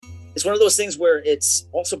it's one of those things where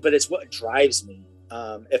but it's what drives me.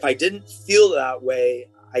 If I didn't feel that way,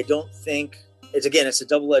 I don't think it's a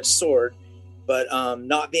double-edged sword, but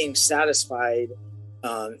not being satisfied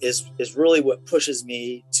is really what pushes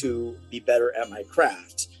me to be better at my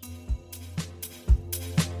craft.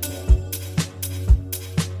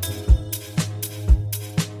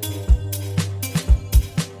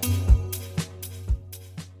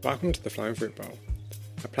 Welcome to the Flying Fruit Bowl,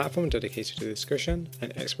 a platform dedicated to the discussion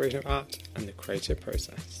and exploration of art and the creative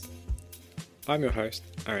process. I'm your host,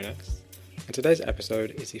 Aaron X, and today's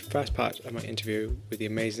episode is the first part of my interview with the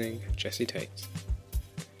amazing Jesse Tate.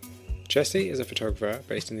 Jesse is a photographer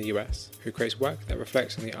based in the US who creates work that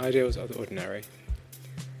reflects on the ideals of the ordinary.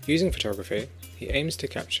 Using photography, he aims to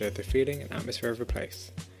capture the feeling and atmosphere of a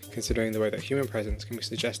place, considering the way that human presence can be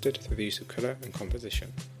suggested through the use of colour and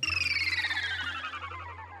composition.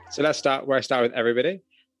 So let's start where I start with everybody,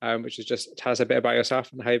 which is just tell us a bit about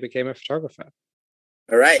yourself and how you became a photographer.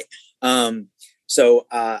 All right. So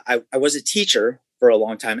I was a teacher for a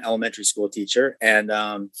long time, elementary school teacher, and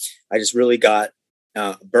I just really got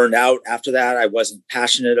burned out after that. I wasn't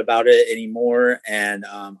passionate about it anymore, and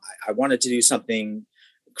I wanted to do something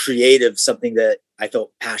creative, something that I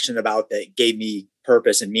felt passionate about that gave me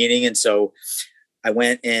purpose and meaning. And so I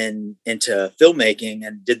went into filmmaking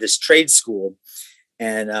and did this trade school.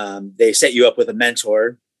 And they set you up with a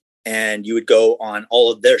mentor, and you would go on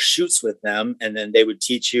all of their shoots with them, and then they would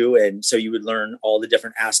teach you. And so you would learn all the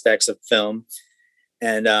different aspects of film.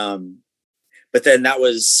 And but then that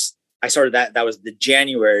was the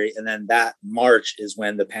January, and then that March is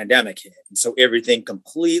when the pandemic hit, and so everything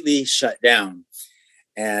completely shut down.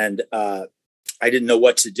 And I didn't know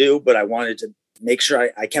what to do, but I wanted to make sure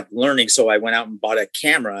I kept learning. So I went out and bought a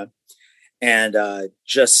camera and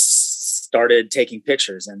just started taking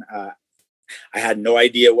pictures. And I had no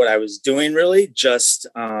idea what I was doing, really, just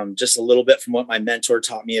a little bit from what my mentor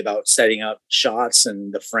taught me about setting up shots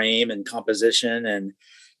and the frame and composition and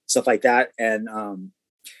stuff like that. And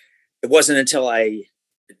it wasn't until I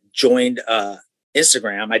joined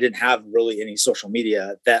Instagram, I didn't have really any social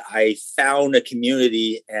media, that I found a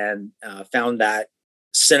community and found that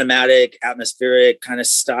cinematic, atmospheric kind of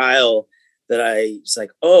style that I was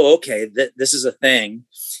like, oh, okay, this is a thing.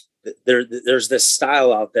 There's this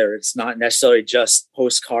style out there. It's not necessarily just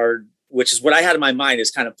postcard, which is what I had in my mind,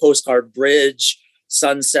 is kind of postcard bridge,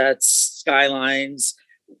 sunsets, skylines,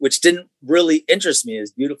 which didn't really interest me,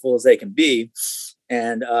 as beautiful as they can be.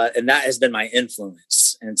 And that has been my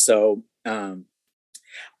influence. And so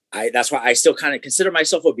that's why I still kind of consider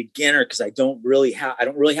myself a beginner, because I don't really have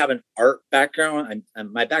an art background.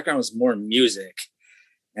 My background is more music.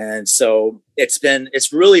 And so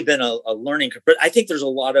it's really been a learning curve. But I think there's a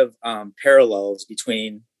lot of parallels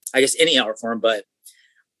between, I guess, any art form, but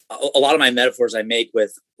a lot of my metaphors I make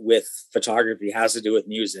with photography has to do with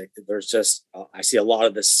music. There's just, I see a lot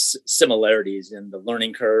of the similarities in the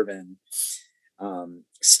learning curve and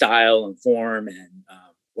style and form and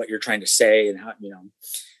what you're trying to say and how,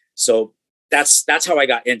 so that's how I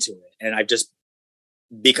got into it. And I've just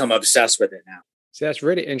become obsessed with it now. See, that's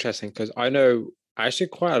really interesting, because I know actually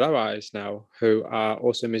quite a lot of artists now who are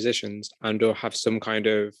also musicians and or have some kind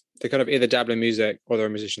of, they kind of either dabble in music or they're a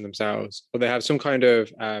musician themselves, or they have some kind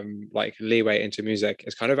of like leeway into music.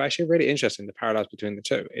 It's kind of actually really interesting, the parallels between the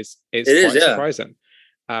two. It's quite surprising.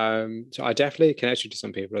 So I definitely connect you to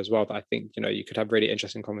some people as well that I think, you could have really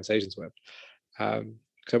interesting conversations with.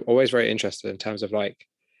 Because I'm always very interested in terms of like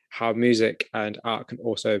how music and art can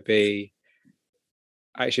also be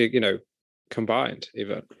actually, combined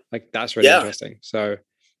even. Like that's really interesting. So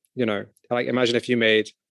like imagine if you made,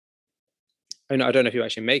 I don't know if you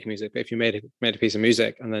actually make music, but if you made a piece of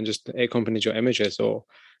music and then just accompanied your images, or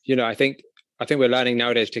I think we're learning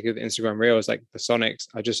nowadays, particularly with Instagram Reels, like the sonics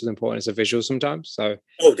are just as important as the visuals sometimes. So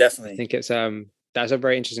definitely, I think it's that's a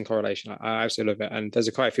very interesting correlation. I absolutely love it, and there's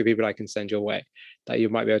quite a few people I can send your way that you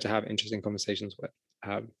might be able to have interesting conversations with.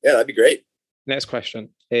 That'd be great. Next question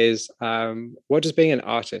is, what does being an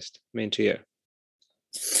artist mean to you?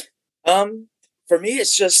 For me,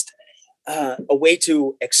 it's just a way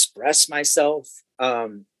to express myself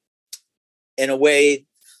in a way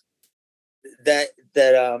that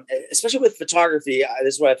especially with photography,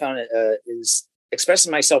 this is what I found is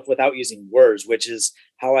expressing myself without using words, which is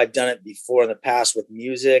how I've done it before in the past with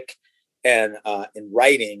music and in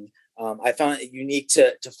writing. I found it unique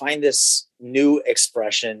to find this new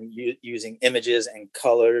expression using images and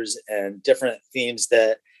colors and different themes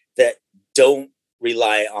that don't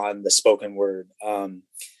rely on the spoken word. And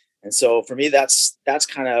so for me, that's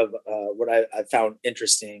kind of what I found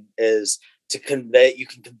interesting, is to convey, you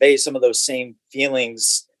can convey some of those same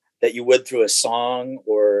feelings that you would through a song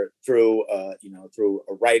or through through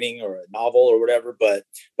a writing or a novel or whatever, but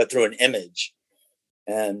through an image.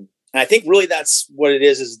 And I think really that's what it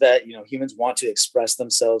is that, humans want to express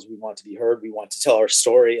themselves. We want to be heard. We want to tell our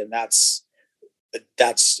story. And that's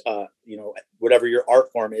whatever your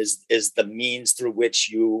art form is the means through which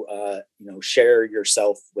you share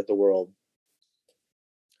yourself with the world.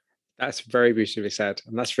 That's very beautifully said,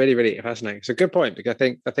 and that's really, really fascinating. It's a good point, because I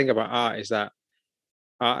think the thing about art is that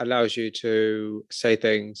art allows you to say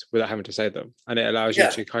things without having to say them, and it allows you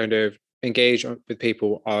to kind of engage with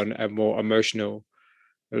people on a more emotional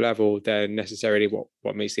level than necessarily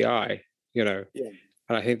what meets the eye, And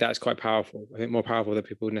I think that's quite powerful. I think more powerful than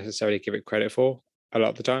people necessarily give it credit for a lot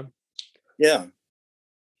of the time. Yeah.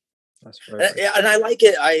 That's very and I like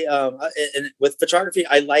it. And with photography,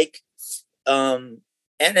 I like,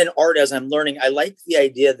 and in art, as I'm learning, I like the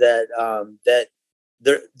idea that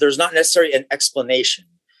there's not necessarily an explanation,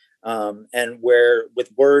 and where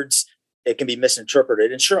with words it can be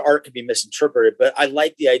misinterpreted. And sure, art can be misinterpreted, but I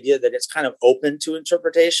like the idea that it's kind of open to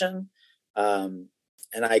interpretation. And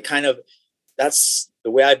that's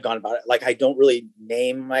the way I've gone about it. Like, I don't really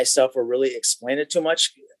name myself or really explain it too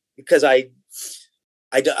much, because I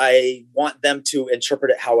want them to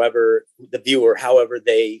interpret it however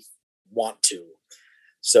they want to.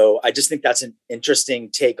 So I just think that's an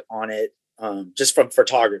interesting take on it, just from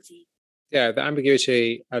photography. Yeah, the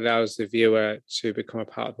ambiguity allows the viewer to become a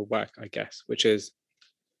part of the work, I guess, which is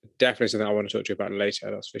definitely something I want to talk to you about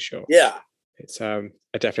later. That's for sure. Yeah, it's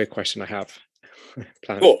definitely a question I have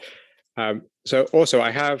planned. Cool. So also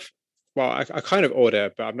I have, I kind of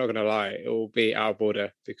order, but I'm not going to lie, it will be out of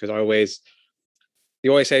order, because you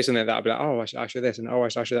always say something that I'll be like, oh, I should ask you this, and oh, I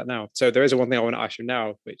should ask you that now. So there is one thing I want to ask you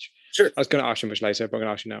now, which sure. I was going to ask you much later, but I'm going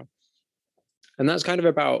to ask you now. And that's kind of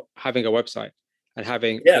about having a website and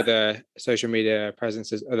having other social media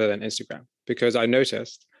presences other than Instagram, because I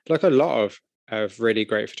noticed, like a lot of really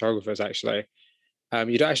great photographers actually,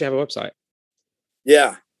 you don't actually have a website.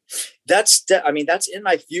 Yeah, that's in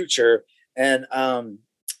my future. And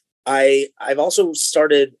I've also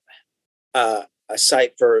started a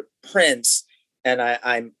site for prints, and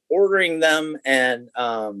I'm ordering them and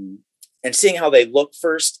seeing how they look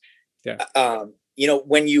first. Yeah.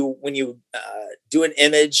 When you do an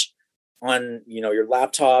image on your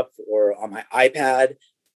laptop or on my iPad,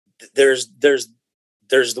 there's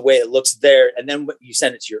the way it looks there, and then you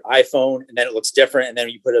send it to your iPhone, and then it looks different, and then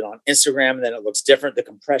you put it on Instagram, and then it looks different. The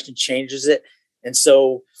compression changes it, and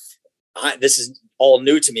so this is all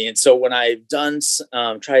new to me. And so when I've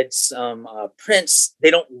tried some prints,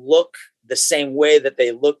 they don't look the same way that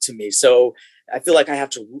they look to me. So I feel like I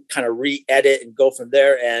have to kind of re-edit and go from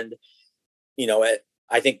there. And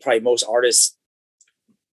I think probably most artists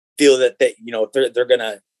feel that they're going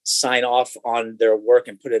to sign off on their work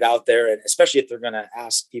and put it out there, and especially if they're going to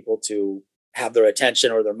ask people to have their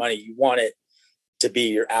attention or their money, you want it to be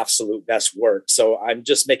your absolute best work. So I'm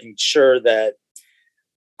just making sure that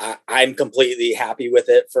I'm completely happy with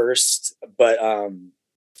it first. But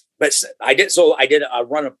I did a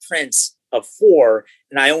run of prints of 4,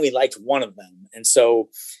 and I only liked one of them, and so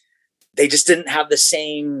they just didn't have the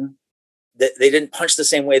same. They didn't punch the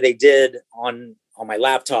same way they did on my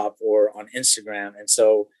laptop or on Instagram. And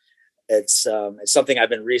so it's something I've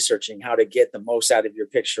been researching, how to get the most out of your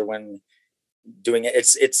picture when doing it.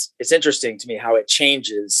 It's interesting to me how it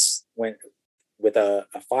changes when with a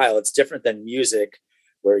file. It's different than music,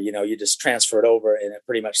 where, you just transfer it over and it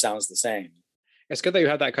pretty much sounds the same. It's good that you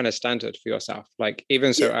have that kind of standard for yourself. Like,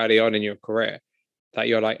 even so early on in your career, that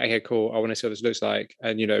you're like, okay, cool, I want to see what this looks like.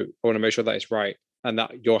 And, I want to make sure that it's right and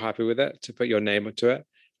that you're happy with it, to put your name onto it.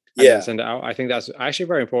 And then send it out. I think that's actually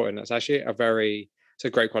very important. That's actually it's a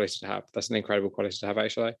great quality to have. That's an incredible quality to have,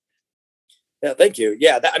 actually. Yeah, thank you.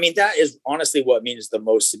 Yeah, that is honestly what means the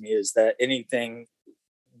most to me, is that anything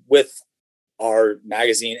with our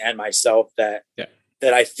magazine and myself that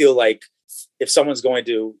I feel like if someone's going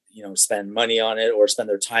to, spend money on it or spend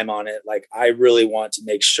their time on it, like, I really want to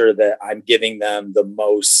make sure that I'm giving them the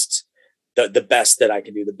most, the best that I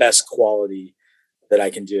can do, the best quality that I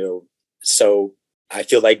can do. So I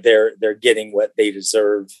feel like they're getting what they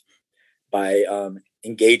deserve by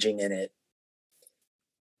engaging in it.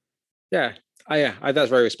 Yeah. That's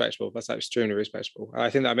very respectable. That's extremely respectable. I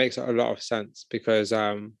think that makes a lot of sense, because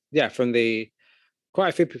from the quite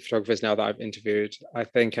a few photographers now that I've interviewed, I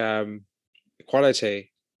think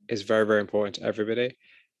quality is very, very important to everybody,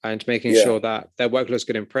 and making sure that their work looks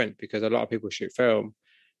good in print, because a lot of people shoot film,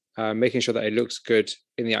 making sure that it looks good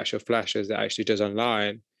in the actual flash as it actually does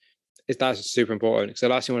online. That's super important, because the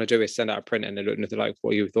last thing you want to do is send out a print and it look nothing like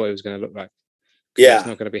what you thought it was going to look like. That's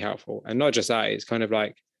not going to be helpful. And not just that, it's kind of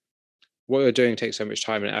like what you're doing takes so much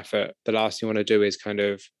time and effort. The last thing you want to do is kind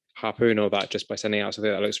of harpoon all that just by sending out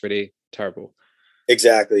something that looks really terrible.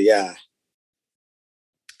 Exactly. Yeah.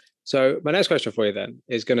 So my next question for you then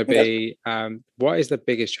is going to Okay. be, what is the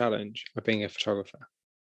biggest challenge of being a photographer?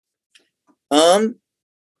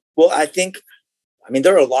 Well, I mean,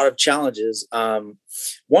 there are a lot of challenges.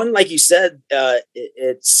 One, like you said,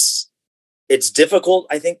 it's difficult,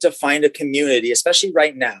 I think, to find a community, especially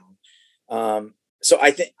right now. So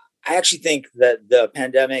I actually think that the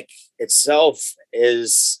pandemic itself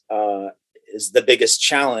is the biggest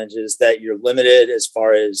challenge. Is that you're limited as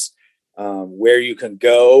far as where you can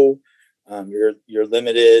go. You're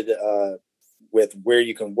limited with where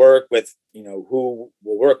you can work with, who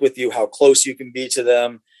will work with you, how close you can be to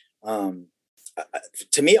them.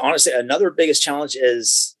 To me, honestly, another biggest challenge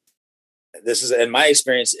is, this is in my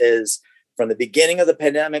experience, is from the beginning of the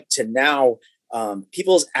pandemic to now,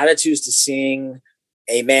 people's attitudes to seeing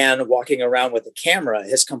a man walking around with a camera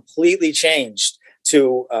has completely changed.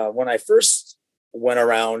 To when I first went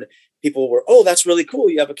around, people were, oh, that's really cool.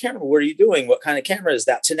 You have a camera. What are you doing? What kind of camera is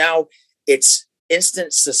that? To now, it's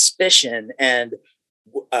instant suspicion. And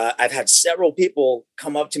I've had several people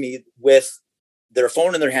come up to me with their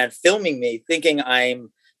phone in their hand, filming me, thinking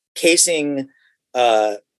I'm casing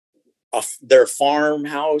their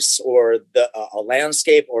farmhouse or a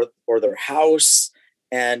landscape or their house.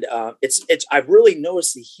 And I've really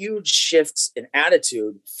noticed the huge shifts in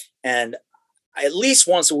attitude. And at least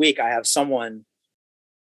once a week, I have someone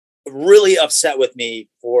really upset with me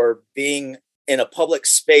for being in a public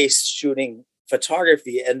space shooting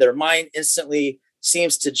photography, and their mind instantly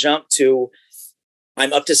seems to jump to,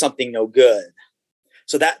 I'm up to something no good.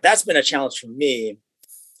 So that's been a challenge for me.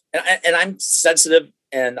 And I'm sensitive,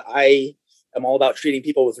 and I am all about treating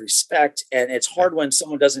people with respect. And it's hard when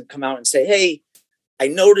someone doesn't come out and say, hey, I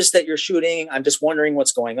noticed that you're shooting. I'm just wondering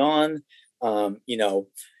what's going on.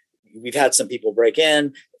 We've had some people break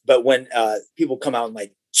in, but when people come out and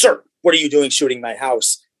like, sir, what are you doing shooting my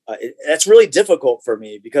house? That's really difficult for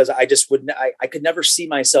me, because I could never see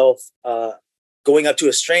myself going up to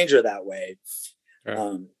a stranger that way.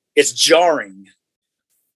 Right. It's jarring.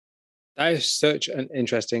 That is such an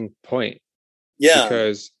interesting point. Yeah.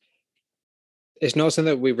 Because it's not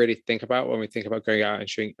something that we really think about when we think about going out and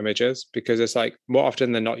shooting images, because it's like more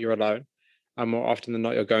often than not, you're alone. And more often than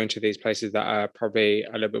not, you're going to these places that are probably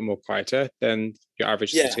a little bit more quieter than your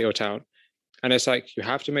average city or town. And it's like, you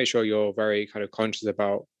have to make sure you're very kind of conscious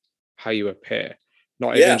about how you appear,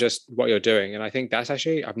 not even just what you're doing. And I think that's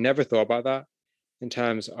actually, I've never thought about that in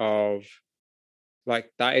terms of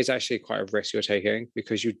like, that is actually quite a risk you're taking,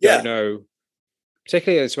 because you don't know,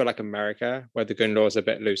 particularly as well, like America, where the gun law is a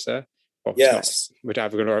bit looser. Well, it's not, we don't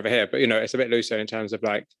have a gun law over here, but it's a bit looser in terms of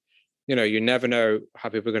like, you never know how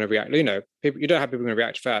people are going to react. You don't know how people are going to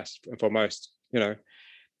react first and foremost,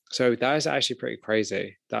 So that is actually pretty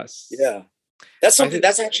crazy. That's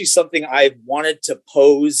actually something I wanted to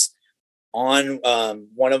pose on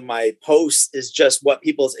one of my posts, is just what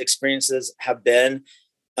people's experiences have been,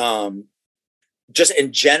 just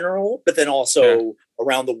in general, but then also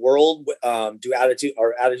around the world.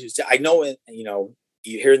 Attitudes. I know, you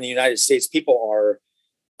here in the United States, people are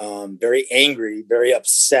very angry, very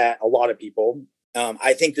upset. A lot of people.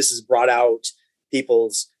 I think this has brought out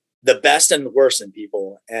the best and the worst in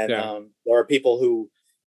people. And there are people who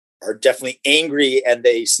are definitely angry, and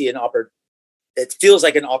they see it feels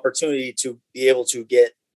like an opportunity to be able to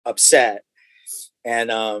get upset. And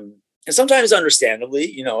sometimes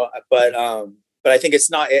understandably, but I think it's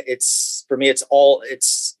not, for me, it's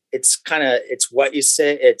what you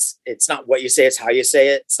say. It's not what you say, it's how you say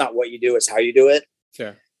it. It's not what you do, it's how you do it.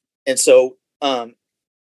 Yeah. And so, and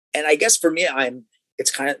I guess for me,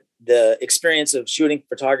 it's kind of the experience of shooting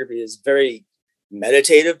photography is very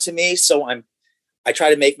meditative to me. So I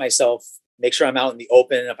try to make sure I'm out in the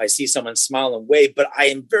open. And if I see someone smile and wave, but I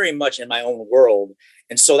am very much in my own world.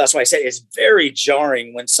 And so that's why I said it's very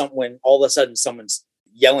jarring when all of a sudden someone's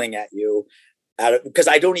yelling at you because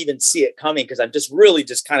I don't even see it coming, because I'm just really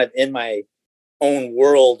just kind of in my own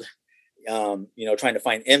world, trying to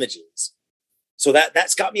find images. So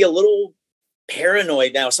that's got me a little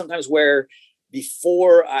paranoid now sometimes, where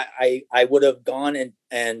before I would have gone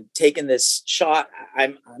and taken this shot,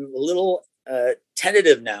 I'm a little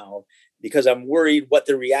tentative now, because I'm worried what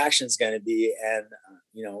the reaction is going to be. And,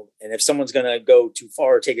 and if someone's going to go too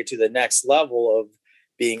far or take it to the next level of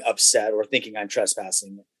being upset or thinking I'm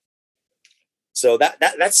trespassing. So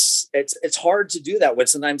it's hard to do that when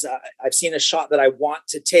sometimes I've seen a shot that I want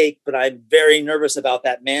to take, but I'm very nervous about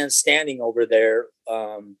that man standing over there,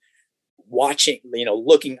 watching,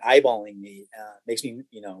 looking, eyeballing me, makes me,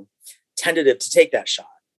 tentative to take that shot.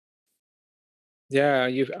 Yeah,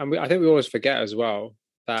 I think we always forget as well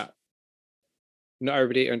that not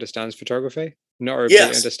everybody understands photography. Not everybody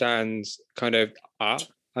Yes. understands kind of art,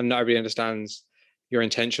 and not everybody understands your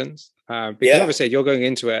intentions. Because Yeah. obviously you're going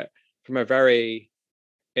into it from a very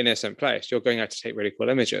innocent place. You're going out to take really cool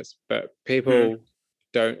images, but Mhm. people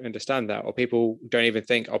don't understand that, or people don't even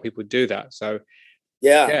think, oh, people do that. So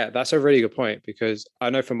Yeah. yeah, that's a really good point, because I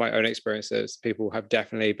know from my own experiences, people have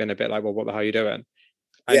definitely been a bit like, well, what the hell are you doing?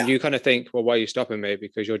 And Yeah. you kind of think, well, why are you stopping me?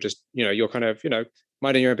 Because you're just, you're kind of,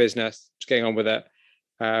 minding your own business, just getting on with it.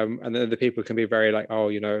 And then the people can be very like, oh,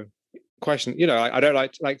 question, I don't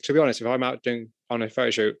like, to be honest, if I'm out doing on a photo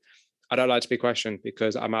shoot, I don't like to be questioned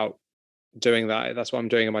because I'm out doing that. That's what I'm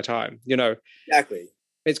doing in my time. Exactly.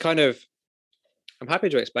 It's kind of, I'm happy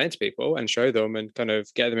to explain to people and show them and kind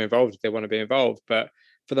of get them involved if they want to be involved. But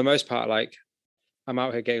for the most part, like, I'm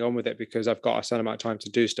out here getting on with it because I've got a certain amount of time to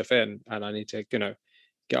do stuff in, and I need to,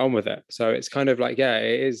 get on with it. So it's kind of like, yeah,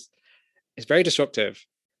 it's very disruptive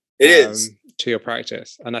It is. to your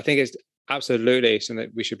practice. And I think it's absolutely something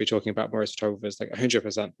that we should be talking about more as photographers, like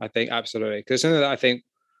 100%. I think absolutely. Because it's something that I think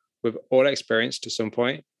we've all experienced to some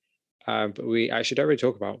point, but we actually don't really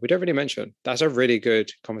talk about. We don't really mention. That's a really good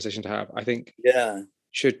conversation to have. I think Yeah.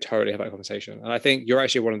 should totally have that conversation. And I think you're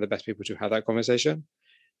actually one of the best people to have that conversation.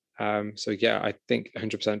 So yeah, I think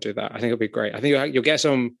 100% do that. I think it'll be great. I think you'll get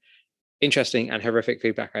some interesting and horrific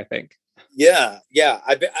feedback, I think. Yeah. Yeah.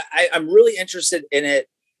 I'm really interested in it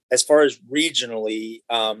as far as regionally,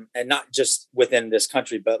 and not just within this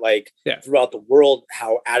country, but like Yeah. throughout the world,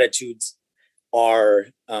 how attitudes are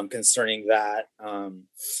concerning that.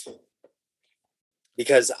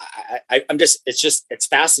 Because I'm just, it's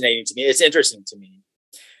fascinating to me. It's interesting to me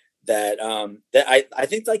that I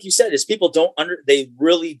think, like you said, is people they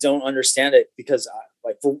really don't understand it because,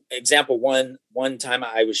 like, for example, one time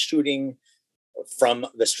I was shooting from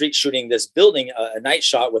the street, shooting this building, a night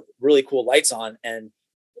shot with really cool lights on, and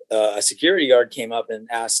a security guard came up and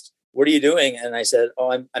asked, "What are you doing?" And I said,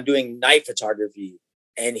 "Oh, I'm doing night photography."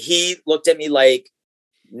 And he looked at me like,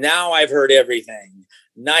 now I've heard everything.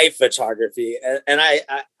 Night photography. And I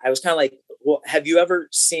was kind of like, well, have you ever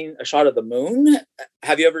seen a shot of the moon?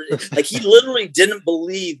 Have you ever, like, he literally didn't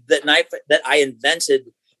believe that I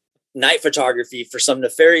invented night photography for some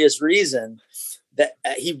nefarious reason, that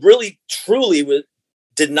he really truly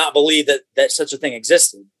did not believe that such a thing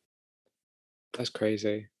existed. That's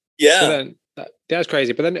crazy. But Yeah. then that's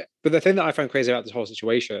crazy. But the thing that I find crazy about this whole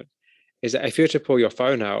situation is that if you were to pull your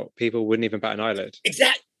phone out, people wouldn't even bat an eyelid.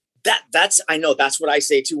 Exactly. That's I know, that's what I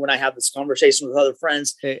say too when I have this conversation with other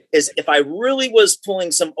friends, It, is if I really was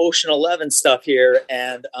pulling some Ocean 11 stuff here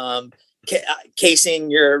and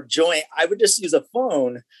casing your joint, I would just use a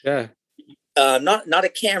phone, yeah. not a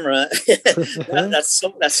camera. That's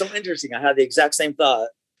so interesting. I had the exact same thought.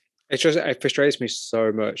 It frustrates me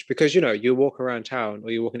so much because you walk around town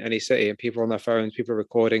or you walk in any city and people are on their phones, people are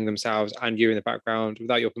recording themselves and you in the background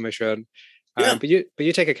without your permission. Yeah. But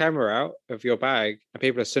you take a camera out of your bag and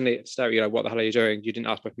people are suddenly staring at you like, what the hell are you doing? You didn't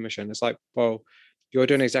ask my permission. It's like, well, you're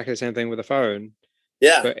doing exactly the same thing with a phone,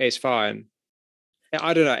 Yeah. but it's fine.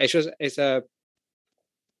 I don't know. It's just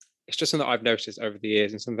something that I've noticed over the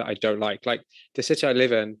years and something that I don't like. Like the city I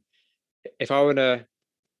live in, if I want to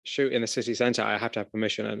shoot in the city center, I have to have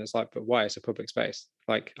permission. And it's like, but why? It's a public space.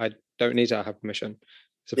 Like, I don't need to have permission.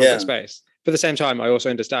 It's a public Yeah. space. But at the same time, I also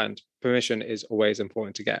understand permission is always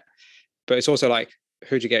important to get. But it's also like,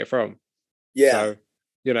 who'd you get it from? Yeah.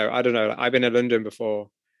 So, I don't know. I've been in London before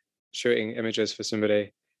shooting images for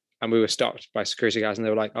somebody, and we were stopped by security guys, and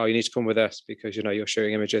they were like, "Oh, you need to come with us because you're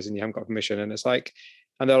shooting images and you haven't got permission." And it's like,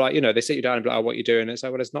 and they're like, they sit you down and be like, "Oh, what are you doing?" And it's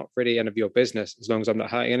like, well, it's not really any of your business as long as I'm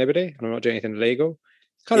not hurting anybody and I'm not doing anything illegal.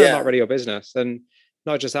 It's kind of not Yeah. really your business. And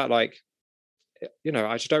not just that, like,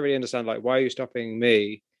 I just don't really understand, like, why are you stopping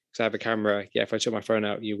me because I have a camera? Yeah, if I took my phone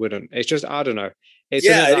out, you wouldn't. It's just, I don't know. It's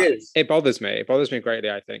something Yeah, it that is. it bothers me. It bothers me greatly,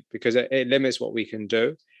 I think, because it limits what we can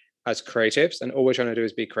do as creatives, and all we're trying to do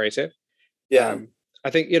is be creative. Yeah. Um, I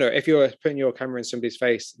think, if you're putting your camera in somebody's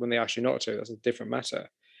face when they ask you not to, that's a different matter.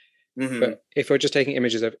 Mm-hmm. But if you're just taking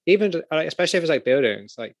images of especially if it's like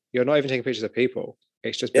buildings, like you're not even taking pictures of people,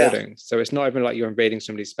 it's just Yeah. buildings. So it's not even like you're invading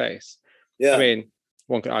somebody's space. I Yeah. mean,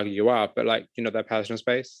 one could argue you are, but like, their personal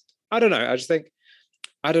space. I don't know.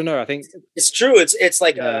 I don't know. I think It's true. It's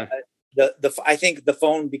like yeah, the I think the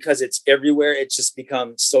phone, because it's everywhere, it's just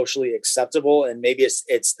become socially acceptable, and maybe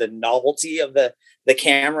it's the novelty of the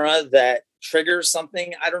camera that triggers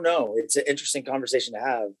something. I don't know. It's an interesting conversation to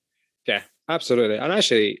have. yeah, absolutely. And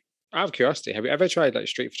actually, out of curiosity, have you ever tried like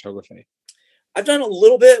street photography? I've done a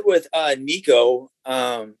little bit with Nico,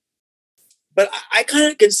 but I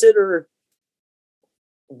kind of consider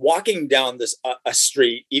walking down this a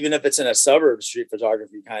street, even if it's in a suburb, street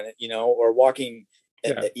photography kind of, or walking,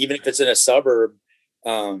 even if it's in a suburb,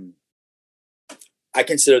 I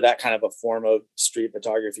consider that kind of a form of street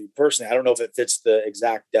photography personally. I don't know if it fits the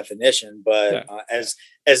exact definition, but as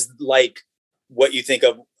like what you think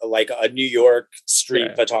of like a New York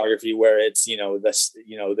street photography, where it's,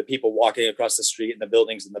 the people walking across the street and the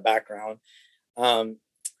buildings in the background.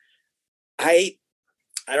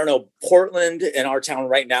 I don't know, Portland in our town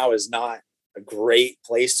right now is not a great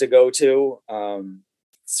place to go to.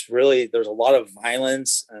 It's really, there's a lot of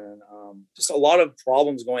violence and just a lot of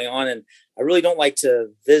problems going on. And I really don't like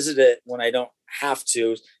to visit it when I don't have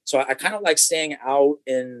to. So I kind of like staying out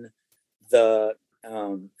in the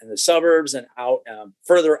suburbs and out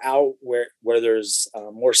further out where there's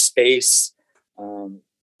more space,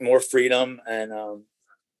 more freedom. And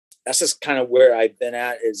that's just kind of where I've been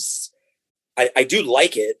at. Is I do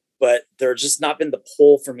like it, but there's just not been the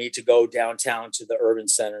pull for me to go downtown to the urban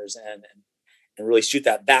centers and really shoot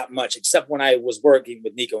that much, except when I was working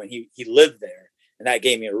with Nico and he lived there, and that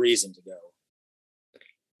gave me a reason to go.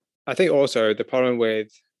 I think also the problem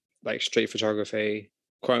with like street photography,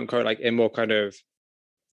 quote unquote, like in more kind of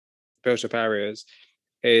built up areas,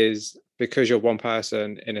 is because you're one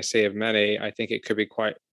person in a sea of many. I think it could be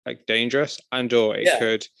quite like dangerous, and or it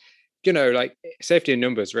could, like safety in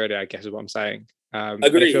numbers, really, I guess is what I'm saying.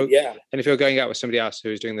 Agreed. And if you're going out with somebody else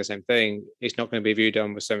who's doing the same thing, it's not going to be viewed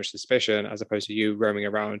on with so much suspicion as opposed to you roaming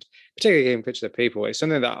around, particularly getting pictures of people. It's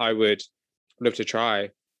something that I would love to try,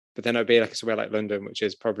 but then it'd be like somewhere like London, which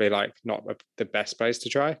is probably like not the best place to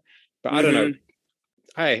try. But I don't know.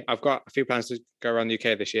 Hey, I've got a few plans to go around the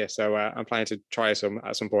UK this year, so I'm planning to try some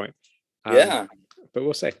at some point. But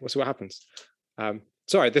we'll see. We'll see what happens.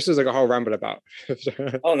 Sorry, this is like a whole ramble about.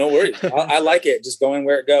 Oh, no worries. I like it. Just going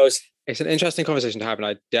where it goes. It's an interesting conversation to have, and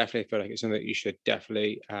I definitely feel like it's something that you should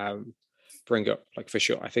definitely bring up, like for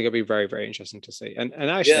sure. I think it'll be very, very interesting to see. And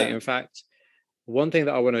actually, in fact, one thing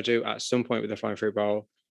that I want to do at some point with the Flying Fruit Bowl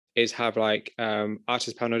is have like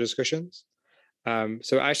artist panel discussions.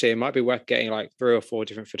 So actually, it might be worth getting like 3 or 4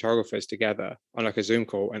 different photographers together on like a Zoom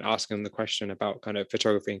call and asking them the question about kind of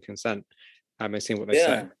photography and consent, and seeing what they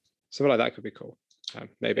say. Something like that could be cool.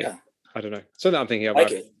 Maybe I don't know. So that I'm thinking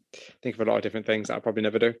about. Think of a lot of different things that I'll probably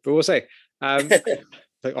never do, but we'll see.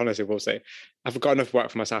 Like honestly, we'll see. I've got enough work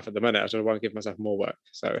for myself at the minute. I don't want to give myself more work.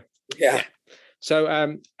 So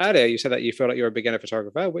So earlier you said that you feel like you're a beginner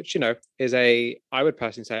photographer, which is I would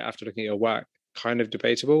personally say, after looking at your work, kind of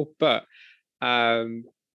debatable. But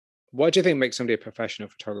what do you think makes somebody a professional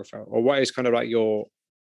photographer, or what is kind of like your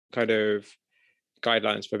kind of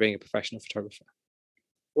guidelines for being a professional photographer?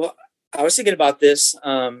 Well, I was thinking about this,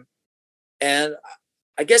 and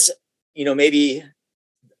I guess, maybe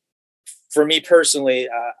for me personally,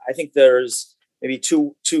 I think there's maybe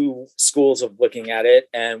two schools of looking at it.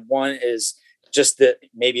 And one is just that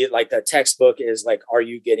maybe like the textbook is like, are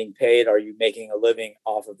you getting paid? Are you making a living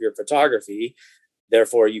off of your photography?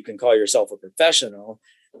 Therefore, you can call yourself a professional.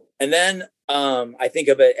 And then I think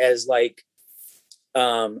of it as like,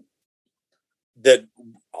 are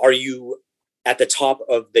you at the top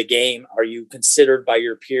of the game? Are you considered by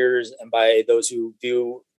your peers and by those who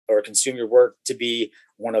do or consume your work to be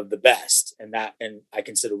one of the best? And I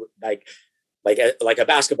consider like a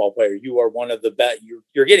basketball player, you are one of the best.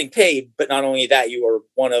 You're getting paid, but not only that, you are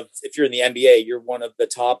one of, if you're in the NBA, you're one of the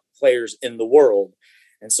top players in the world.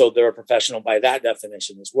 And so they're a professional by that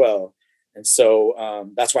definition as well. And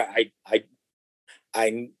so that's why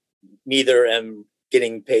I neither am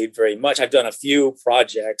getting paid very much. I've done a few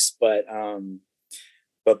projects, but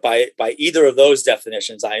by either of those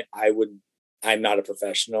definitions, I'm not a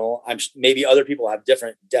professional. Maybe other people have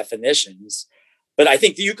different definitions, but I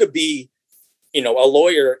think you could be, a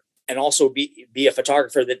lawyer and also be a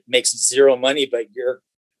photographer that makes zero money, but your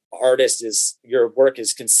work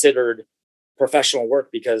is considered professional work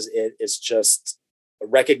because it is just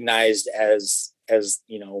recognized as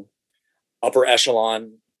upper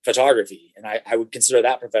echelon photography. And I would consider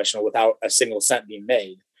that professional without a single cent being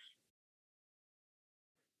made.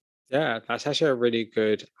 Yeah, that's actually a really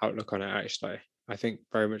good outlook on it, actually. I think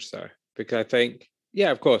very much so. Because I think,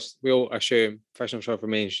 of course, we all assume professional photographer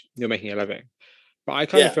means you're making a living. But I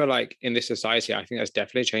kind of feel like in this society, I think that's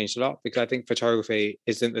definitely changed a lot, because I think photography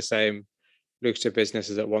isn't the same lucrative business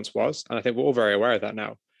as it once was. And I think we're all very aware of that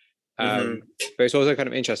now. But it's also kind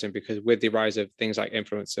of interesting because with the rise of things like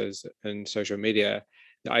influencers and social media,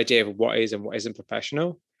 the idea of what is and what isn't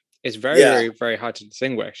professional is very, very, very hard to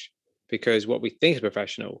distinguish, because what we think is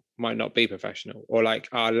professional might not be professional, or like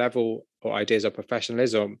our level or ideas of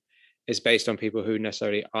professionalism is based on people who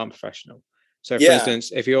necessarily aren't professional. So for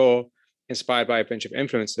instance, if you're inspired by a bunch of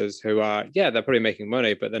influencers who are, yeah, they're probably making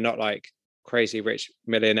money, but they're not like crazy rich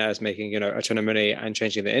millionaires making, a ton of money and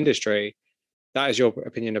changing the industry. That is your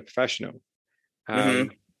opinion of professional. Mm-hmm.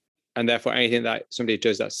 And therefore anything that somebody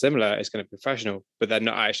does that's similar is going to be professional, but they're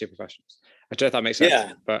not actually professionals. I don't know if that makes sense.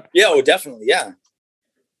 Yeah. But yeah, oh, definitely. Yeah.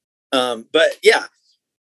 But yeah,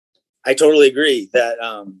 I totally agree that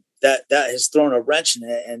that has thrown a wrench in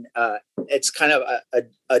it, and it's kind of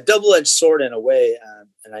a double-edged sword in a way.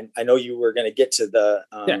 And I know you were going to get to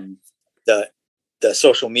the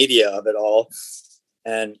social media of it all,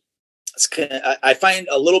 and it's I find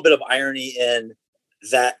a little bit of irony in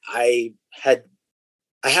that I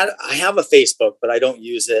have a Facebook, but I don't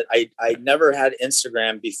use it. I never had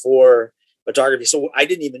Instagram before photography, so I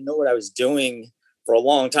didn't even know what I was doing for a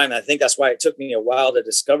long time. And I think that's why it took me a while to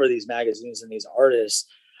discover these magazines and these artists.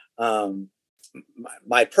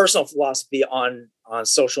 My personal philosophy on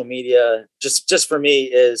social media, just for me,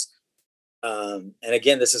 is, and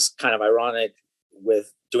again, this is kind of ironic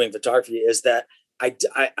with doing photography, is that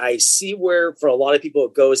I see where for a lot of people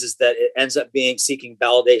it goes is that it ends up being seeking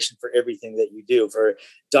validation for everything that you do, for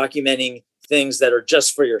documenting things that are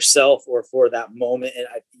just for yourself or for that moment. And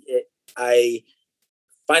I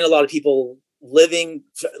find a lot of people living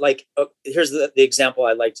like, here's the example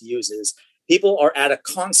I like to use is people are at a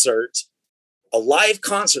concert, a live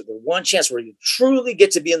concert, the one chance where you truly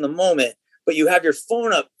get to be in the moment, but you have your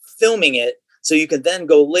phone up filming it so you can then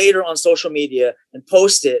go later on social media and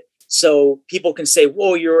post it so people can say,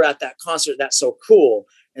 whoa, you were at that concert, that's so cool.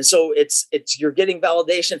 And so it's you're getting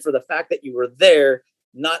validation for the fact that you were there,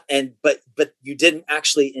 but you didn't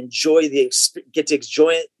actually get to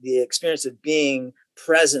enjoy the experience of being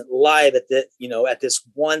present live at this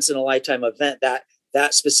once in a lifetime event.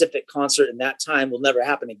 That specific concert in that time will never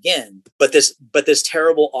happen again. But this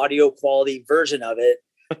terrible audio quality version of it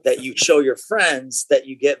that you show your friends, that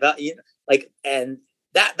you get and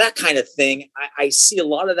that kind of thing. I see a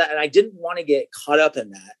lot of that, and I didn't want to get caught up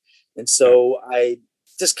in that. And so I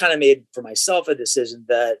just kind of made for myself a decision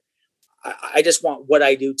that I just want what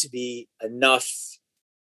I do to be enough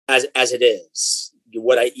as it is.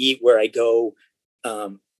 What I eat, where I go,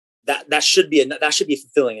 that should be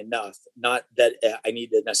fulfilling enough. Not that I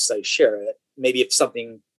need to necessarily share it. Maybe if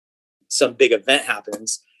some big event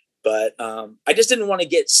happens, but I just didn't want to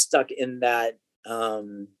get stuck in that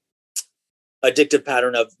addictive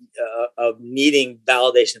pattern of needing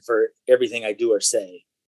validation for everything I do or say.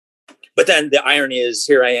 But then the irony is,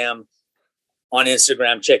 here I am on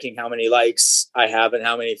Instagram checking how many likes I have and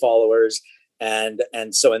how many followers, and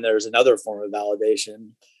there's another form of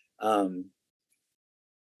validation.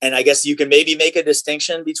 And I guess you can maybe make a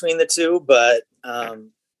distinction between the two, but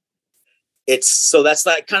that's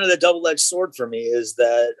like kind of the double-edged sword for me, is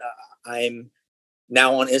that I'm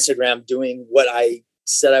now on Instagram doing what I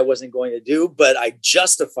said I wasn't going to do, but I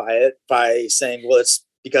justify it by saying, well, it's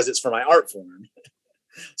because it's for my art form.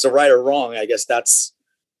 So right or wrong, I guess that's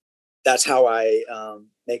how I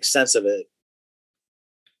make sense of it.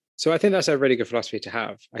 So I think that's a really good philosophy to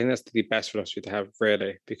have. I think that's the best philosophy to have,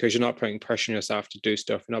 really, because you're not putting pressure on yourself to do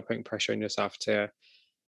stuff. You're not putting pressure on yourself to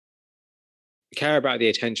care about the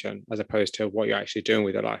attention as opposed to what you're actually doing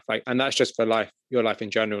with your life. And that's just for your life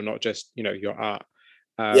in general, not just, your art.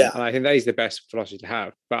 And I think that is the best philosophy to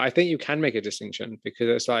have. But I think you can make a distinction, because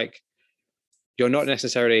it's like, you're not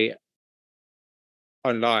necessarily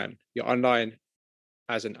online. You're online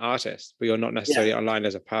as an artist, but you're not necessarily online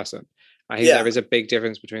as a person. I think there is a big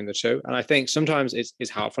difference between the two. And I think sometimes it's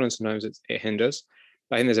helpful and sometimes it hinders.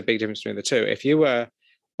 I think there's a big difference between the two. If you were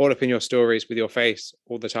all up in your stories with your face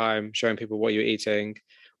all the time, showing people what you're eating,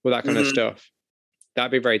 all that kind of stuff,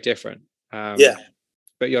 that'd be very different.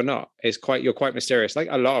 But you're not. You're quite mysterious. Like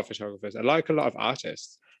a lot of photographers, like a lot of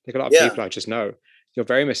artists, like a lot of people I just know. You're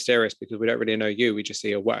very mysterious because we don't really know you. We just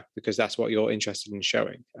see your work because that's what you're interested in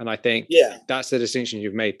showing. And I think that's the distinction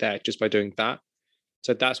you've made there just by doing that.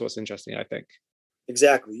 So that's what's interesting, I think.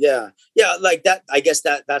 Exactly. Yeah. Like that. I guess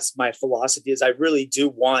that's my philosophy, is I really do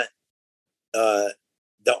want the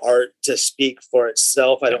art to speak for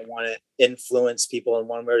itself. I don't want to influence people in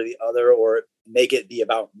one way or the other, or make it be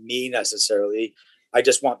about me necessarily. I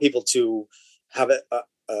just want people to have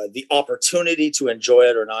the opportunity to enjoy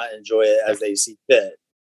it or not enjoy it as they see fit.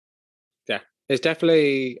 Yeah. It's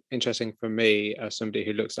definitely interesting for me, as somebody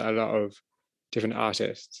who looks at a lot of different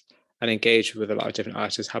artists and engaged with a lot of different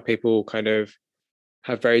artists, how people kind of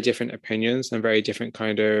have very different opinions and very different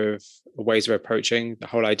kind of ways of approaching the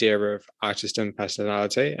whole idea of artist and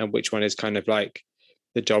personality, and which one is kind of like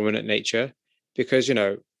the dominant nature. Because,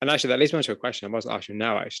 and actually that leads me on to a question I must ask you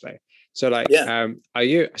now, actually. So I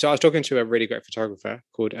was talking to a really great photographer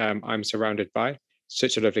called I'm Surrounded By.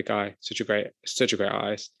 such a lovely guy, such a great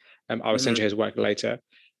artist. I will send you Mhm. his work later.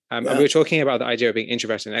 And we Yeah. were talking about the idea of being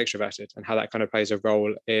introverted and extroverted and how that kind of plays a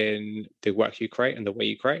role in the work you create and the way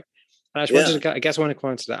you create. And I just wanted Yeah. to, I guess I wanted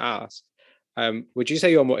to ask, would you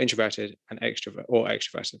say you're more introverted and extrovert or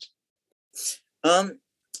extroverted? Um,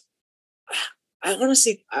 I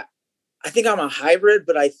honestly, I think I'm a hybrid,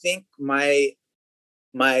 but I think my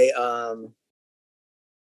my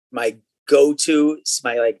go-to,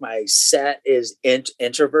 my set is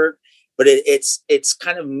introvert, but it's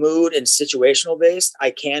kind of mood and situational based.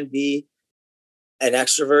 I can be an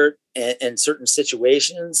extrovert in certain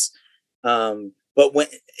situations, but when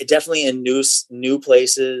definitely in new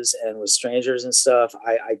places and with strangers and stuff,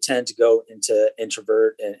 I tend to go into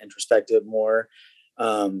introvert and introspective more.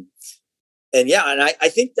 Um, and yeah, and I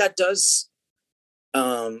think that does,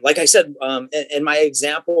 like I said, in my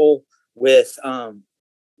example with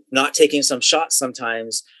not taking some shots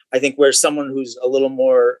sometimes, I think where someone who's a little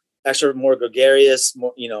more extra, more gregarious,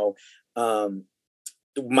 more, um,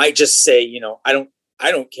 might just say, I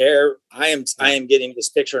don't care. I Yeah. am getting this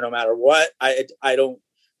picture no matter what. I don't,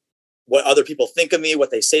 what other people think of me,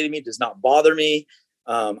 what they say to me does not bother me.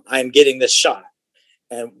 I'm getting this shot.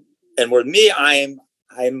 And, and with me, I'm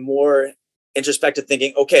more introspective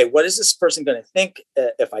thinking, okay, what is this person going to think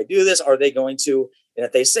if I do this? Are they going to, and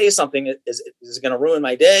if they say something, is it going to ruin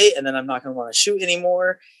my day? And then I'm not going to want to shoot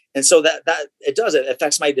anymore. And so that it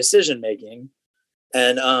affects my decision making,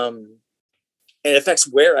 and it affects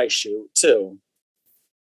where I shoot too.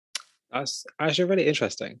 That's actually really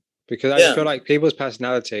interesting because I just Yeah. feel like people's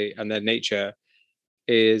personality and their nature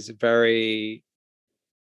is very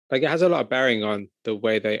like it has a lot of bearing on the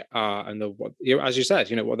way they are and the what as you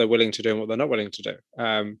said, what they're willing to do and what they're not willing to do.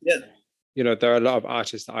 Yeah. There are a lot of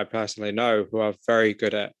artists that I personally know who are very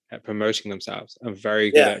good at promoting themselves and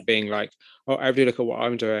very good Yeah. at being like, oh, everybody look at what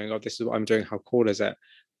I'm doing, or this is what I'm doing, how cool is it?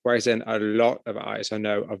 Whereas then a lot of artists I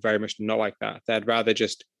know are very much not like that. They'd rather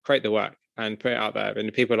just create the work and put it out there. And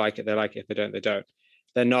if people like it, they like it. If they don't, they don't.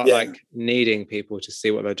 They're not Yeah. like needing people to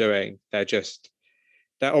see what they're doing.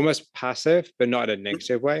 They're almost passive, but not in a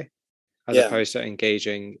negative way, as Yeah. opposed to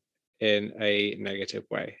engaging in a negative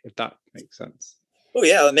way, if that makes sense. Oh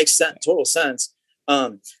yeah, that makes sense, total sense.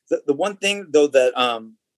 The one thing though that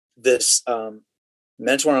this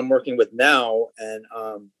mentor I'm working with now, and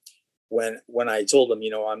when I told him,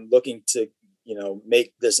 I'm looking to,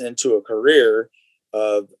 make this into a career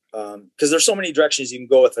of, because there's so many directions you can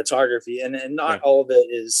go with photography, and not Yeah. all of it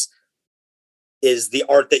is the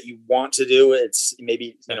art that you want to do. It's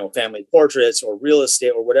maybe, Yeah. family portraits or real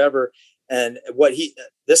estate or whatever. And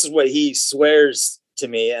this is what he swears to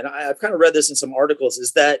me. And I've kind of read this in some articles,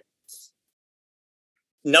 is that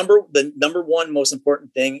the number one most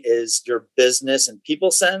important thing is your business and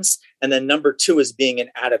people sense. And then number two is being an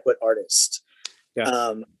adequate artist. Yeah.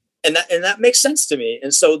 Um, and that makes sense to me.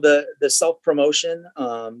 And so the self promotion,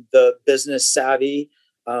 the business savvy,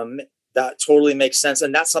 that totally makes sense.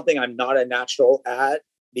 And that's something I'm not a natural at,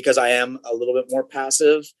 because I am a little bit more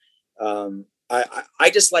passive.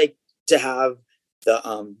 I just like to have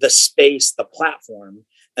the space, the platform,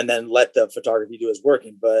 and then let the photography do its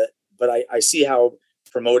working. But I see how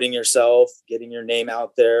promoting yourself, getting your name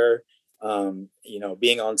out there,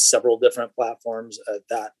 being on several different platforms,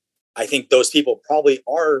 that I think those people probably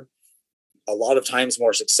are a lot of times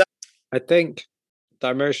more successful. I think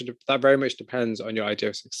that very much depends on your idea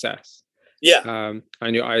of success, Yeah.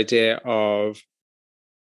 and your idea of.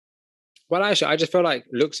 Well, actually, I just feel like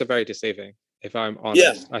looks are very deceiving. If I'm Yeah.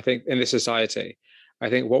 honest, I think in this society, I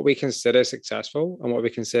think what we consider successful and what we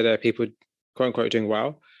consider people quote unquote doing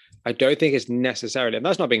well, I don't think it's necessarily, and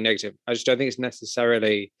that's not being negative. I just don't think it's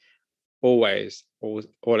necessarily always all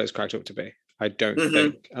it's cracked up to be. I don't Hmm.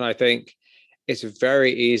 think, and I think it's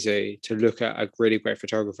very easy to look at a really great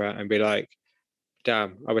photographer and be like,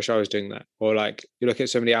 damn, I wish I was doing that. Or like you look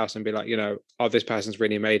at somebody else and be like, oh, this person's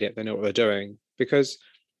really made it. They know what they're doing. Because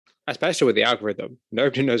especially with the algorithm,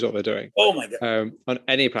 nobody knows what they're doing Oh my God. on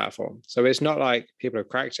any platform. So it's not like people have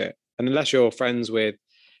cracked it. And unless you're friends with,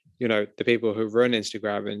 the people who run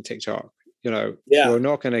Instagram and TikTok, Yeah. you're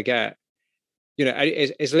not going to get,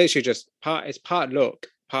 it's literally just it's part luck,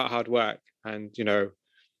 part hard work. And,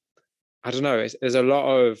 I don't know, there's a lot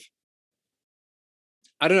of,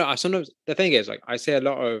 I don't know. I sometimes the thing is like I see a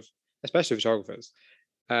lot of, especially photographers,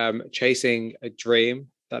 chasing a dream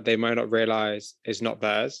that they might not realize is not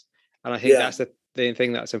theirs. And I think Yeah. that's the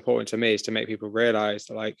thing that's important to me is to make people realize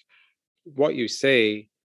that like what you see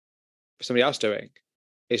somebody else doing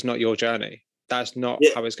is not your journey. That's not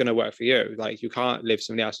Yeah. how it's going to work for you. Like you can't live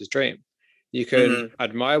somebody else's dream. You can Hmm.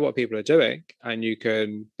 admire what people are doing and you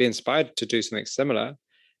can be inspired to do something similar,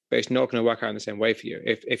 but it's not going to work out in the same way for you.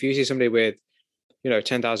 If you see somebody with,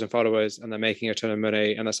 10,000 followers and they're making a ton of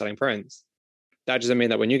money and they're selling prints, that doesn't mean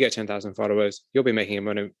that when you get 10,000 followers, you'll be making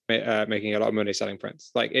a lot of money selling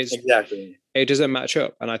prints. Like Exactly. It doesn't match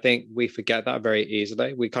up. And I think we forget that very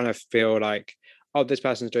easily. We kind of feel like, oh, this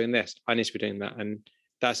person's doing this, I need to be doing that. And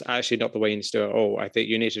that's actually not the way you need to do it at all. I think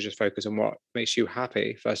you need to just focus on what makes you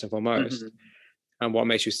happy first and foremost, and what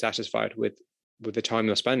makes you satisfied with the time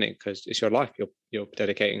you're spending, because it's your life you're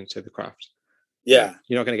dedicating to the craft. Yeah.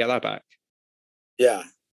 You're not going to get that back. Yeah.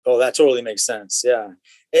 Oh, that totally makes sense. Yeah.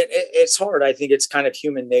 It's hard. I think it's kind of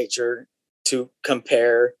human nature to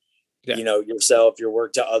compare, yourself, your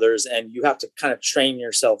work to others, and you have to kind of train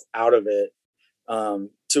yourself out of it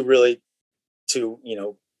to really,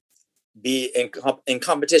 be in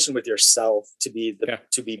competition with yourself to be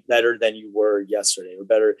better than you were yesterday, or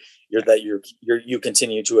better you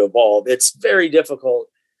continue to evolve. It's very difficult.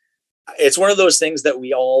 It's one of those things that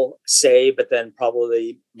we all say, but then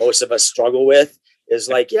probably most of us struggle with, is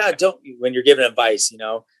like, when you're giving advice,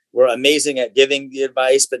 we're amazing at giving the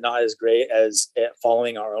advice, but not as great as at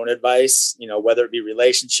following our own advice, whether it be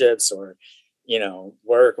relationships or,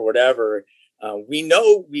 work or whatever. We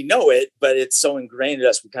know it, but it's so ingrained in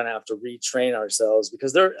us. We kind of have to retrain ourselves,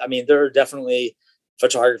 because there are definitely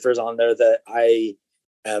photographers on there that I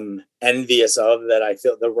am envious of, that I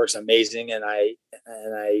feel their work's amazing. And I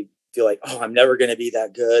feel like, oh, I'm never going to be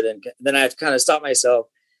that good. And then I have to kind of stop myself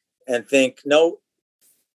and think, no,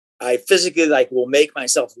 I physically will make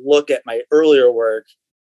myself look at my earlier work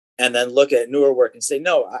and then look at newer work and say,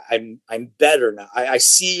 no, I'm better now. I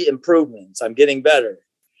see improvements. I'm getting better.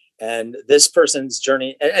 And this person's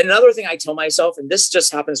journey. And another thing I tell myself, and this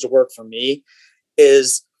just happens to work for me,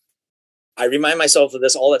 is I remind myself of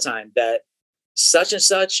this all the time, that such and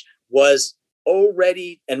such was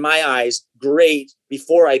already, in my eyes, great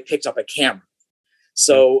before I picked up a camera.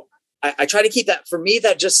 So I try to keep that. For me,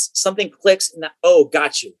 that just something clicks in that, oh,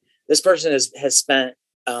 got you. This person has spent,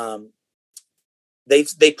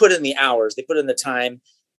 they put in the hours, they put in the time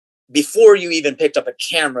before you even picked up a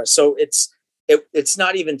camera. So it's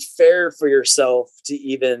not even fair for yourself to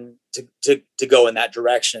even to go in that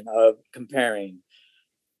direction of comparing.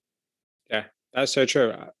 Yeah, that's so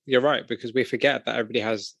true. You're right, because we forget that everybody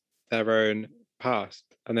has their own past,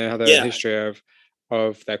 and they have their own history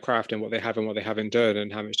of their craft, and what they have and what they haven't done,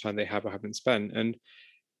 and how much time they have or haven't spent.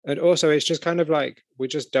 And also, it's just kind of like, we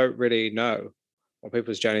just don't really know what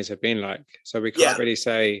people's journeys have been like. So we can't really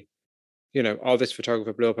say, oh, this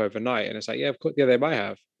photographer blew up overnight. And it's like, yeah, of course, they might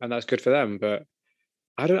have, and that's good for them. But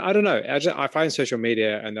I don't know. I find social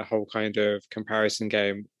media and the whole kind of comparison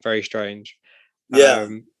game very strange. Yeah.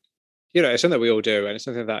 It's something we all do, and it's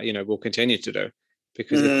something that, we'll continue to do,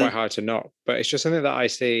 because it's quite hard to not. But it's just something that I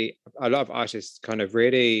see a lot of artists kind of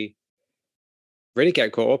really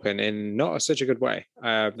get caught up in not such a good way.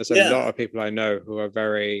 There's a lot of people I know who are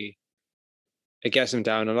it gets them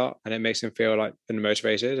down a lot, and it makes them feel like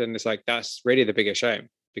unmotivated. And it's like, that's really the biggest shame,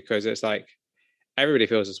 because it's like, everybody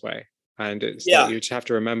feels this way. And it's like, you just have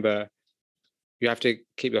to remember, you have to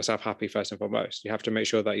keep yourself happy first and foremost. You have to make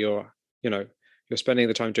sure that you're spending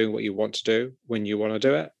the time doing what you want to do when you want to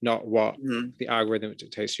do it, not what the algorithm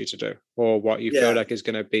dictates you to do, or what you feel like is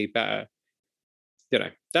going to be better.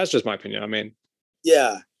 That's just my opinion. I mean,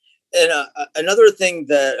 yeah. And another thing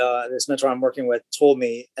that this mentor I'm working with told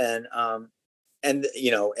me, and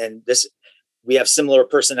this, we have similar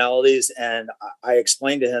personalities, and I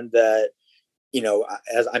explained to him that,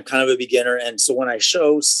 as I'm kind of a beginner, and so when I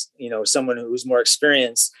show, someone who's more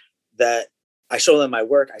experienced, that I show them my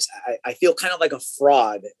work, I feel kind of like a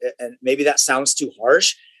fraud, and maybe that sounds too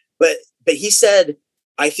harsh, but he said,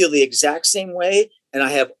 I feel the exact same way, and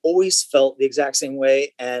I have always felt the exact same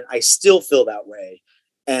way, and I still feel that way.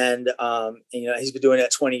 And he's been doing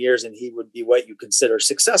it 20 years, and he would be what you consider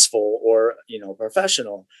successful or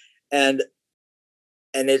professional, and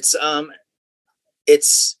it's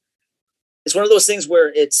one of those things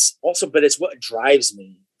where it's also, but it's what drives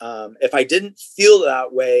me. If I didn't feel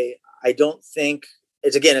that way, I don't think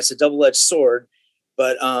it's a double-edged sword,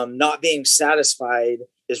 but not being satisfied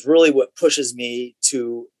is really what pushes me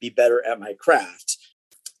to be better at my craft.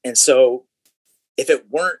 And so if it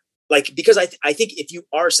weren't because I think if you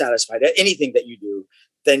are satisfied at anything that you do,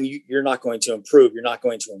 then you're not going to improve. You're not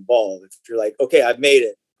going to evolve. If you're like, okay, I've made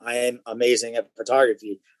it, I am amazing at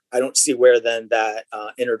photography, I don't see where then that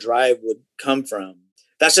inner drive would come from.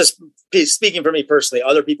 That's just speaking for me personally.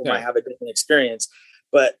 Other people might have a different experience,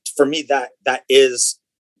 but for me, that is.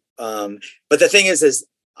 But the thing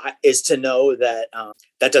is to know that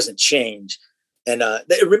that doesn't change, and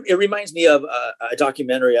it reminds me of a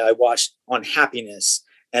documentary I watched on happiness,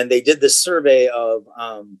 and they did this survey of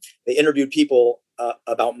they interviewed people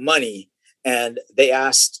about money, and they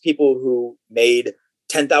asked people who made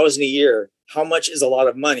 10,000 a year, how much is a lot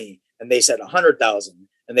of money? And they said 100,000.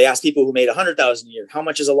 And they asked people who made 100,000 a year, how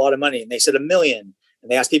much is a lot of money? And they said 1,000,000. And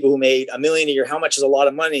they asked people who made 1,000,000 a year, how much is a lot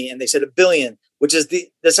of money? And they said 1,000,000,000, which is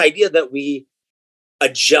this idea that we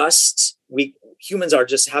adjust. We humans are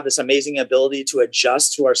just have this amazing ability to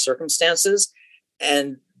adjust to our circumstances.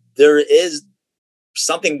 And there is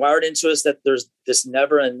something wired into us that there's this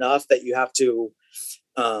never enough that you have to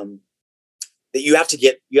you have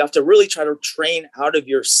to really try to train out of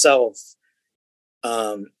yourself,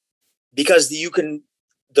 because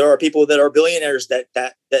there are people that are billionaires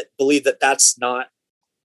that believe that that's not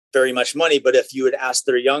very much money, but if you would ask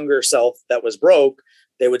their younger self that was broke,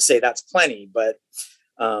 they would say that's plenty. But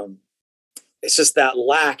it's just that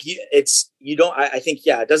lack. I think,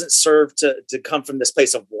 it doesn't serve to come from this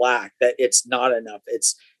place of lack, that it's not enough.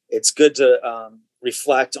 It's good to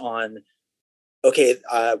reflect on, okay,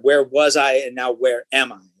 where was I and now where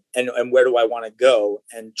am I, and where do I want to go,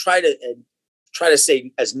 and try to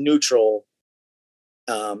stay as neutral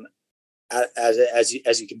as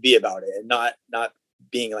you can be about it, and not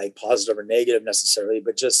being like positive or negative necessarily,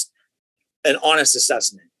 but just an honest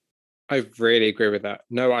assessment. I really agree with that.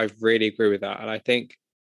 No, I really agree with that. And I think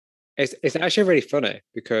it's actually really funny,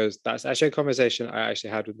 because that's actually a conversation I actually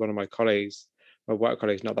had with one of my colleagues, my work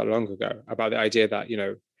colleagues, not that long ago, about the idea that,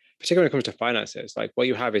 particularly when it comes to finances, like what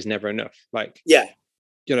you have is never enough. Like, yeah,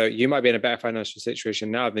 you might be in a better financial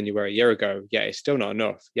situation now than you were a year ago. Yeah, it's still not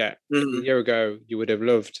enough. Yeah, a year ago, you would have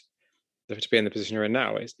loved to be in the position you're in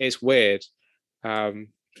now. It's weird.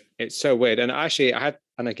 It's so weird. And actually, I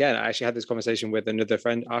actually had this conversation with another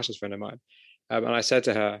artist friend of mine. And I said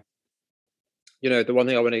to her, the one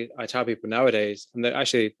thing I tell people nowadays, and the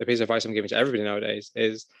piece of advice I'm giving to everybody nowadays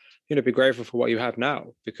is, be grateful for what you have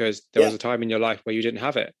now, because there was a time in your life where you didn't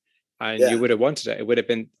have it, and you would have wanted it. It would have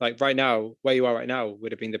been like right now, where you are right now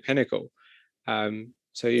would have been the pinnacle.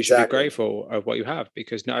 So you should be grateful of what you have,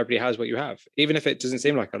 because not everybody has what you have, even if it doesn't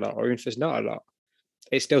seem like a lot, or even if it's not a lot.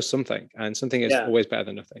 It's still something, and something is always better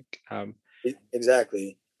than nothing.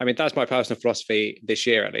 Exactly. I mean, that's my personal philosophy this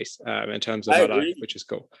year, at least, in terms of my life, which is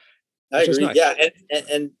cool. I agree. Nice. Yeah,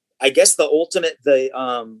 and I guess the ultimate,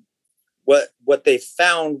 what they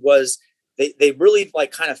found was they really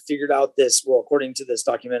like kind of figured out this. Well, according to this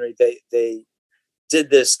documentary, they did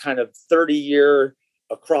this kind of 30-year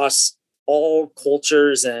across all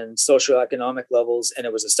cultures and socioeconomic levels, and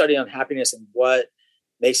it was a study on happiness and what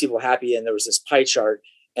makes people happy. And there was this pie chart,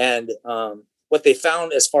 and what they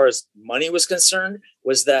found as far as money was concerned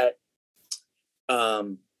was that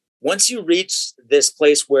once you reach this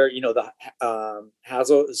place where the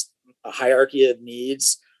Hasel is a hierarchy of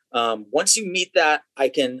needs, once you meet that, I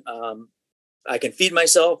can feed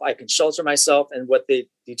myself, I can shelter myself, and what they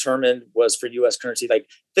determined was, for U.S. currency, like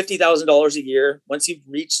 $50,000 a year. Once you've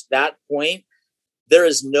reached that point, there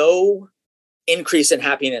is no increase in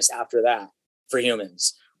happiness after that for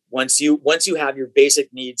humans. Once you have your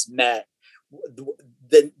basic needs met,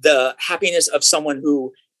 the happiness of someone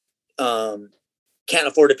who can't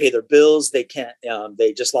afford to pay their bills, they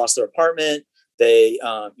just lost their apartment, they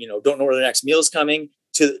don't know where their next meal is coming,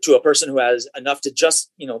 to a person who has enough to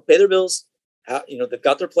just pay their bills, they've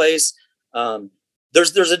got their place.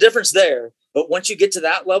 There's a difference there, but once you get to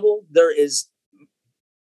that level, there is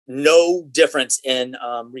no difference in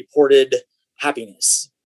reported happiness.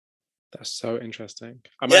 That's so interesting.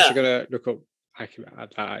 I'm actually going to look up that,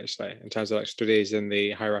 actually, in terms of like studies in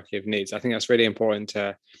the hierarchy of needs. I think that's really important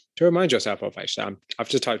to remind yourself of. Actually, I've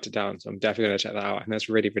just typed it down, so I'm definitely going to check that out. And that's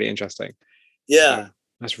really, really interesting. Yeah,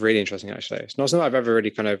 that's really interesting. Actually, it's not something I've ever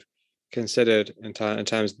really kind of considered in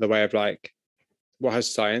terms of the way of like what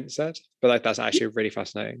has science said, but like that's actually really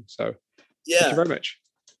fascinating. So thank you very much.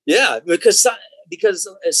 Yeah, because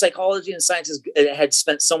psychology and science had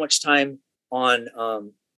spent so much time on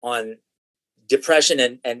depression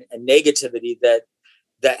and negativity that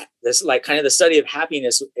this, like, kind of the study of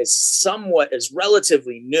happiness is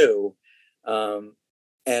relatively new,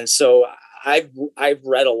 and so I've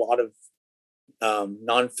read a lot of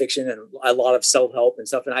nonfiction and a lot of self-help and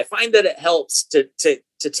stuff, and I find that it helps to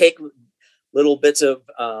take little bits of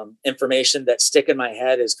information that stick in my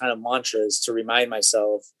head as kind of mantras to remind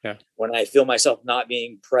myself when I feel myself not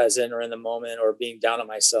being present or in the moment or being down on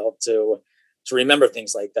myself, to remember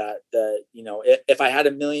things like that. That, if I had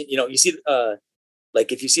 $1 million, you see,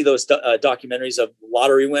 like if you see those documentaries of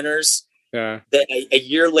lottery winners, that a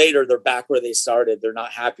year later, they're back where they started. They're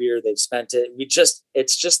not happier. They've spent it.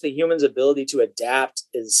 It's just the human's ability to adapt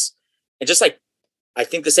and just like, I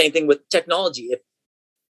think the same thing with technology.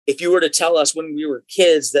 if you were to tell us when we were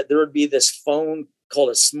kids that there would be this phone called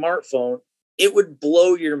a smartphone, it would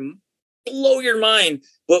blow your mind.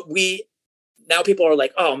 But now people are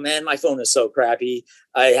like, oh man, my phone is so crappy.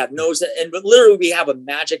 I have but literally we have a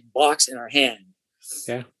magic box in our hand.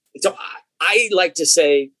 Yeah. So I like to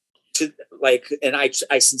say and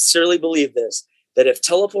I sincerely believe this, that if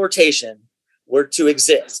teleportation were to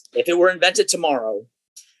exist, if it were invented tomorrow,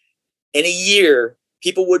 in a year,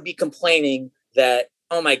 people would be complaining that,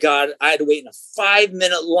 oh my God, I had to wait in a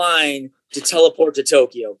 5-minute line to teleport to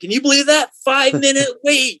Tokyo. Can you believe that? 5-minute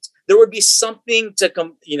wait. There would be something to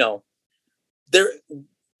come, there,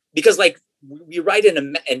 because like we ride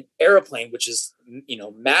in an airplane, which is,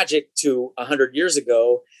 magic to 100 years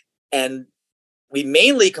ago. And we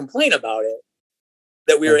mainly complain about it,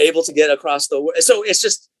 that we were able to get across the world. So it's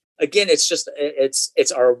just, again,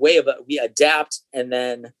 it's our way of, we adapt and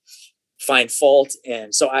then find fault.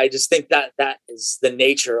 And so I just think that is the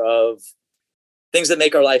nature of things that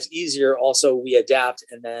make our lives easier. Also, we adapt,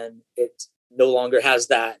 and then it no longer has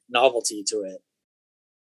that novelty to it.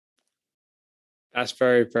 That's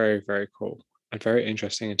very, very, very cool and very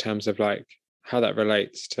interesting in terms of like how that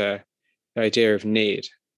relates to the idea of need,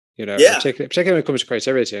 particularly when it comes to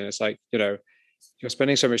creativity. And it's like, you're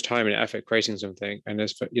spending so much time and effort creating something, and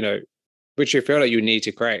there's, which you feel like you need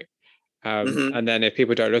to create. And then if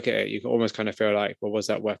people don't look at it, you can almost kind of feel like, well, was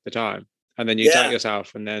that worth the time? And then you doubt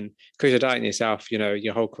yourself. And then because you're doubting yourself,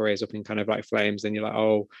 your whole career is up in kind of like flames. And you're like,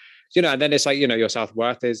 oh, and then it's like, your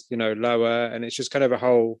self-worth is, lower. And it's just kind of a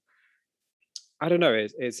whole, I don't know.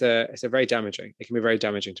 It's a very damaging. It can be very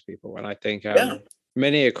damaging to people. And I think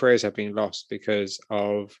many careers have been lost because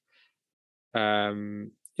of,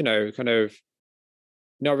 kind of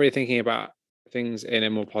not really thinking about things in a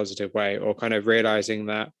more positive way, or kind of realizing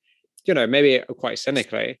that, maybe quite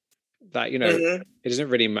cynically that, it doesn't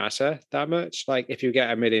really matter that much. Like if you get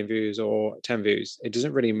 1 million views or 10 views, it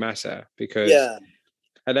doesn't really matter, because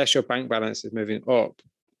unless your bank balance is moving up,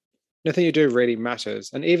 nothing you do really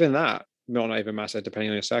matters. And even that will not even matter depending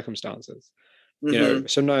on your circumstances.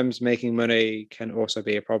 Sometimes making money can also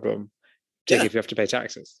be a problem, particularly if you have to pay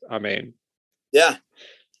taxes. I mean,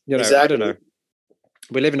 exactly. I don't know.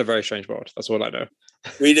 We live in a very strange world. That's all I know.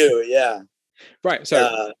 We do, yeah. Right.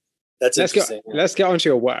 So that's interesting. Let's get onto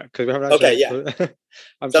your work, because we haven't actually. Okay, yeah.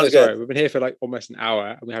 I'm so sorry. We've been here for like almost an hour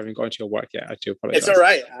and we haven't gone to your work yet. I do apologize. It's all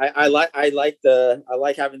right. I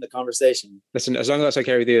like having the conversation. Listen, as long as that's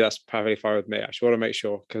okay with you, that's perfectly fine with me. I just want to make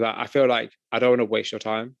sure, because I feel like I don't want to waste your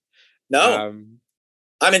time. No.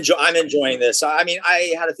 I'm enjoying this. I mean,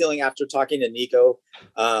 I had a feeling after talking to Nico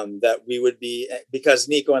that we would be, because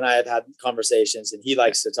Nico and I have had conversations, and he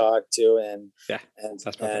likes to talk too, and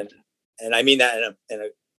that's perfect. And I mean that in a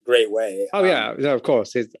great way. Oh yeah, no, of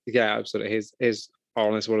course. Absolutely. He's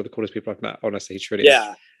honest, one of the coolest people I've met. Honestly, he truly is.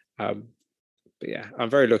 But yeah,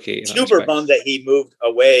 I'm very lucky. Super bummed that he moved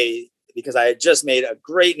away, because I had just made a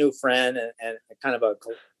great new friend and kind of a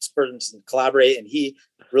person to collaborate, and he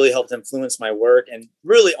really helped influence my work and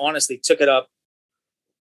really honestly took it up.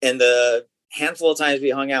 And the handful of times we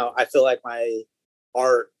hung out, I feel like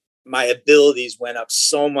my abilities went up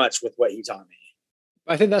so much with what he taught me.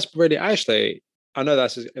 I think that's really, actually, I know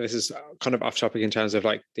this is kind of off topic in terms of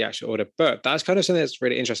like the actual order, but that's kind of something that's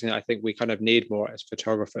really interesting that I think we kind of need more as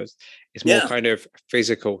photographers. It's more kind of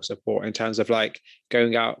physical support in terms of like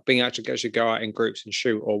going out, being able to actually go out in groups and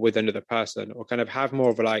shoot, or with another person, or kind of have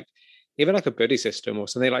more of a like, even like a buddy system or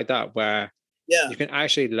something like that, where you can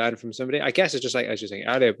actually learn from somebody. I guess it's just like, as you were saying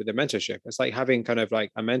earlier with the mentorship, it's like having kind of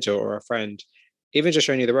like a mentor or a friend, even just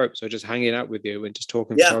showing you the ropes or just hanging out with you and just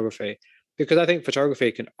talking photography. Because I think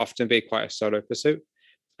photography can often be quite a solo pursuit.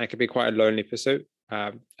 It can be quite a lonely pursuit,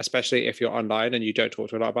 especially if you're online and you don't talk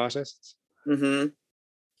to a lot of artists. Mm-hmm.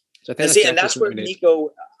 So I think that's where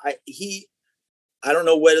Nico, I don't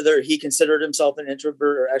know whether he considered himself an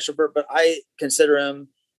introvert or extrovert, but I consider him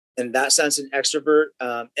in that sense an extrovert.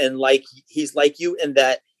 And like he's like you in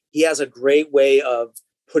that he has a great way of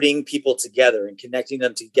putting people together and connecting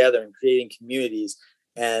them together and creating communities.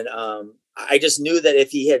 And I just knew that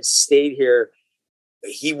if he had stayed here,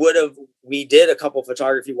 he would have. We did a couple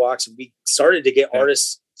photography walks, and we started to get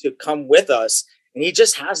artists to come with us. And he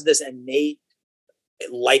just has this innate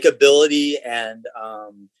likability and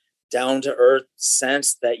down to earth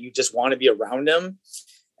sense that you just want to be around him.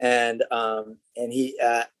 And he,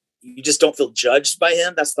 you just don't feel judged by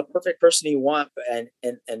him. That's the perfect person you want. And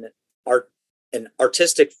an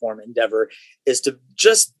artistic form endeavor is to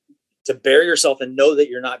bear yourself and know that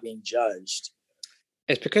you're not being judged.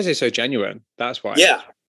 It's because he's so genuine. That's why. Yeah,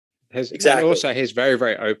 exactly. And also, he's very,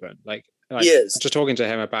 very open. Like he is. Just talking to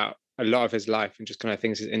him about a lot of his life and just kind of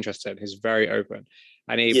things he's interested in. He's very open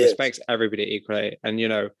and he Yes. respects everybody equally. And, you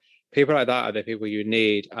know, people like that are the people you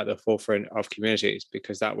need at the forefront of communities,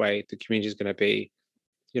 because that way the community is going to be,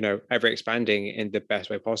 you know, ever expanding in the best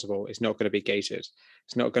way possible. It's not going to be gated.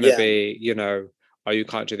 It's not going to Yeah. be, you know, oh, you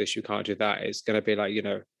can't do this, you can't do that. It's going to be like, you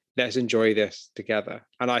know, let's enjoy this together.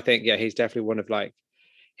 And I think, yeah, he's definitely one of like,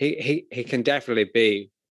 he can definitely be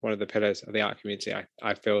one of the pillars of the art community.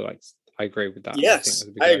 I feel like I agree with that. I think Yes, that's a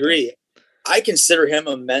big I idea. agree. I consider him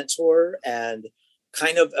a mentor, and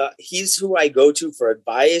kind of he's who I go to for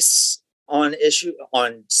advice on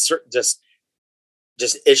just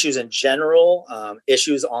issues in general,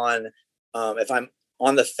 issues on if I'm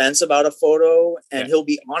on the fence about a photo, and he'll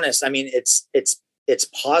be honest. I mean, it's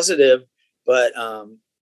positive, but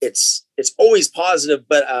it's always positive,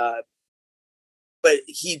 but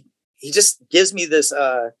he just gives me this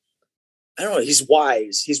I don't know, he's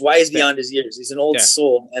wise. He's wise beyond his years. He's an old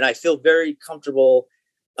soul, and I feel very comfortable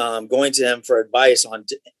going to him for advice on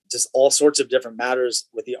just all sorts of different matters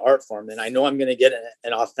with the art form, and I know I'm going to get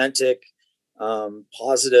an authentic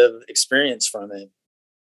positive experience from it.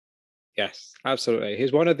 Yes, absolutely.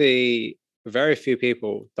 He's one of the very few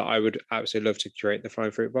people that I would absolutely love to curate the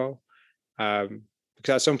Flying Fruit Bowl. Because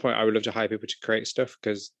at some point I would love to hire people to create stuff,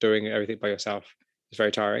 because doing everything by yourself is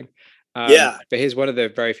very tiring. But he's one of the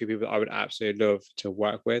very few people that I would absolutely love to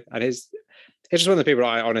work with. And he's just one of the people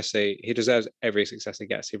I honestly, he deserves every success he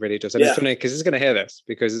gets. He really does. And it's funny because he's going to hear this,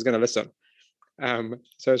 because he's going to listen.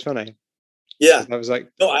 So it's funny. Yeah. I was like,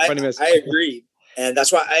 no, I agree. And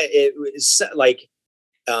that's why it was like,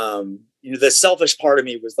 you know, the selfish part of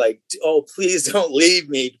me was like, oh, please don't leave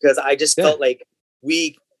me, because I just felt like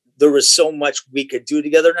there was so much we could do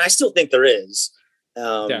together. And I still think there is.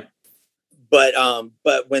 But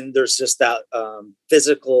when there's just that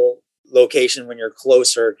physical location, when you're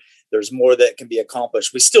closer, there's more that can be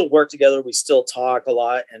accomplished. We still work together. We still talk a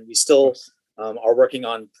lot, and we still are working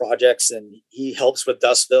on projects, and he helps with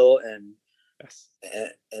Dustville and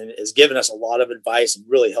has given us a lot of advice and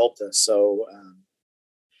really helped us. So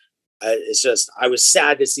it's just, I was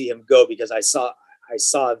sad to see him go, because I saw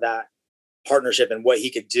that partnership and what he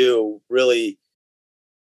could do really,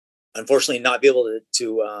 unfortunately, not be able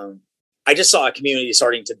to I just saw a community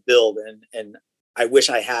starting to build, and I wish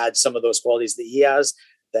I had some of those qualities that he has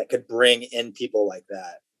that could bring in people like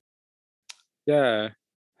that. Yeah,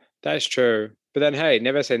 that's true. But then, hey,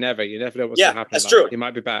 never say never. You never know what's going to happen. That's true. He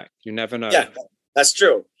might be back. You never know. Yeah, that's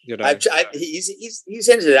true. You know, he's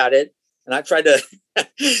hinted at it, and I've tried to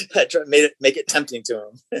make it tempting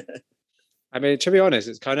to him. I mean, to be honest,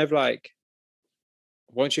 it's kind of like,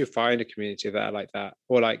 once you find a community there like that,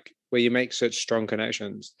 or like where you make such strong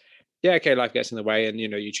connections, okay, life gets in the way, and you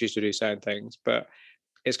know, you choose to do certain things, but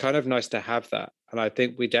it's kind of nice to have that. And I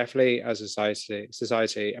think we definitely, as a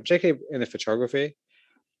society, and particularly in the photography,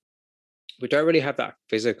 we don't really have that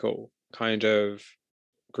physical kind of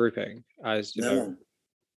grouping, as you know,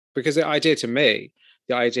 because the idea to me,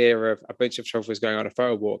 the idea of a bunch of photographers going on a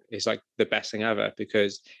photo walk is like the best thing ever,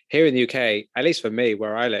 because here in the UK, at least for me,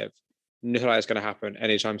 where I live, nothing like that's going to happen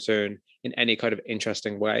anytime soon in any kind of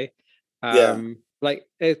interesting way. Like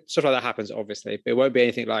stuff like that happens, obviously, but it won't be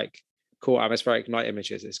anything like cool atmospheric night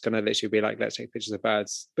images. It's going to literally be like, let's take pictures of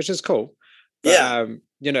birds, which is cool. But,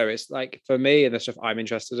 you know, it's like, for me and the stuff I'm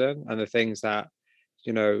interested in, and the things that,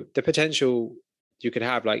 you know, the potential you could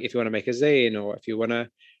have, like if you want to make a zine, or if you want to,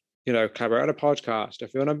 you know, collaborate on a podcast,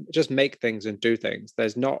 if you want to just make things and do things,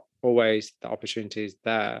 there's not always the opportunities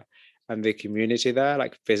there and the community there,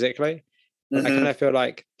 like physically. I kind of feel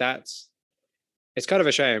like it's kind of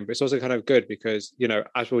a shame, but it's also kind of good, because, you know,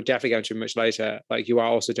 as we'll definitely go into much later, like you are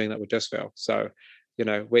also doing that with Dustville. So, you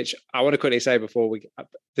know, which I want to quickly say before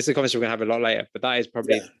this is a conversation we're going to have a lot later, but that is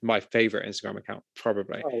probably my favorite Instagram account,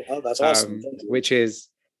 probably. Oh, that's awesome. Which is,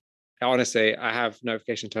 honestly, I have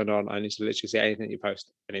notification turned on. I need to literally see anything you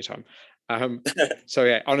post anytime. So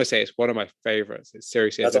yeah, honestly, it's one of my favorites. It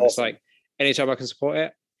seriously is. And it's like, anytime I can support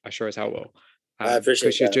it, I sure as hell will. I appreciate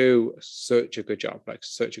because you do such a good job, like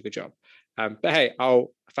such a good job. But hey, I'll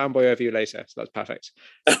fanboy over you later, so that's perfect.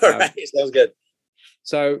 All right, sounds good.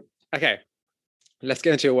 So, okay, let's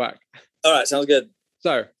get into your work. All right, sounds good.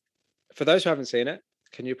 So, for those who haven't seen it,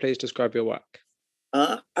 can you please describe your work?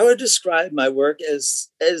 I would describe my work as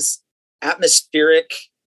atmospheric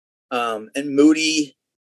and moody,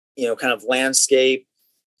 you know, kind of landscape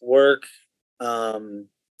work.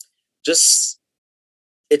 Just,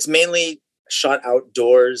 it's mainly shot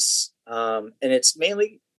outdoors, and it's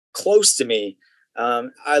mainly close to me.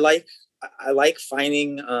 I like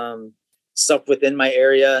finding stuff within my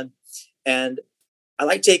area, and I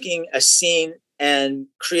like taking a scene and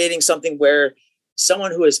creating something where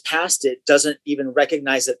someone who has passed it doesn't even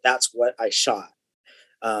recognize that that's what I shot.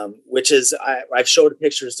 Which is, I've showed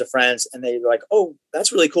pictures to friends and they're like, oh,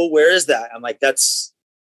 that's really cool. Where is that? I'm like, that's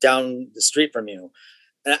down the street from you.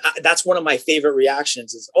 And that's one of my favorite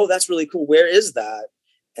reactions is, oh, that's really cool. Where is that?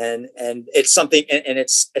 And it's something, and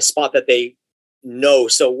it's a spot that they know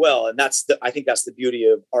so well. And I think that's the beauty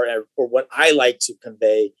of art, or what I like to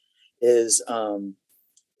convey is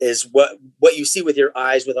what you see with your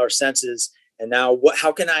eyes, with our senses. And now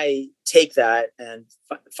how can I take that and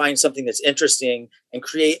find something that's interesting and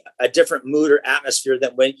create a different mood or atmosphere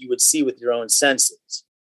than what you would see with your own senses?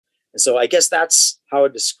 And so I guess that's how I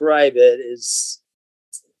describe it, is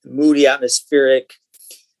moody, atmospheric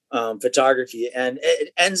photography. And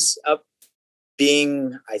it ends up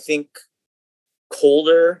being, I think,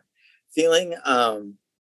 colder feeling,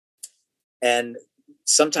 and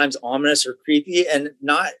sometimes ominous or creepy, and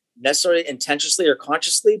not necessarily intentionally or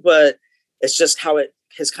consciously, but it's just how it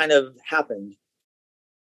has kind of happened.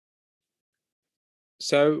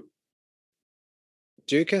 So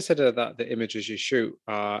do you consider that the images you shoot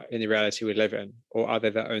are in the reality we live in, or are they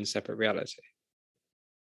their own separate reality?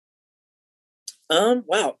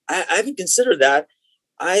 Wow. I haven't considered that.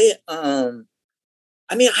 I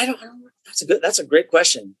mean, I don't know. That's a great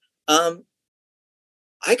question.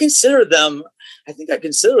 I consider them, I think I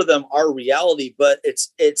consider them our reality, but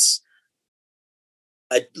it's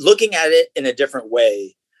looking at it in a different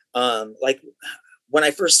way. Like when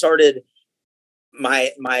I first started,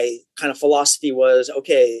 my kind of philosophy was,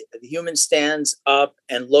 okay, the human stands up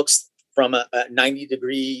and looks from a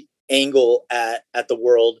 90-degree angle at the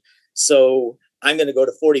world. So I'm going to go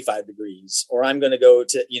to 45 degrees, or I'm going to go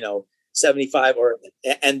to, 75,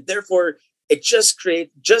 and therefore it just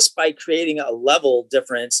by creating a level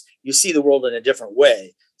difference, you see the world in a different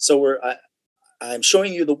way. So I'm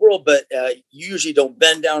showing you the world, but you usually don't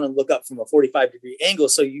bend down and look up from a 45-degree angle.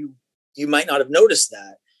 So you might not have noticed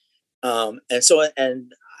that.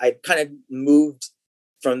 And I kind of moved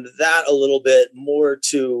from that a little bit more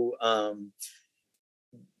to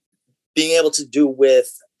being able to do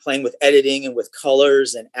with playing with editing and with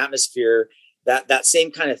colors and atmosphere, that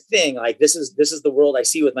same kind of thing. Like this is the world I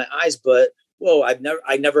see with my eyes, but whoa,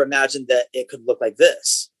 I never imagined that it could look like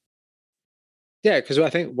this. Yeah, because I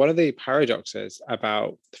think one of the paradoxes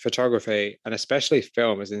about photography, and especially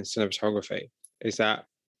film as in cinematography, is that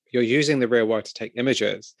you're using the real world to take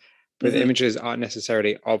images, but the images aren't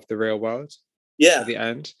necessarily of the real world at the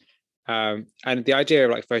end. And the idea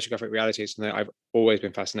of like photographic reality is something I've always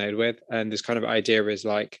been fascinated with. And this kind of idea is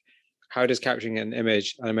like, how does capturing an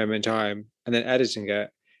image at a moment in time and then editing it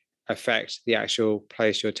affect the actual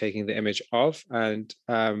place you're taking the image of? And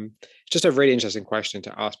just a really interesting question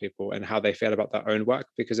to ask people and how they feel about their own work,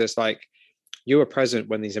 because it's like you were present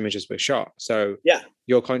when these images were shot. So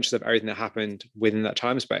you're conscious of everything that happened within that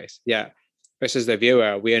time space. Yeah. Versus the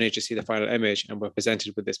viewer, we only just see the final image and we're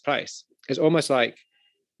presented with this place. It's almost like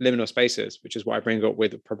liminal spaces, which is what I bring up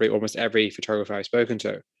with probably almost every photographer I've spoken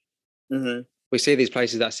to. We see these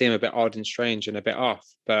places that seem a bit odd and strange and a bit off,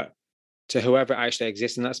 but to whoever actually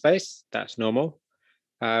exists in that space, that's normal.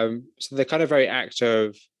 So the kind of very act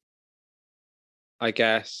of, I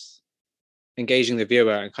guess, engaging the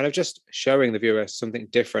viewer and kind of just showing the viewer something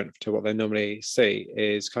different to what they normally see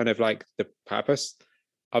is kind of like the purpose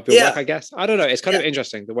of your work, I guess. I don't know. It's kind of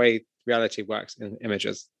interesting the way reality works in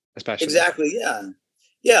images, especially. Exactly.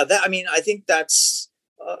 Yeah. That, I mean, I think that's,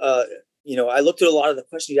 I looked at a lot of the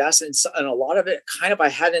questions you asked, and a lot of it kind of I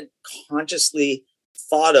hadn't consciously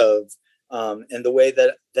thought of, and the way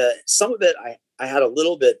that some of it I had a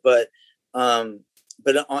little bit, but on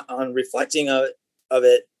reflecting of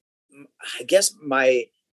it, I guess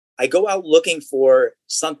I go out looking for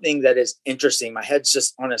something that is interesting. My head's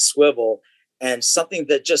just on a swivel, and something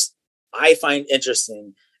that just I find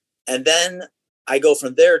interesting, and then I go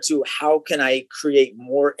from there to how can I create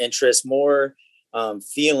more interest, more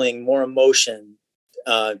feeling, more emotion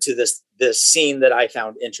to this scene that I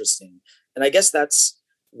found interesting. And I guess that's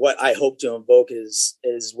what I hope to invoke is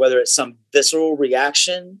whether it's some visceral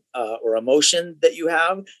reaction or emotion that you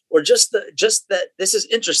have, or just that this is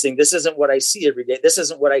interesting. This isn't what I see every day. This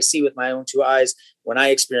isn't what I see with my own two eyes when I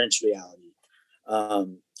experience reality.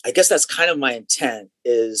 I guess that's kind of my intent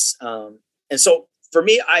is, and so for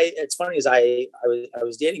me, it's funny is I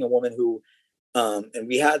was dating a woman who, and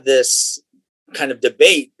we had this kind of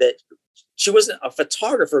debate that she wasn't a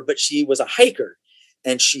photographer, but she was a hiker.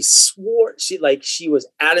 And she swore, she was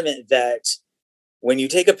adamant that when you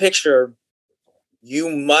take a picture, you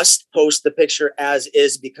must post the picture as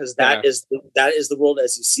is, because that is the world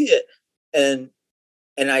as you see it. And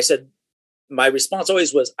I said, my response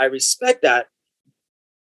always was, I respect that,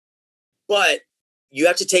 but you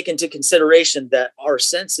have to take into consideration that our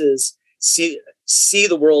senses see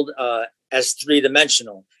the world as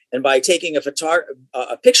three-dimensional. And by taking a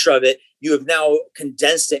picture of it, you have now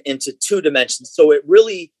condensed it into two dimensions. So it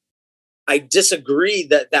really, I disagree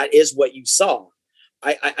that that is what you saw.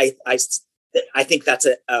 I think that's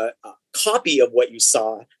a copy of what you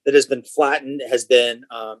saw that has been flattened, has been,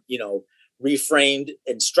 reframed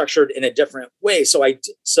and structured in a different way.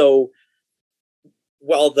 So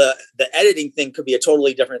while the editing thing could be a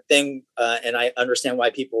totally different thing, and I understand why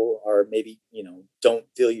people are maybe, don't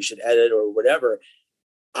feel you should edit or whatever.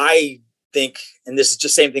 I think, and this is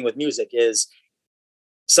just same thing with music, is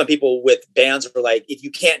some people with bands are like, if you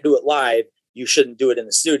can't do it live, you shouldn't do it in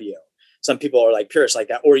the studio. Some people are like purists like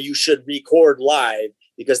that, or you should record live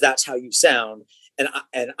because that's how you sound. And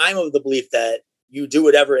I'm of the belief that you do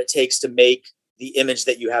whatever it takes to make the image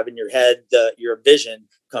that you have in your head, your vision,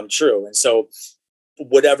 come true. And so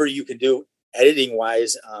whatever you can do editing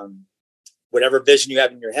wise, whatever vision you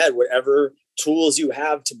have in your head, whatever tools you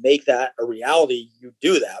have to make that a reality, you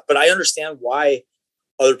do that. But I understand why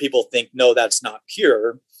other people think, no, that's not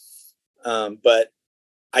pure. But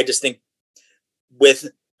I just think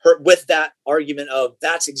with that argument of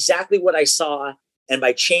that's exactly what I saw, and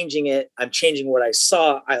by changing it, I'm changing what I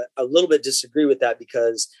saw, I a little bit disagree with that,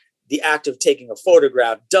 because the act of taking a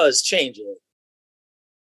photograph does change it.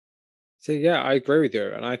 So yeah, I agree with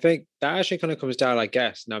you. And I think that actually kind of comes down, I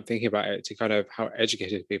guess, now I'm thinking about it, to kind of how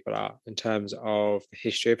educated people are in terms of the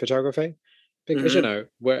history of photography. Because,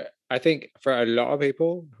 I think for a lot of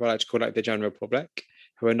people who I like to call like the general public,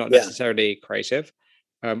 who are not necessarily creative,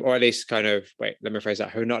 or at least kind of, let me rephrase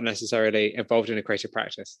that, who are not necessarily involved in a creative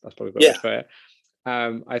practice. That's probably the way to put it.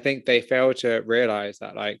 I think they fail to realize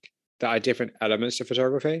that there are different elements to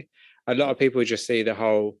photography. A lot of people just see the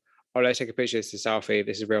whole, oh, let's take a picture, this is a selfie,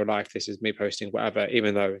 this is real life, this is me posting, whatever,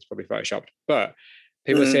 even though it's probably photoshopped. But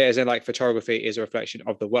people see it as in photography is a reflection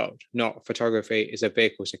of the world, not photography is a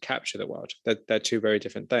vehicle to capture the world. They're two very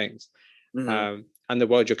different things. And the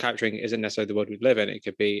world you're capturing isn't necessarily the world we live in. It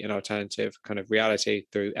could be an alternative kind of reality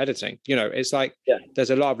through editing. It's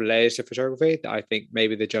there's a lot of layers to photography that I think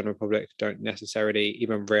maybe the general public don't necessarily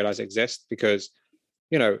even realize exist, because,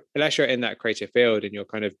 unless you're in that creative field and you're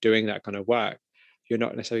kind of doing that kind of work, you're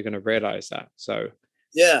not necessarily going to realize that. So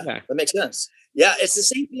yeah, that makes sense. Yeah, it's the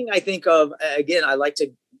same thing I think of. Again, I like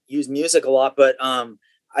to use music a lot, but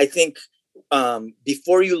I think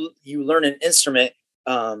before you learn an instrument,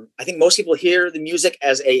 I think most people hear the music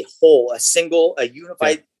as a whole, a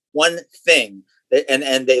unified one thing,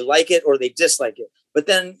 and they like it or they dislike it. But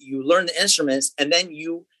then you learn the instruments, and then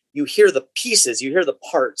you hear the pieces, you hear the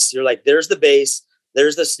parts. You're like, there's the bass,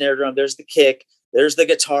 there's the snare drum, there's the kick, there's the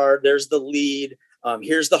guitar, there's the lead.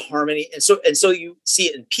 Here's the harmony. And so you see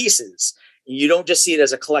it in pieces. You don't just see it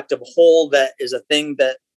as a collective whole that is a thing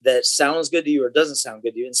that sounds good to you or doesn't sound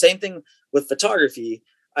good to you. And same thing with photography.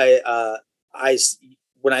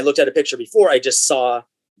 When I looked at a picture before, I just saw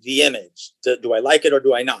the image. Do I like it or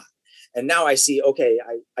do I not? And now I see, okay,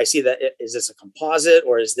 I see that. Is this a composite,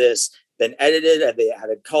 or is this been edited? Have they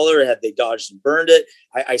added color? Have they dodged and burned it?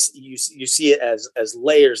 You see it as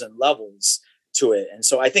layers and levels to it. And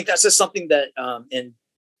so I think that's just something that,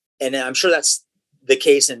 and I'm sure that's the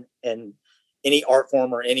case in any art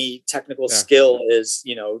form or any technical skill is,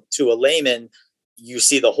 to a layman, you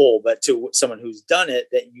see the whole, but to someone who's done it,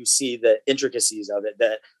 that you see the intricacies of it,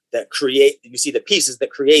 you see the pieces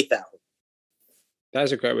that create that.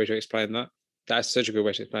 That's a great way to explain that. That's such a good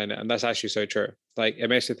way to explain it. And that's actually so true. It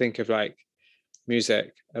makes me think of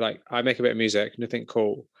music. I make a bit of music, nothing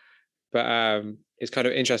cool, but it's kind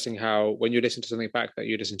of interesting how when you listen to something back that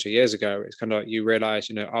you listened to years ago, it's kind of you realize,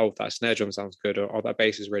 oh, that snare drum sounds good, or oh, that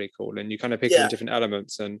bass is really cool. And you kind of pick up different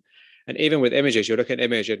elements. And even with images, you look at an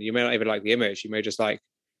image and you may not even like the image. You may just like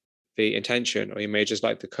the intention, or you may just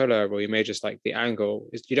like the color, or you may just like the angle.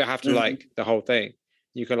 You don't have to like the whole thing.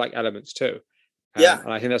 You can like elements too.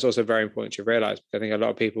 And I think that's also very important to realize, because I think a lot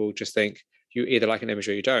of people just think you either like an image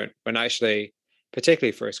or you don't, when actually,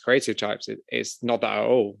 particularly for us creative types, it's not that at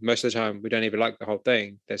all. Most of the time, we don't even like the whole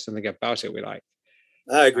thing. There's something about it we like.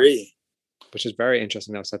 I agree. Which is very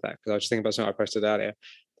interesting. I've said that because I was just thinking about something I posted earlier.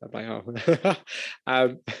 I'm like,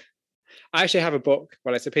 oh. I actually have a book.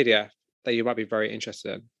 Well, it's a PDF that you might be very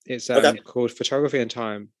interested in. It's called Photography and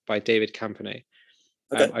Time by David Campany.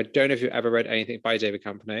 I don't know if you've ever read anything by David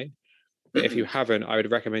Campany, but if you haven't, I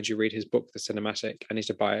would recommend you read his book, The Cinematic. I need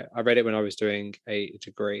to buy it. I read it when I was doing a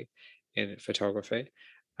degree in photography.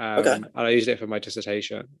 And I used it for my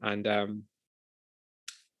dissertation. And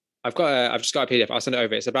I've just got a PDF. I'll send it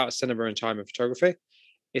over. It's about cinema and time and photography.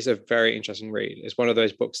 It's a very interesting read. It's one of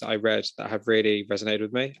those books that I read that have really resonated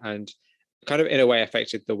with me. And kind of in a way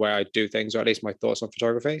affected the way I do things, or at least my thoughts on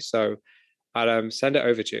photography. So I'll send it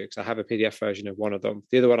over to you because I have a PDF version of one of them.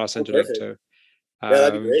 The other one I'll Oh, send a link perfect. to. Yeah,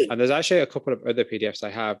 that'd be great. And there's actually a couple of other PDFs I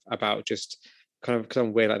have about just kind of, because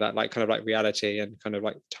I'm weird like that, like kind of like reality and kind of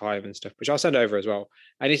like time and stuff, which I'll send over as well.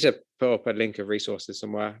 I need to put up a link of resources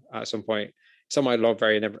somewhere at some point. It's on my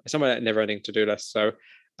it's on my never-ending to-do list. So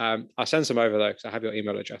I'll send some over though, because I have your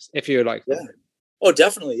email address if you like them. Yeah. Oh,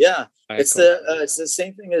 definitely. Yeah. Okay, cool. It's the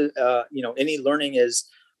same thing as, any learning is,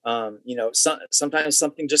 sometimes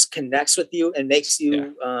something just connects with you and makes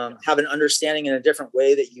you, have an understanding in a different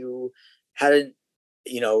way that you hadn't,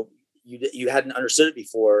 you hadn't understood it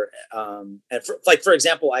before. And for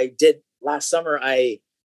example, I did last summer, I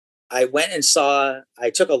went and I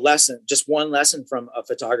took a lesson, just one lesson from a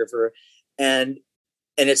photographer, and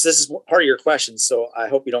this is part of your question. So I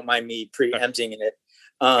hope you don't mind me preempting it.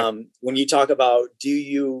 When you talk about, do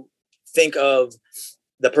you think of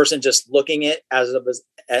the person just looking at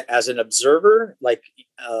as an observer, like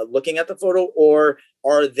looking at the photo, or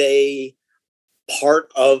are they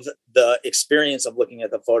part of the experience of looking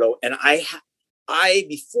at the photo? And I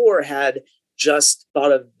before had just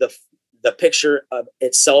thought of the picture of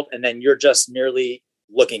itself, and then you're just merely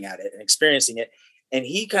looking at it and experiencing it. And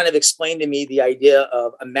he kind of explained to me the idea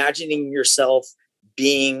of imagining yourself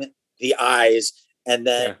being the eyes, and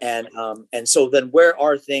then and so then where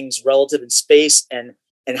are things relative in space, and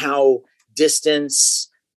how distance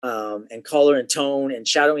and color and tone and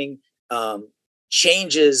shadowing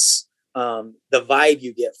changes the vibe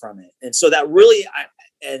you get from it. And so that really,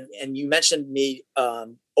 and you mentioned me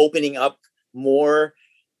opening up more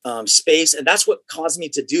space, and that's what caused me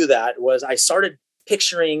to do that. Was I started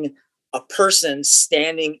picturing a person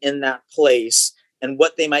standing in that place and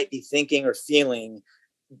what they might be thinking or feeling,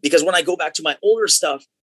 because when I go back to my older stuff,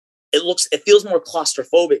 it feels more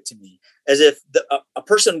claustrophobic to me, as if a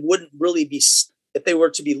person wouldn't really be, if they were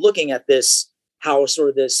to be looking at this house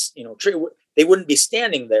or this tree, they wouldn't be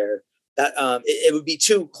standing there. That it would be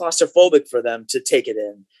too claustrophobic for them to take it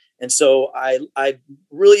in. And so I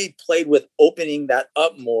really played with opening that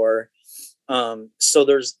up more. So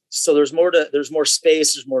there's more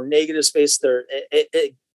space, there's more negative space there.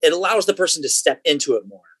 It allows the person to step into it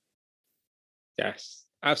more. Yes,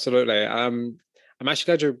 absolutely. I'm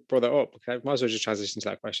actually glad you brought that up, because I might as well just transition to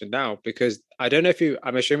that question now, because I don't know if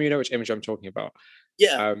I'm assuming you know which image I'm talking about.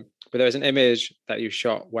 Yeah. But there's an image that you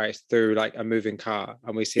shot where it's through like a moving car,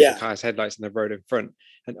 and we see the car's headlights in the road in front.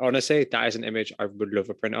 And honestly, that is an image I would love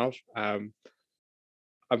a print of. I'm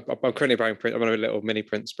currently buying print. I'm on a little mini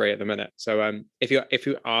print spray at the minute. So if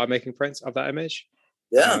you are making prints of that image,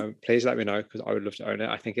 please let me know, because I would love to own it.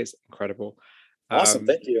 I think it's incredible. Awesome,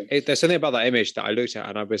 thank you. There's something about that image that I looked at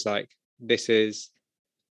and I was like, this is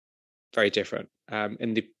very different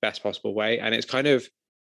in the best possible way. And it's kind of,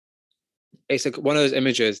 it's like one of those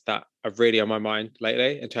images that are really on my mind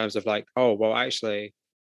lately, in terms of like, oh, well, actually,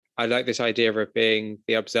 I like this idea of being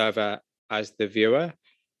the observer as the viewer.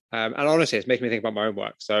 And honestly, it's making me think about my own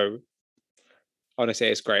work. So honestly,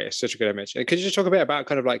 it's great. It's such a good image. And could you just talk a bit about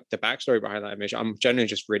kind of like the backstory behind that image? I'm genuinely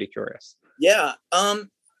just really curious. Yeah.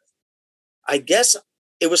 I guess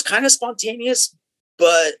it was kind of spontaneous,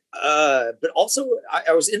 but also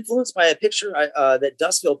I was influenced by a picture that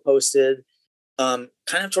Dustville posted kind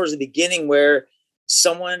of towards the beginning, where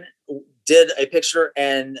someone did a picture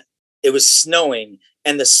and it was snowing,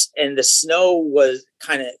 and the snow was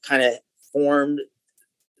kind of formed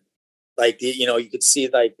like you could see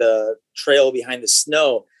like the trail behind the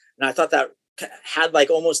snow. And I thought that had like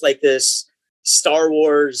almost like this Star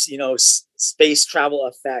Wars, space travel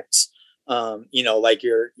effect. Like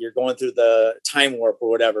you're going through the time warp or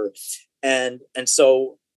whatever. And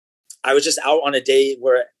so I was just out on a day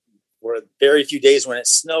where very few days when it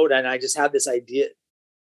snowed, and I just had this idea,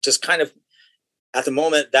 just kind of at the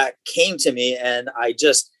moment that came to me. And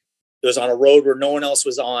it was on a road where no one else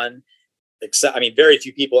was on, except, very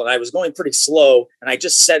few people. And I was going pretty slow, and I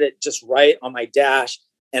just set it just right on my dash.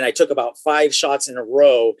 And I took about 5 shots in a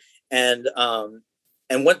row. And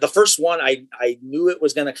when the first one, I knew it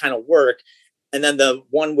was going to kind of work. And then the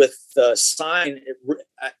one with the sign,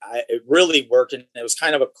 it really worked. And it was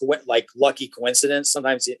kind of a lucky coincidence.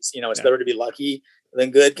 Sometimes it's better to be lucky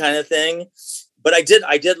than good kind of thing. But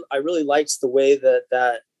I really liked the way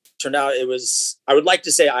that turned out. It was, I would like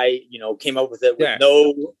to say I came up with it with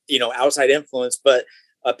no outside influence, but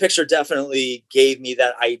a picture definitely gave me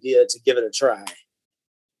that idea to give it a try.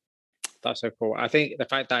 That's so cool. I think the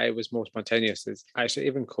fact that it was more spontaneous is actually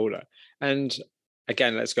even cooler. And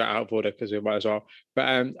again, let's go out of order because we might as well. But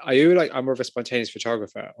are you like, I'm more of a spontaneous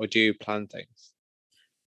photographer, or do you plan things?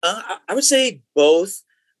 I would say both.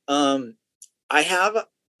 I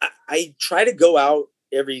I try to go out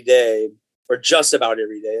every day, or just about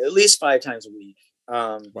every day, at least 5 times a week.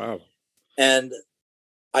 Wow. And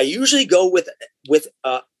I usually go with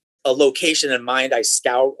a location in mind. I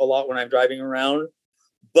scout a lot when I'm driving around,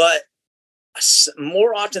 but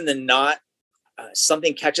more often than not,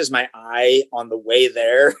 something catches my eye on the way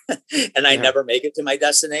there, and I never make it to my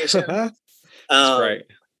destination. That's great.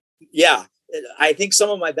 Yeah, I think some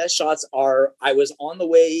of my best shots are I was on the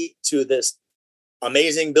way to this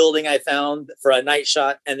amazing building I found for a night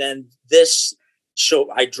shot, and then this show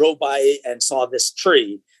I drove by and saw this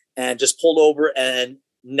tree and just pulled over and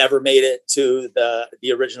never made it to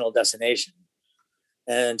the original destination.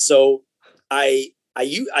 And so I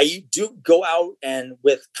do go out and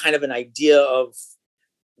with kind of an idea of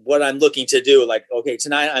what I'm looking to do. Like, okay,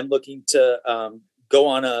 tonight I'm looking to go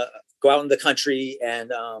out in the country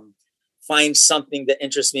and find something that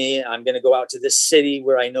interests me. I'm going to go out to this city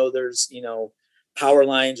where I know there's, power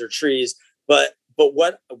lines or trees. But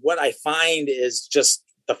what I find is just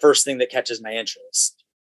the first thing that catches my interest.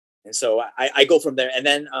 And so I go from there, and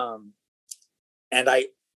then and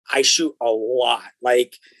I shoot a lot.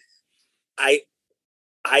 Like I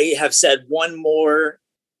have said one more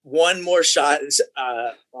shot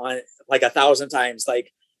on like 1,000 times.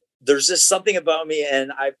 Like there's just something about me,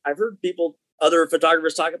 and I've heard other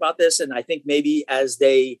photographers talk about this, and I think maybe as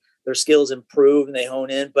their skills improve and they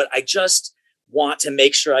hone in, but I just want to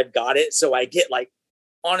make sure I've got it. So I get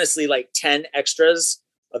honestly 10 extras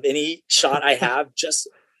of any shot I have, just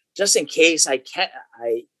in case I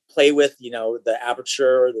play with, the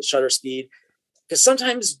aperture or the shutter speed. Because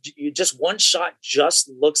sometimes just one shot just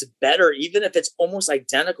looks better, even if it's almost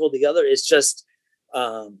identical to the other. It's just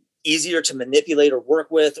easier to manipulate or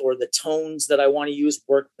work with, or the tones that I want to use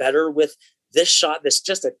work better with this shot that's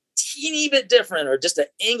just a teeny bit different, or just the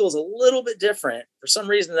angle's a little bit different. For some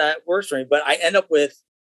reason that works for me, but I end up with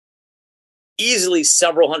easily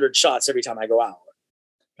several hundred shots every time I go out.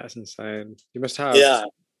 That's insane. You must have a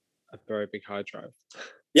very big hard drive.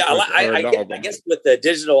 Yeah, I guess with the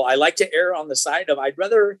digital, I like to err on the side of I'd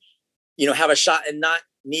rather, have a shot and not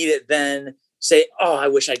need it than say, oh, I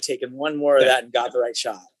wish I'd taken one more of that and got the right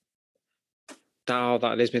shot. Now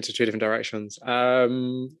that leads me into two different directions.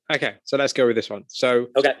 Okay, so let's go with this one. So,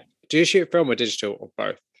 do you shoot film or digital, or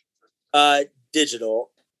both?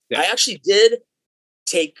 Digital. Yeah. I actually did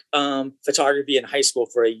take photography in high school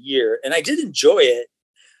for a year, and I did enjoy it.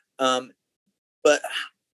 But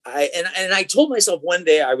I told myself one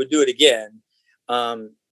day I would do it again. But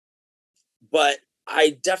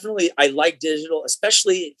I like digital,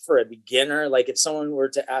 especially for a beginner. Like if someone were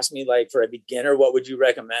to ask me, like for a beginner, what would you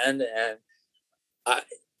recommend? And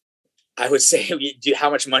I would say, how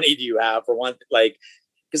much money do you have for one? Like,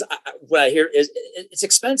 because what I hear is it's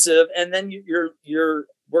expensive, and then you're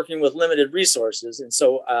working with limited resources. And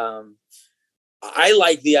so I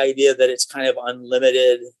like the idea that it's kind of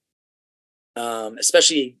unlimited.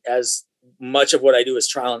 Especially as much of what I do is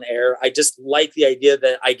trial and error. I just like the idea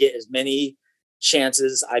that I get as many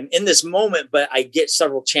chances. I'm in this moment, but I get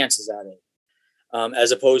several chances at it,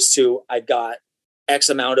 as opposed to I've got X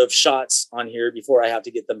amount of shots on here before I have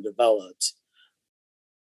to get them developed.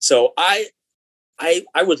 So I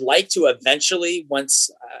would like to eventually,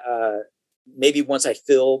 once I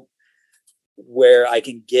feel where I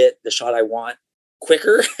can get the shot I want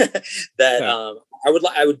quicker, that I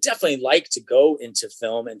would definitely like to go into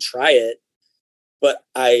film and try it. But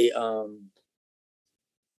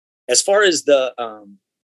as far as the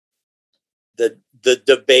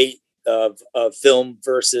debate of film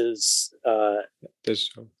versus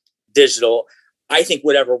digital, I think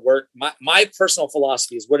whatever works. My personal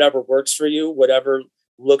philosophy is whatever works for you, whatever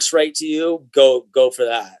looks right to you, go for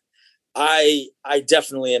that. I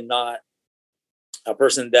definitely am not a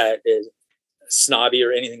person that is snobby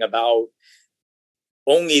or anything about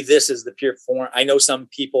only this is the pure form. I know some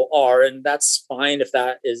people are, and that's fine if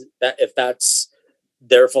that's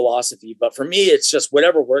their philosophy. But for me, it's just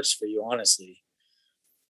whatever works for you, honestly.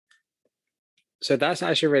 So that's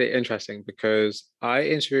actually really interesting, because I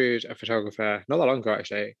interviewed a photographer not that long ago,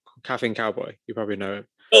 actually, Caffeine Cowboy. You probably know him.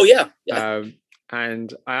 Oh, yeah.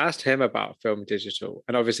 And I asked him about film and digital,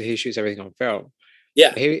 and obviously he shoots everything on film.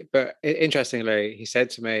 Yeah. But interestingly, he said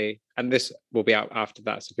to me, and this will be out after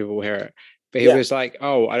that, so people will hear it. But he was like,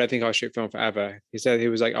 "Oh, I don't think I'll shoot film forever." He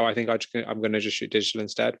was like, "Oh, I think I'm going to just shoot digital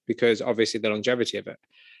instead, because obviously the longevity of it."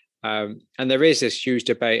 And there is this huge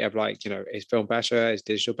debate of like, is film better? Is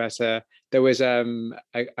digital better? There was a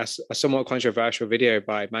somewhat controversial video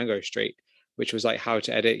by Mango Street, which was like how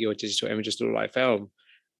to edit your digital images to look like film.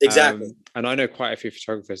 Exactly. And I know quite a few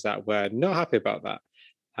photographers that were not happy about that.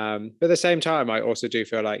 But at the same time, I also do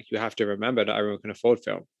feel like you have to remember that everyone can afford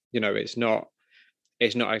film. it's not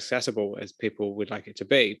accessible as people would like it to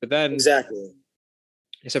be. But then Exactly.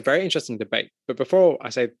 it's a very interesting debate. But before I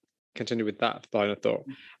say continue with that line of thought,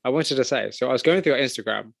 I wanted to say, so I was going through your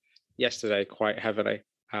Instagram yesterday quite heavily,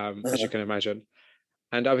 as you can imagine.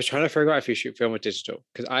 And I was trying to figure out if you shoot film or digital,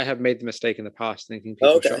 because I have made the mistake in the past thinking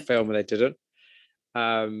people shot film and they didn't.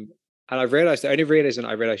 And I realized the only reason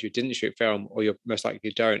I realized you didn't shoot film, or you most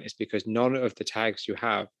likely don't, is because none of the tags you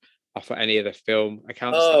have are for any of the film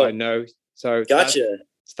accounts that I know. So gotcha.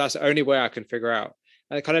 that's the only way I can figure out.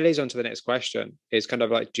 And it kind of leads on to the next question, is kind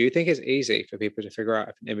of like, do you think it's easy for people to figure out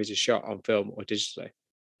if an image is shot on film or digitally?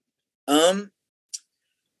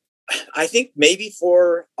 I think maybe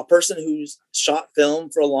for a person who's shot film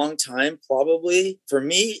for a long time, probably. For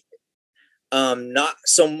me, not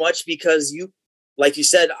so much, because like you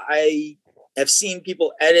said, I have seen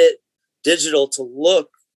people edit digital to look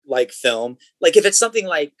like film. Like if it's something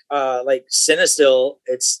like Cinestill,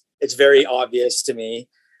 it's very obvious to me.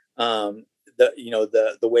 The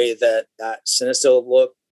way that Cinestill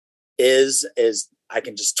look is I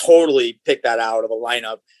can just totally pick that out of a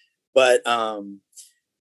lineup. But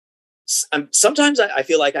sometimes I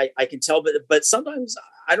feel like I can tell, but sometimes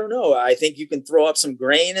I don't know. I think you can throw up some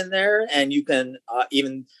grain in there, and you can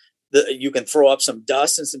you can throw up some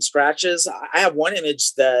dust and some scratches. I have one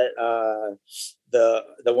image that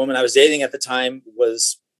the woman I was dating at the time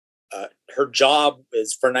was her job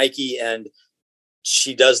is for Nike, and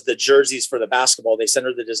she does the jerseys for the basketball. They send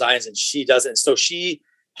her the designs and she does it. And so she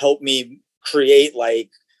helped me create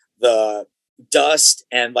like the dust,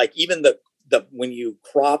 and like even the when you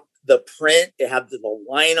crop the print, it had the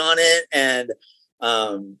line on it. And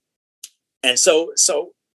so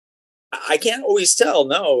I can't always tell.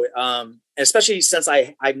 No. Especially since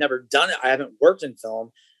I've never done it. I haven't worked in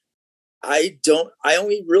film. I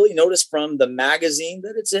only really notice from the magazine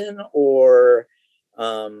that it's in, or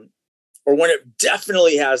when it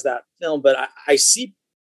definitely has that film. But I see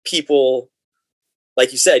people,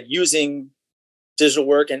 like you said, using digital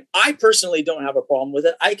work, and I personally don't have a problem with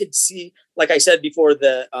it. I could see, like I said before,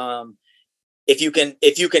 that if you can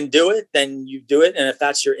do it, then you do it, and if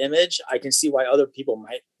that's your image, I can see why other people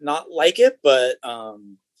might not like it. But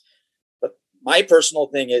my personal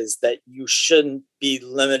thing is that you shouldn't be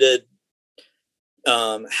limited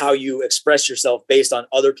how you express yourself based on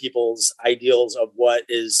other people's ideals of what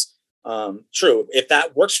is true. If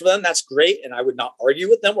that works for them, that's great, and I would not argue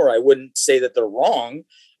with them, or I wouldn't say that they're wrong.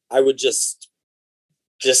 I would just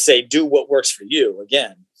say, do what works for you.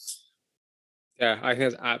 Again. Yeah, I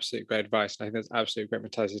think that's absolutely great advice. I think that's absolutely great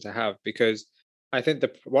mentality to have, because I think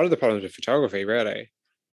one of the problems with photography, really,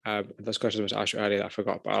 those questions I was asked earlier that I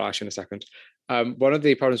forgot, but I'll ask you in a second. One of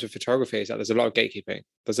the problems with photography is that there's a lot of gatekeeping.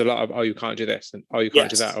 There's a lot of, oh, you can't do this, and oh, you can't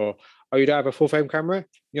do that, or oh, you don't have a full frame camera,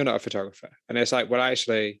 you're not a photographer. And it's like, well,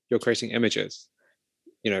 actually, you're creating images,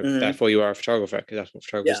 therefore you are a photographer, because that's what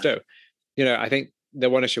photographers do. I think the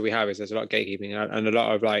one issue we have is there's a lot of gatekeeping and a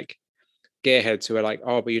lot of like gearheads who are like,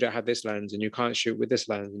 oh, but you don't have this lens, and you can't shoot with this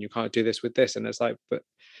lens, and you can't do this with this. And it's like, but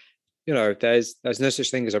there's no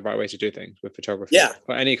such thing as a right way to do things with photography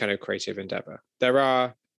or any kind of creative endeavor. There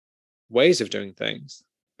are ways of doing things,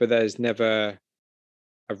 but there's never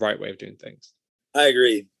a right way of doing things. I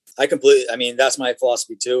agree. I mean, that's my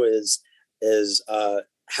philosophy too, is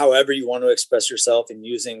however you want to express yourself, and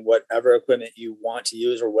using whatever equipment you want to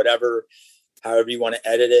use, or however you want to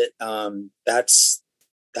edit it.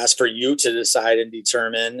 That's for you to decide and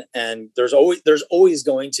determine. And there's always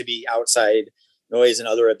going to be outside noise and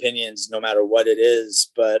other opinions, no matter what it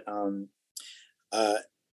is. But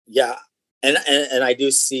yeah. And I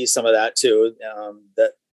do see some of that too.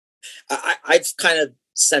 That I've kind of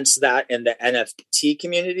sensed that in the NFT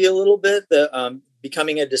community a little bit, the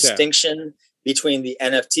becoming a distinction between the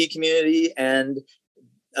NFT community and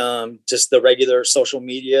just the regular social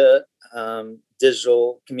media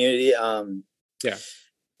digital community.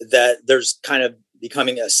 That there's kind of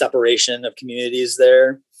becoming a separation of communities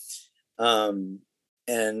there. And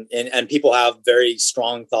people have very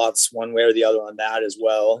strong thoughts one way or the other on that as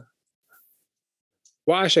well.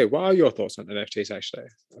 Well, actually, what are your thoughts on NFTs? Actually,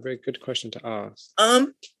 a very good question to ask.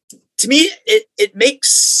 To me, it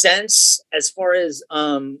makes sense as far as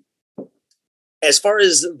the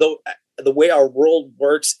way our world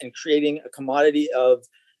works, and creating a commodity of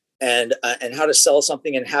and how to sell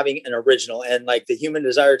something, and having an original, and like the human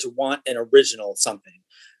desire to want an original something.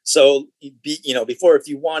 So before, if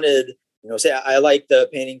you wanted, say I like the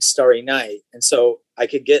painting Starry Night, and so I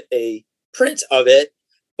could get a print of it,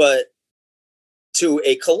 but to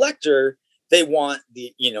a collector, they want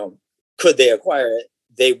could they acquire it?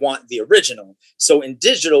 They want the original. So in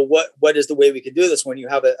digital, what is the way we could do this when you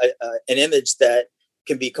have an image that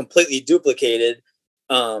can be completely duplicated.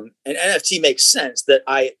 And NFT makes sense that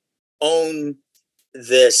I own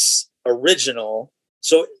this original.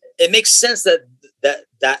 So it makes sense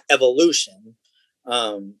that evolution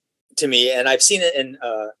to me. And I've seen it in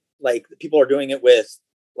like people are doing it with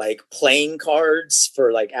like playing cards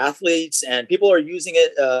for like athletes, and people are using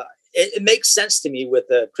it. It makes sense to me with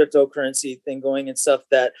the cryptocurrency thing going and stuff,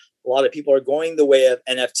 that a lot of people are going the way of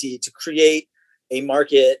NFT to create a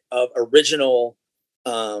market of original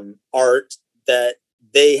art that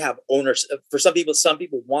they have ownership. For some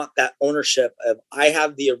people want that ownership of, I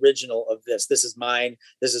have the original of this. This is mine.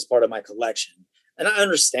 This is part of my collection. And I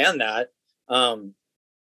understand that.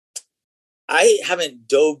 I haven't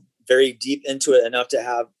dove very deep into it enough to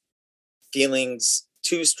have feelings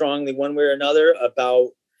too strongly one way or another about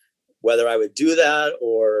whether I would do that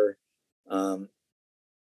or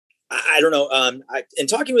I don't know. In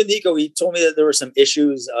talking with Nico, he told me that there were some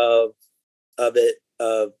issues of it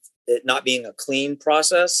not being a clean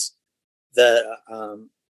process, that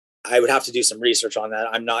I would have to do some research on that.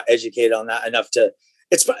 I'm not educated on that enough to.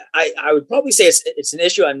 I would probably say it's an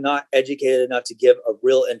issue I'm not educated enough to give a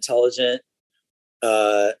real intelligent,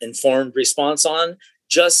 informed response on.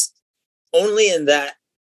 Just only in that,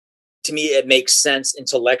 to me, it makes sense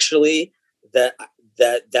intellectually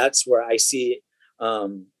that's where I see,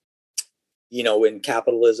 in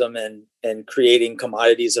capitalism and creating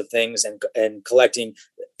commodities of things and collecting,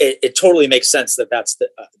 it totally makes sense that that's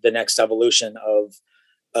the next evolution of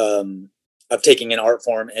taking an art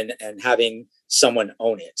form and having someone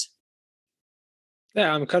own it.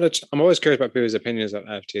 Yeah, I'm always curious about people's opinions on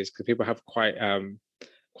NFTs, because people have quite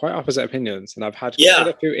opposite opinions, and I've had quite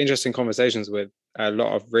a few interesting conversations with a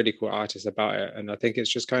lot of really cool artists about it. And I think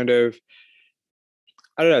it's just kind of,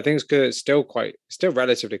 I don't know, I think it's still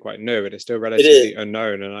relatively quite new, and it's still relatively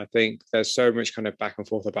unknown. And I think there's so much kind of back and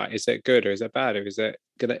forth about, is it good or is it bad, or is it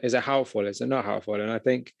helpful, is it not helpful? And I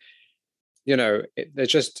think, there's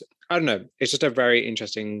just, I don't know, it's just a very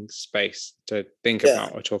interesting space to think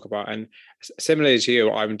about or talk about. And similarly to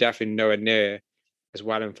you, I'm definitely nowhere near as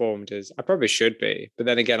well informed as I probably should be. But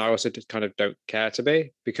then again, I also just kind of don't care to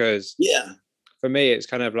be, because for me, it's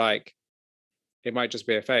kind of like, it might just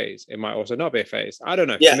be a phase. It might also not be a phase. I don't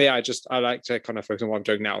know. For me, I like to kind of focus on what I'm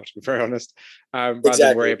doing now, to be very honest, rather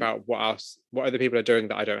than worry about what other people are doing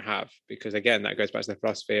that I don't have. Because again, that goes back to the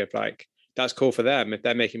philosophy of like, that's cool for them. If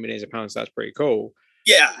they're making millions of pounds, that's pretty cool.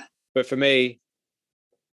 Yeah. But for me,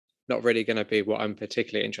 not really going to be what I'm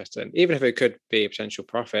particularly interested in. Even if it could be a potential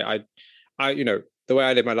profit, I the way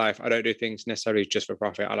I live my life, I don't do things necessarily just for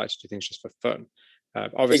profit. I like to do things just for fun.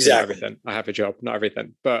 Obviously, not everything. I have a job, not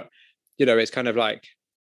everything. But, it's kind of like,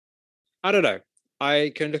 I don't know.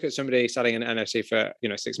 I can look at somebody selling an NFT for,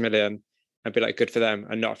 6 million and be like, good for them,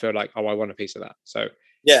 and not feel like, oh, I want a piece of that. So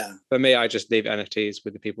for me, I just leave NFTs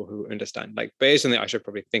with the people who understand. Like, but it's something I should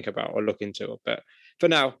probably think about or look into. But for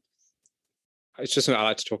now, it's just something I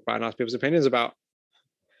like to talk about and ask people's opinions about.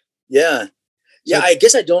 Yeah. Yeah, I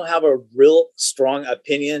guess I don't have a real strong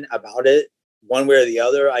opinion about it one way or the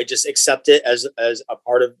other. I just accept it as a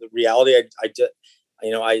part of the reality.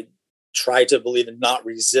 I try to believe in not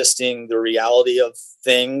resisting the reality of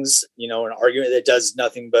things, an argument that does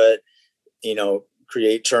nothing but,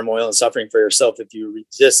 create turmoil and suffering for yourself if you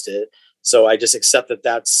resist it. So I just accept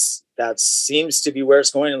that seems to be where it's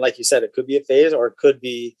going. And like you said, it could be a phase or it could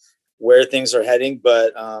be where things are heading.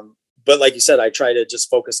 But like you said, I try to just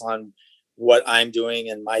focus on what I'm doing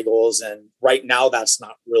and my goals. And right now, that's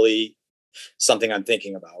not really something I'm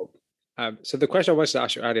thinking about. So the question I wanted to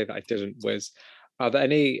ask you earlier that I didn't was, are there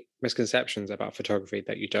any misconceptions about photography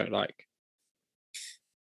that you don't like?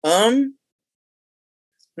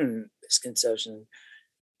 Misconception.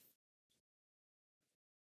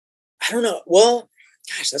 I don't know. Well,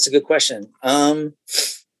 gosh, that's a good question. I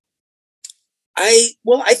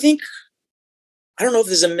think, I don't know if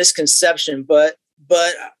there's a misconception, but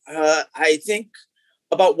I think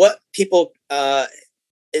about what people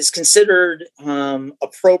is considered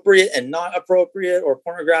appropriate and not appropriate, or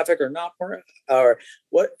pornographic or not or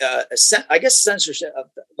what I guess censorship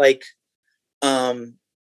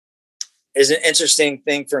is an interesting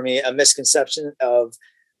thing for me. A misconception of,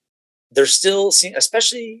 there's still,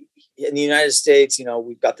 especially in the United States,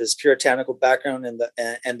 we've got this puritanical background, and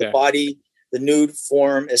the body, the nude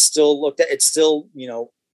form is still looked at. It's still,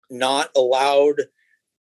 not allowed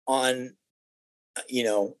on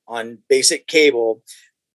basic cable.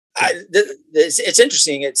 It's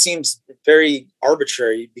interesting. It seems very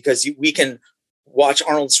arbitrary, because we can watch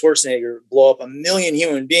Arnold Schwarzenegger blow up 1 million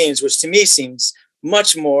human beings, which to me seems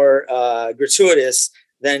much more gratuitous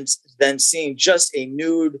than seeing just a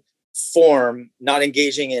nude form, not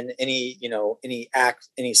engaging in any,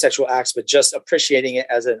 any sexual acts, but just appreciating it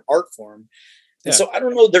as an art form. And so I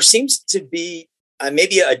don't know, there seems to be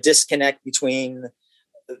maybe a disconnect between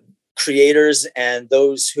creators and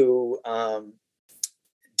those who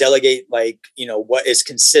delegate, like, what is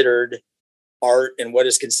considered art and what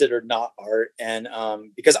is considered not art. And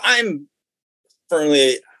because I'm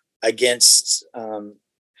firmly against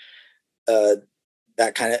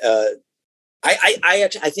that kind of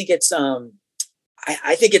I think it's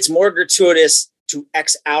I think it's more gratuitous to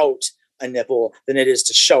X out a nipple than it is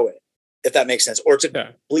to show it, if that makes sense, or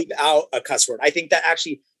to bleep out a cuss word. I think that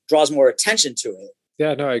actually draws more attention to it.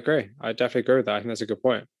 Yeah, no, I agree. I definitely agree with that. I think that's a good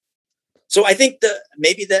point. So I think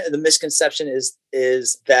maybe the misconception is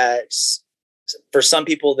that for some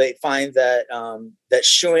people they find that that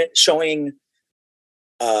showing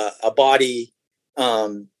a body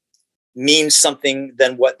means something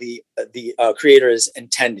than what the creator is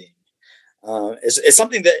intending. Is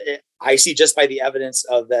something that I see just by the evidence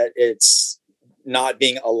of that it's not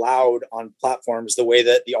being allowed on platforms the way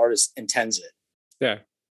that the artist intends it.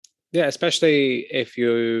 Yeah, especially if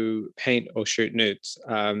you paint or shoot nudes.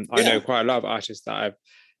 I know quite a lot of artists that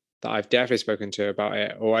I've definitely spoken to about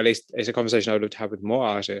it, or at least it's a conversation I would love to have with more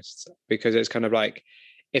artists, because it's kind of like,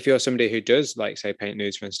 if you're somebody who does, like, say, paint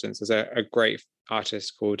nudes, for instance, there's a great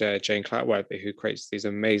artist called Jane Clatworthy who creates these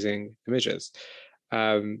amazing images.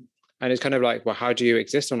 And it's kind of like, well, how do you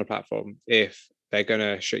exist on a platform if they're going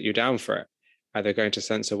to shut you down for it? Are they going to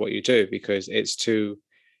censor what you do because it's too,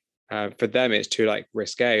 for them, it's too, like,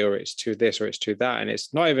 risque, or it's too this, or it's too that? And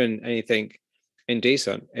it's not even anything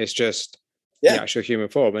indecent. It's just the actual human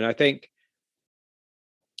form. And I think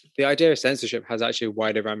the idea of censorship has actually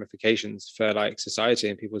wider ramifications for, like, society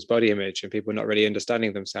and people's body image and people not really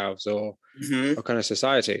understanding themselves or kind of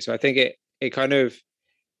society. So I think it kind of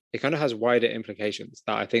has wider implications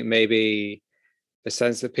that I think maybe the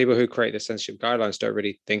sense that people who create the censorship guidelines don't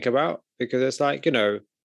really think about, because it's like, I don't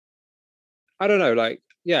know, like,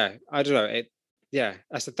 I don't know.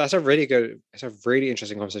 That's a really good, it's a really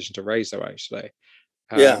interesting conversation to raise, though, actually.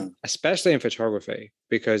 Especially in photography,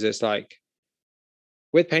 because it's like,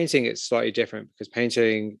 with painting, it's slightly different, because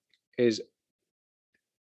painting is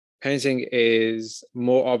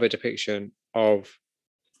more of a depiction of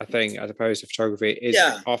a thing, as opposed to photography is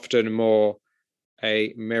often more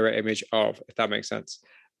a mirror image of, if that makes sense.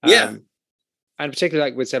 And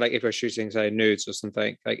particularly, like, would say, like, if you're shooting, say, nudes or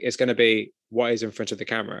something, like, it's going to be what is in front of the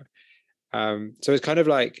camera. So it's kind of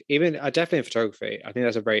like, even definitely in photography, I think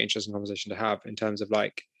that's a very interesting conversation to have, in terms of,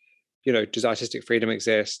 like, does artistic freedom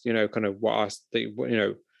exist? Kind of what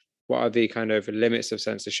are the kind of limits of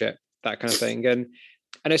censorship, that kind of thing. And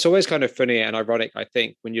it's always kind of funny and ironic, I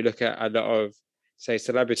think, when you look at a lot of, say,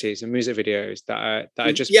 celebrities and music videos that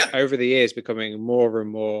are just over the years becoming more and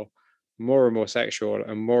more sexual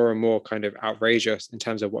and more kind of outrageous in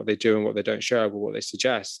terms of what they do and what they don't show, or what they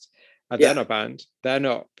suggest. And they're not banned. They're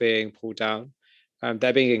not being pulled down.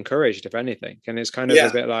 They're being encouraged, if anything. And it's kind of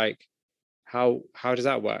a bit like, how does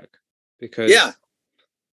that work? Because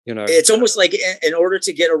it's almost like, in order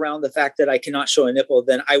to get around the fact that I cannot show a nipple,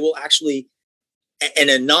 then I will actually, in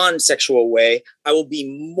a non-sexual way, I will be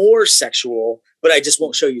more sexual, but I just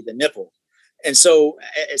won't show you the nipple. And so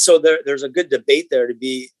there's a good debate there to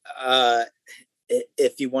be,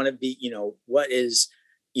 if you want to be, what is,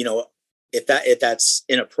 if that's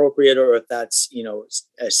inappropriate, or if that's,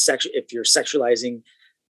 if you're sexualizing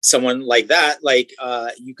someone like that, like,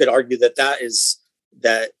 you could argue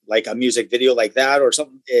that like a music video like that or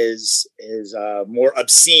something is more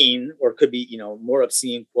obscene, or could be, more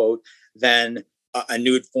obscene, quote, than a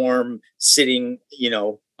nude form sitting,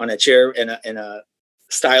 on a chair in a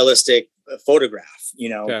stylistic photograph,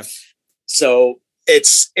 So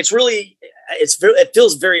it's really, it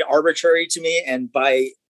feels very arbitrary to me. And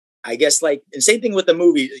I guess, like, the same thing with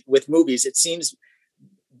movies, it seems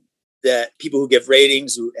that people who give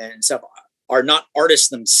ratings and stuff are not artists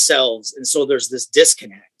themselves. And so there's this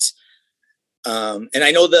disconnect. And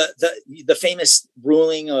I know the famous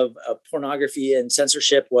ruling of pornography and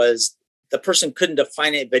censorship was, the person couldn't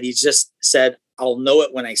define it, but he just said, I'll know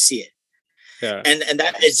it when I see it. And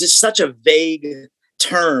that is just such a vague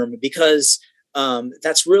term, because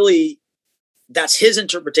that's his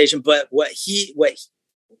interpretation, but what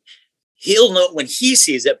he'll know when he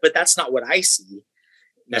sees it, but that's not what I see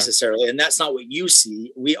necessarily. And that's not what you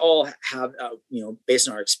see. We all have, based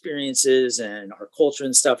on our experiences and our culture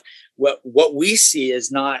and stuff, what we see is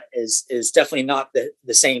definitely not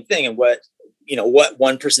the same thing. And what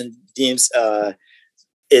one person deems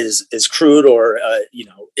is crude, or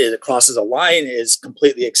it crosses a line, is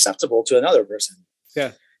completely acceptable to another person.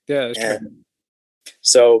 That's true.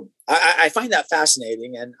 So I find that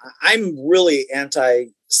fascinating, and I'm really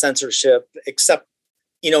anti-censorship, except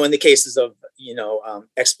in the cases of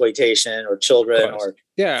exploitation or Of children course. or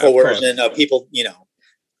Yeah, of coercion course. of people, When it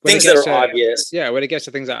things that gets are to obvious. yeah, when it gets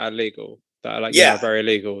to things that are legal, that are like, Yeah, very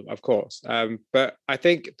legal, of course. But I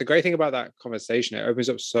think the great thing about that conversation, it opens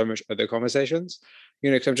up so much other conversations.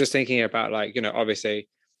 Because I'm just thinking about like, obviously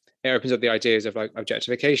it opens up the ideas of like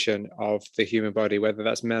objectification of the human body, whether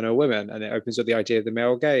that's men or women, and it opens up the idea of the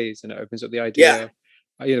male gaze, and it opens up the yeah, idea,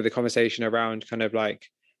 the conversation around kind of like,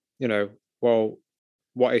 you know, well,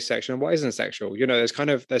 what is sexual and what isn't sexual.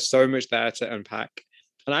 There's so much there to unpack,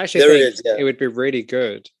 and I actually there think is. Yeah, it would be really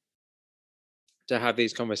good to have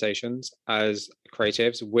these conversations as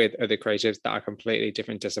creatives with other creatives that are completely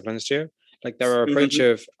different disciplines to you. Like there are a bunch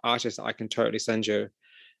mm-hmm. of artists that I can totally send you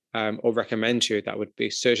or recommend to you that would be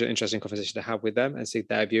such an interesting conversation to have with them and see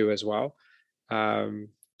their view as well. Um,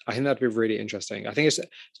 I think that'd be really interesting. I think it's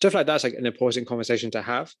stuff like that's like an important conversation to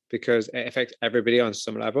have because it affects everybody on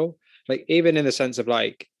some level. Like even in the sense of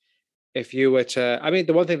like, if you were to, I mean,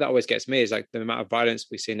 the one thing that always gets me is like the amount of violence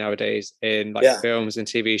we see nowadays in like Yeah, films and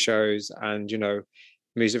TV shows and,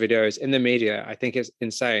 music videos in the media. I think it's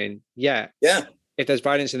insane. Yeah. yeah. If there's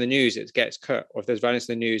violence in the news, it gets cut. Or if there's violence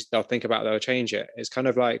in the news, they'll change it. It's kind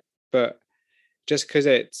of like, but just because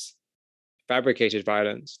it's fabricated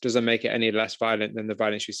violence doesn't make it any less violent than the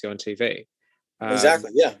violence you see on TV. Um,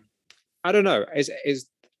 Exactly. Yeah, I don't know.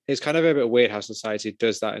 It's kind of a bit weird how society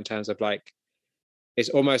does that in terms of like it's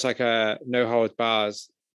almost like a no holds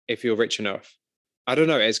bars if you're rich enough. I don't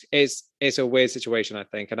know. It's a weird situation, I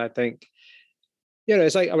think, and I think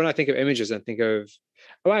it's like when I think of images and think of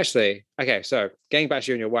actually, okay. So getting back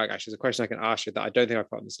to you and your work, actually, there's a question I can ask you that I don't think I've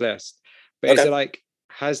put on this list. But is okay. it like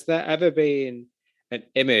has there ever been an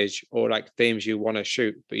image or like themes you want to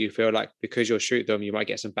shoot, but you feel like because you'll shoot them, you might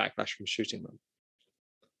get some backlash from shooting them?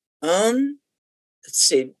 Let's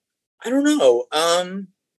see. I don't know.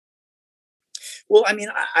 Well, I mean,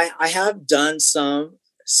 I have done some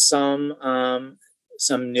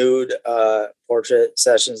nude portrait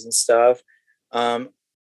sessions and stuff. Um,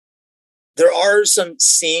 there are some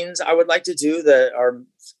scenes I would like to do that are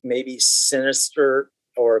maybe sinister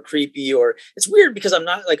or creepy, or it's weird because I'm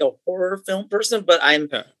not like a horror film person, but I'm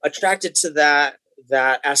Yeah, attracted to that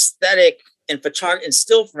aesthetic in photography in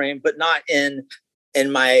still frame, but not in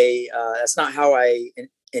my that's not how I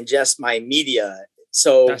ingest my media.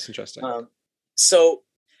 So that's interesting. um so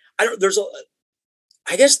I don't there's a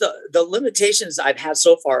I guess the limitations I've had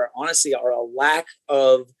so far honestly are a lack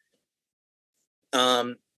of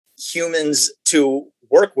um humans to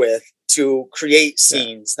work with to create Yeah,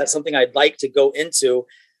 scenes. That's something I'd like to go into.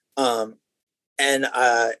 Um, and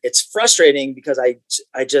it's frustrating because I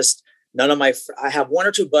just none of my I have one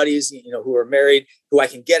or two buddies who are married who I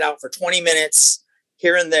can get out for 20 minutes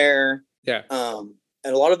here and there. yeah, And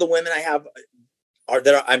a lot of the women I have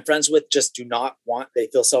I'm friends with just do not want, they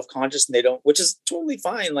feel self-conscious and they don't, which is totally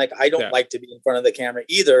fine. Like I don't yeah. like to be in front of the camera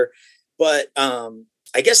either, but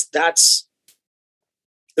I guess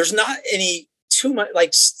there's not any too much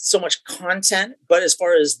like so much content, but as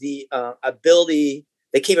far as the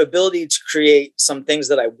capability to create some things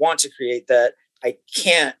that I want to create that I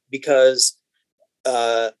can't because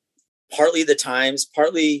partly the times,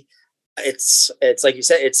 partly it's like you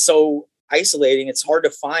said, it's so isolating. It's hard to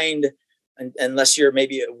find unless you're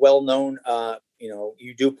maybe a well-known,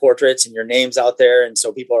 you do portraits and your name's out there, and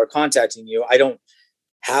so people are contacting you. I don't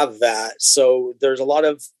have that, so there's a lot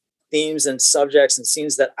of themes and subjects and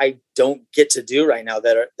scenes that I don't get to do right now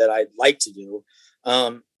that I'd like to do.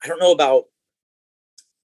 I don't know about.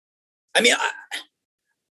 I mean,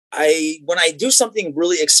 I when I do something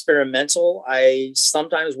really experimental, I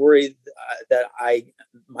sometimes worry that I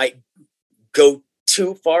might go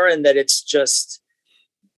too far and that it's just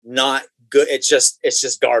not good. It's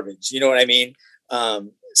just garbage. You know what I mean?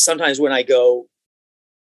 Sometimes when I go,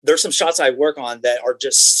 there's some shots I work on that are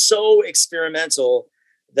just so experimental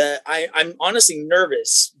that I'm honestly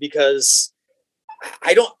nervous because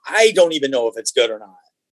I don't even know if it's good or not.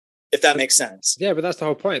 If that But makes sense. yeah, but that's the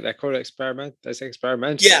whole point. They're called experiment. That's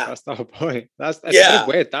experimental. Yeah. That's the whole point. That's kind of Yeah.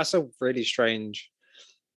 weird. That's a really strange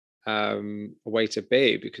way to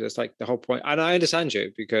be because it's like the whole point. And I understand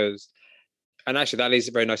you because, and actually that leads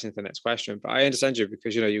very nicely into the next question. But I understand you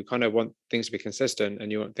because you kind of want things to be consistent and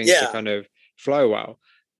you want things to Yeah. kind of flow well.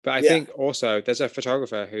 But I Yeah. think also there's a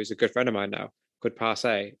photographer who's a good friend of mine now called Parse,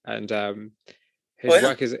 and Oh his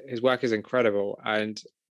yeah. work is incredible. And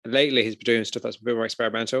lately he's been doing stuff that's a bit more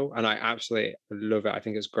experimental, and I absolutely love it. I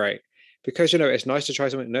think it's great because it's nice to try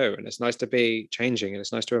something new, and it's nice to be changing, and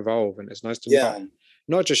it's nice to evolve, and it's nice to not Yeah.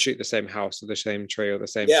 not just shoot the same house or the same tree or the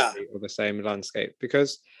same Yeah, street or the same landscape,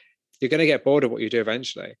 because you're going to get bored of what you do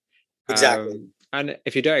eventually. exactly. And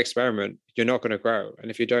if you don't experiment, you're not going to grow.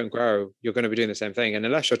 And if you don't grow, you're going to be doing the same thing. And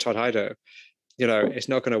unless you're Todd Hydo, it's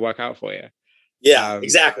not going to work out for you. Yeah,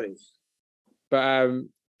 exactly. But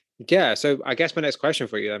yeah, so I guess my next question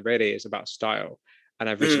for you then really is about style and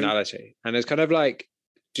originality. And it's kind of like,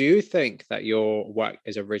 do you think that your work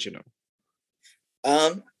is original?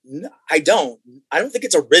 I don't think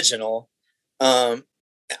it's original. I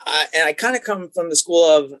kind of come from the school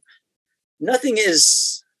of nothing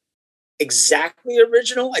is exactly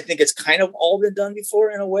original. I think it's kind of all been done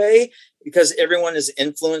before in a way, because everyone is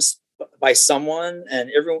influenced by someone,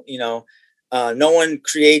 and everyone, no one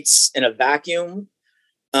creates in a vacuum.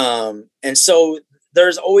 And so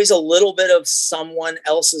there's always a little bit of someone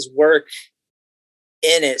else's work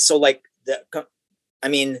in it. So like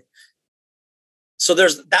so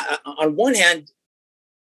there's that. On one hand,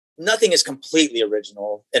 nothing is completely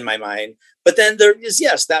original in my mind, but then there is,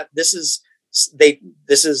 yes,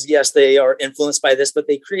 they are influenced by this, but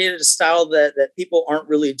they created a style that people aren't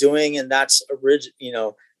really doing, and that's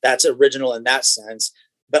that's original in that sense.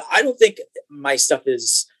 But I don't think my stuff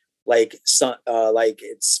is like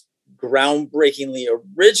it's groundbreakingly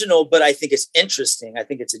original, but I think it's interesting. I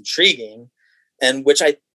think it's intriguing, and which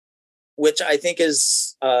I think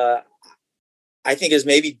is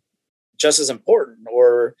maybe just as important,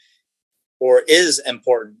 or is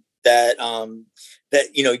important, that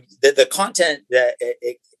that the content that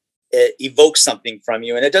it evokes something from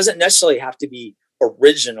you, and it doesn't necessarily have to be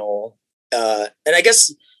original. And I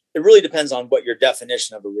guess it really depends on what your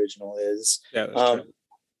definition of original is. Yeah, that's true.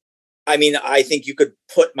 I mean, I think you could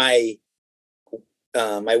put my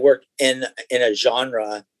work in a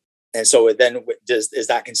genre, and so then is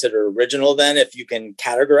that considered original then, if you can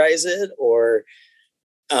categorize it? Or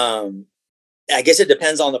I guess it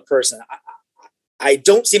depends on the person. I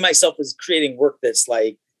don't see myself as creating work that's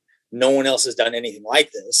like no one else has done anything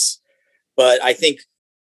like this, but I think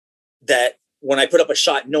that when I put up a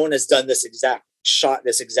shot, no one has done this exact shot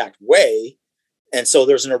this exact way, and so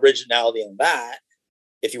there's an originality in that,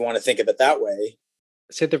 if you want to think of it that way.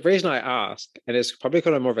 So the reason I ask, and it's probably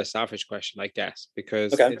kind of more of a selfish question, I guess,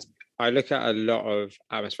 because I look at a lot of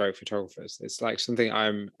atmospheric photographers. It's like something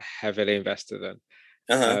I'm heavily invested in.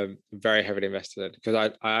 Very heavily invested in,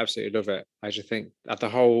 because I absolutely love it. I just think that the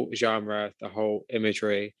whole genre, the whole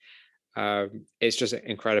imagery, it's just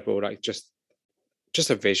incredible. Like just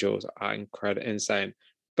the visuals are insane.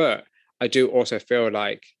 But I do also feel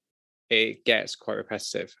like it gets quite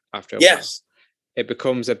repetitive after a while. It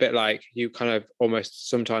becomes a bit like you kind of almost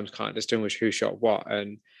sometimes can't distinguish who shot what,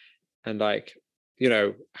 and like,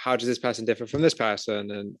 how does this person differ from this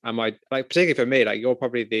person? And am I, like, particularly for me, like, you're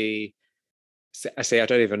probably I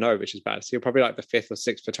don't even know, which is bad. So you're probably like the fifth or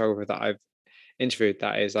sixth photographer that I've interviewed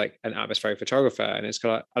that is like an atmospheric photographer. And it's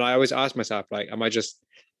kind of, and I always ask myself, like, am I just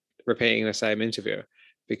repeating the same interview?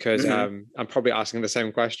 Because I'm probably asking the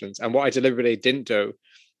same questions. And what I deliberately didn't do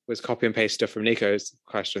was copy and paste stuff from Nico's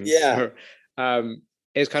questions. Yeah. So,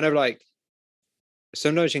 it's kind of like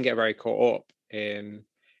sometimes you can get very caught up in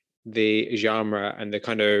the genre and the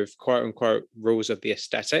kind of quote unquote rules of the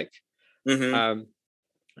aesthetic.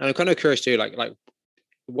 And I'm kind of curious too, like,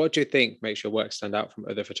 what do you think makes your work stand out from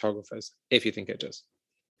other photographers, if you think it does?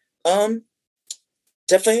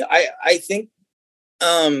 Definitely, I think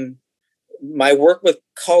my work with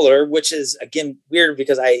color, which is again weird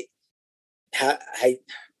because I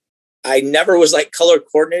never was like color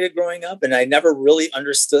coordinated growing up, and I never really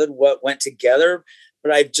understood what went together.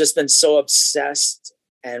 But I've just been so obsessed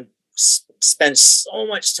and spent so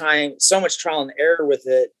much time, so much trial and error with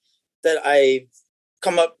it, that I've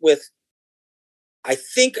come up with, I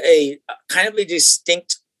think, a kind of a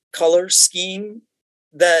distinct color scheme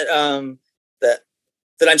that that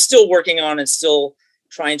I'm still working on and still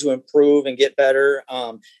trying to improve and get better.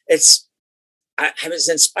 I was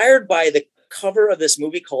inspired by the cover of this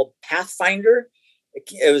movie called Pathfinder.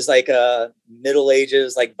 It was like a Middle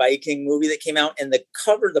Ages, like Viking movie that came out, and the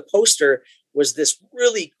cover, the poster, was this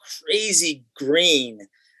really crazy green.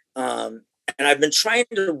 And I've been trying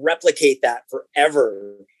to replicate that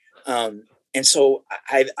forever. And so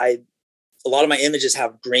I a lot of my images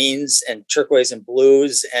have greens and turquoise and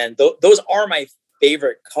blues, and those are my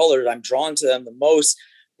favorite colors. I'm drawn to them the most,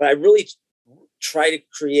 but I really try to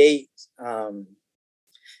create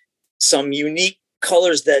some unique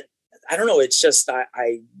colors that, I don't know, it's just,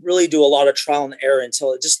 I really do a lot of trial and error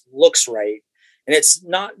until it just looks right. And it's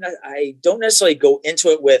not, I don't necessarily go into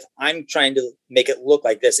it with, I'm trying to make it look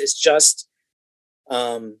like this. It's just,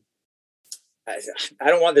 I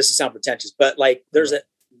don't want this to sound pretentious, but like the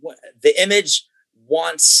image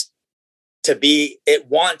wants to be, it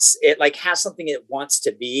like has something it wants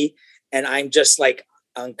to be. And I'm just like,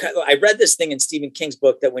 I read this thing in Stephen King's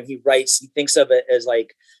book that when he writes, he thinks of it as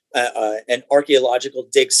like an archaeological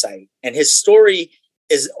dig site, and his story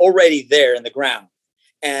is already there in the ground.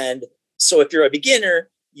 And so if you're a beginner,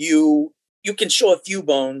 you can show a few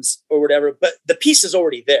bones or whatever, but the piece is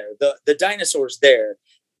already there. The dinosaur's there.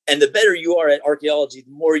 And the better you are at archaeology,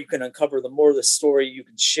 the more you can uncover, the more the story you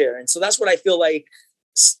can share. And so that's what I feel like,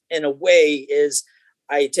 in a way, is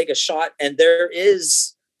I take a shot and there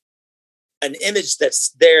is an image that's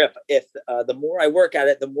there. If the more I work at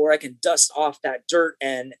it, the more I can dust off that dirt,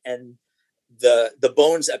 and the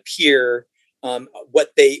bones appear what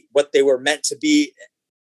they were meant to be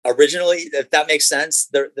originally, if that makes sense.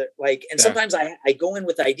 They're like, and sometimes I go in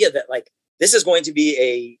with the idea that like this is going to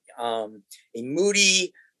be a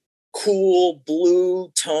moody, cool,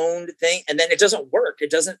 blue toned thing, and then it doesn't work. It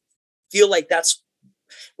doesn't feel like that's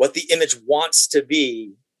what the image wants to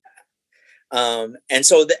be. And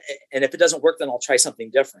so, and if it doesn't work, then I'll try something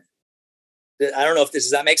different. I don't know if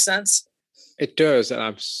does that make sense? It does, and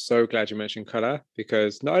I'm so glad you mentioned color,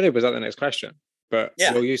 because not only was that the next question, but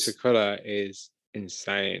your use of color is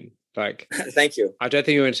insane. Like, thank you. I don't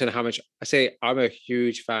think you understand how much. I say I'm a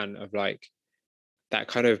huge fan of like that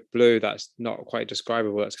kind of blue that's not quite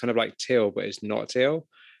describable. That's kind of like teal, but it's not teal.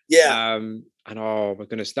 Yeah. And oh my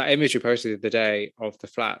goodness, that image you posted the other day of the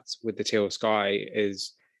flats with the teal sky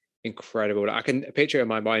is incredible. I can picture it in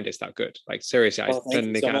my mind. It's that good. Like seriously, I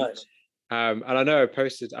genuinely can. Much. And I know I'm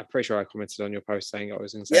pretty sure I commented on your post saying it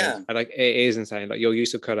was insane. Yeah. And like it is insane. Like your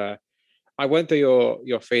use of color. I went through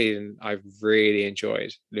your feed and I really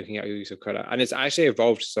enjoyed looking at your use of color. And it's actually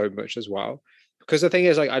evolved so much as well. Because the thing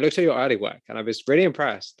is, like, I looked at your early work and I was really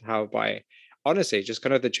impressed how, by honestly, just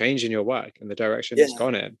kind of the change in your work and the direction it's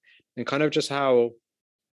gone in, and kind of just how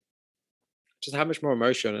much more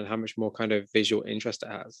emotion and how much more kind of visual interest it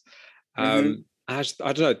has. I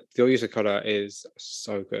don't know, your use of color is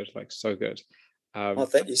so good, like so good. Well,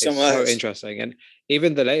 thank you so it's much. So interesting. And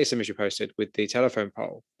even the latest image you posted with the telephone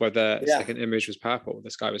pole, where the second image was purple,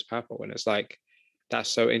 the sky was purple, and it's like, that's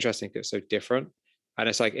so interesting because it's so different. And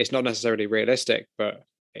it's like, it's not necessarily realistic, but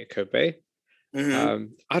it could be. I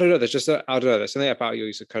don't know. There's there's something about your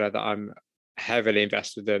use of color that I'm heavily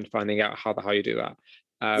invested in finding out how the hell you do that.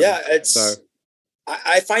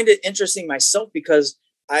 I find it interesting myself because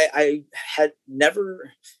I had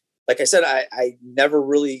never, like I said, I never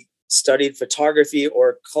really studied photography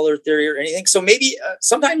or color theory or anything. So maybe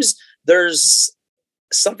sometimes there's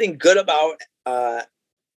something good about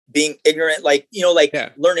being ignorant, like,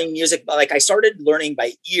 learning music. Like I started learning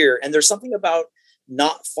by ear, and there's something about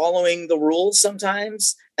not following the rules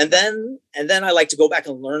sometimes. And then I like to go back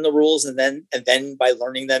and learn the rules. And then by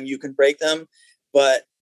learning them, you can break them. But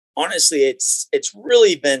honestly, it's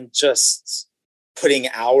really been just putting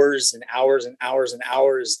hours and hours and hours and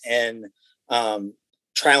hours in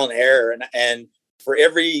trial and error. And for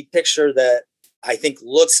every picture that I think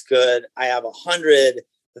looks good, I have 100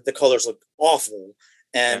 that the colors look awful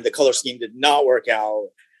and the color scheme did not work out.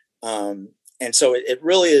 And so it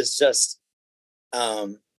really is just,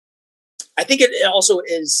 I think it also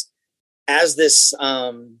is, as this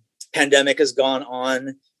pandemic has gone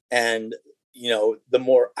on, and the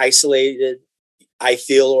more isolated I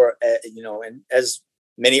feel, or and as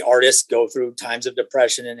many artists go through times of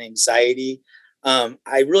depression and anxiety,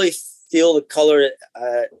 I really feel the color,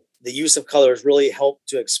 the use of color has really helped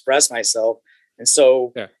to express myself. And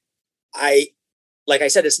so like I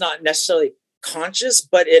said, it's not necessarily conscious,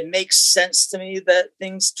 but it makes sense to me that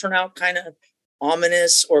things turn out kind of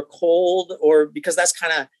ominous or cold, or because that's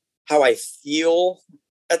kind of how I feel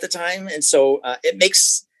at the time. And so I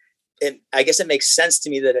guess it makes sense to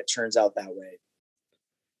me that it turns out that way.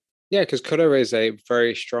 Yeah, because color is a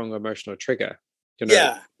very strong emotional trigger.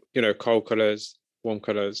 Cold colors, warm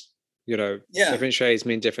colors, different shades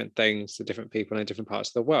mean different things to different people in different parts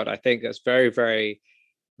of the world. I think that's very, very,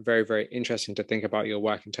 very, very interesting to think about your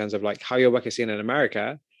work in terms of like how your work is seen in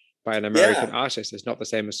America by an American artist is not the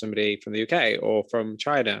same as somebody from the UK or from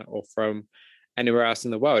China or from anywhere else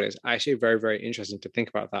in the world. It's actually very, very interesting to think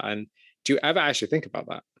about that. And do you ever actually think about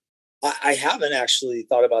that? I haven't actually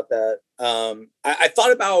thought about that. I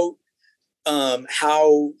thought about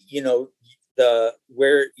how your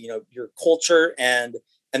culture and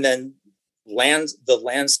then the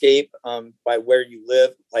landscape by where you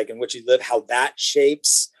live, like in which you live, how that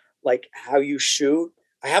shapes like how you shoot.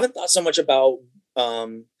 I haven't thought so much about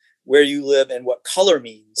where you live and what color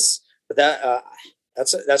means, but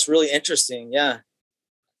that's really interesting. Yeah,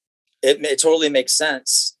 it totally makes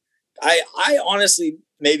sense. I honestly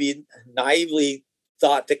maybe naively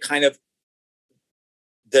thought that kind of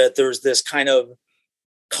that there's this kind of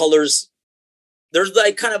colors. There's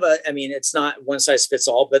like kind of I mean, it's not one size fits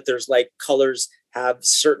all, but there's like colors have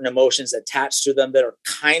certain emotions attached to them that are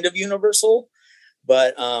kind of universal,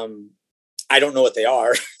 but I don't know what they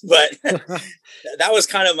are. But that was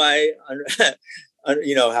kind of my,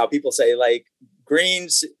 how people say like green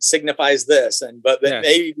signifies this, but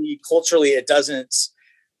maybe culturally it doesn't.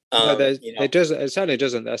 No, it doesn't. It certainly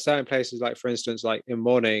doesn't. There are certain places, like for instance, like in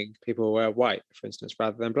mourning, people wear white, for instance,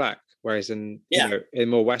 rather than black. Whereas in in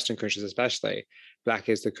more Western countries, especially, black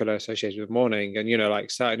is the color associated with mourning, and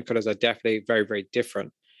like certain colors are definitely very, very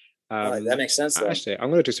different. That makes sense. Though. Actually, I'm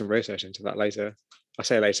going to do some research into that later. I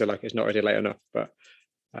say later, like it's not already late enough, but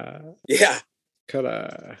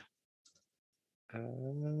color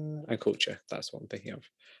and culture. That's what I'm thinking of.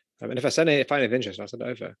 And if I find it of interest, I'll send it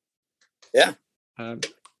over. Yeah.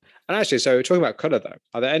 And actually, so talking about color though,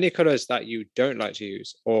 are there any colors that you don't like to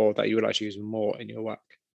use or that you would like to use more in your work?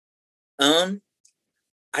 I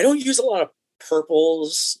don't use a lot of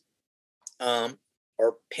purples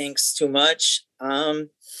or pinks too much.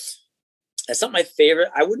 That's not my favorite.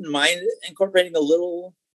 I wouldn't mind incorporating a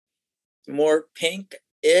little more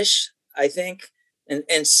pink-ish, I think.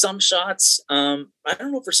 And some shots, I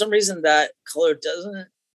don't know, for some reason that color doesn't,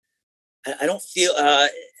 I don't feel,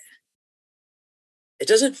 it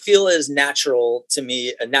doesn't feel as natural to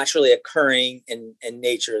me, naturally occurring in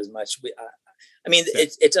nature as much.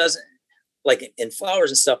 It doesn't, like in flowers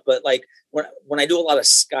and stuff, but like when I do a lot of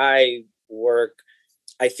sky work,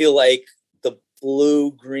 I feel like the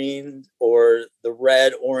blue, green, or the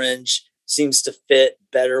red, orange seems to fit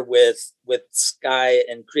better with sky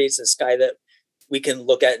and creates a sky that we can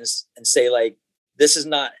look at and say like, this is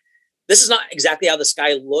not exactly how the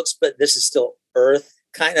sky looks, but this is still Earth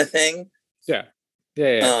kind of thing. Yeah.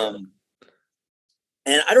 And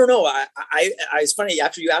I don't know. I it's funny,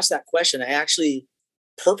 after you asked that question, I actually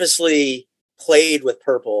purposely played with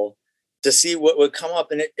purple to see what would come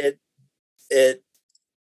up, and it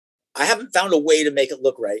I haven't found a way to make it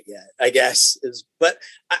look right yet, I guess but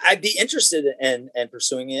I'd be interested in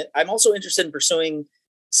pursuing it. I'm also interested in pursuing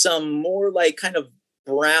some more like kind of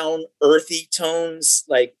brown, earthy tones,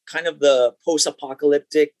 like kind of the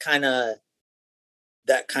post-apocalyptic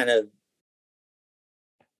that kind of,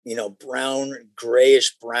 brown,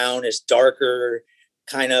 grayish brown is darker,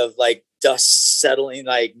 kind of like dust settling,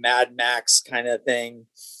 like Mad Max kind of thing.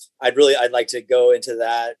 I'd like to go into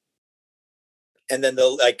that. And then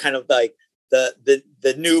the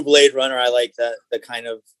new Blade Runner, I like the kind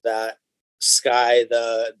of that sky,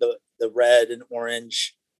 the red and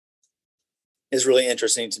orange is really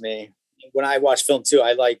interesting to me. When I watch film too,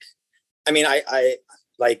 I like,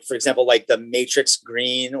 for example, like the Matrix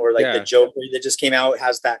green, or like the Joker that just came out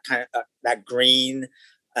has that kind of that green,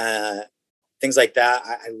 things like that.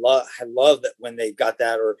 I love that when they got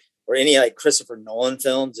that, or any like Christopher Nolan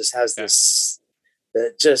film just has this,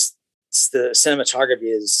 that just the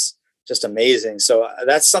cinematography is just amazing. So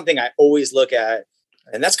that's something I always look at,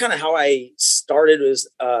 and that's kind of how I started. Is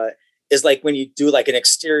like when you do like an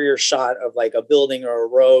exterior shot of like a building or a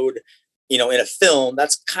road, in a film.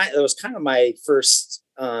 It was kind of my first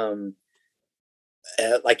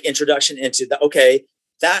like introduction into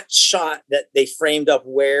that shot that they framed up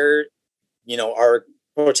where our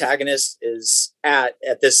protagonist is at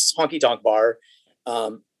this honky tonk bar.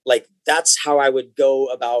 Like that's how I would go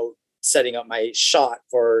about setting up my shot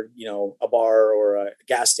for a bar or a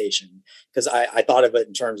gas station, because I thought of it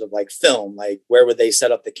in terms of like film, like where would they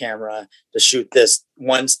set up the camera to shoot this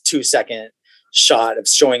 1-2 second shot of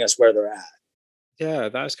showing us where they're at. Yeah,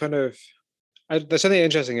 that's kind of, there's something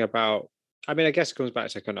interesting about, I guess it comes back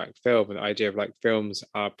to kind of like film and the idea of like films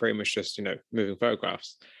are pretty much just moving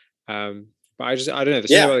photographs, but I don't know, there's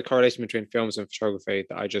something about the correlation between films and photography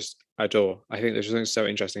that I just adore. I think there's something so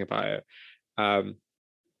interesting about it.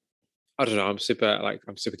 I don't know, I'm super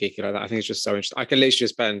geeky like that. I think it's just so interesting. I can literally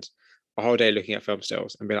just spend a whole day looking at film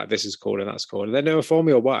stills and be like, this is cool and that's cool, and then it'll inform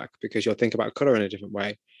your work, because you'll think about color in a different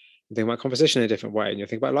way, you think about composition in a different way, and you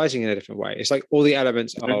think about lighting in a different way. It's like all the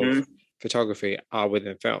elements of photography are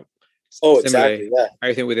within film. Oh, similarly, exactly. Yeah.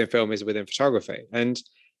 Everything within film is within photography. And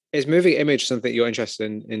is moving image something you're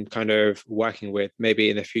interested in kind of working with maybe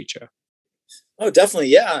in the future? Oh, definitely.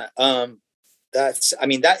 Yeah.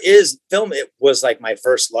 That is film. It was like my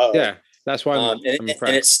first love. Yeah. That's why I'm impressed.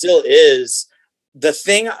 And it still is. The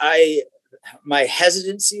thing my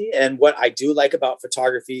hesitancy and what I do like about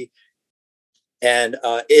photography and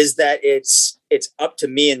is that it's up to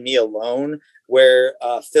me and me alone, where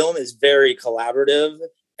film is very collaborative.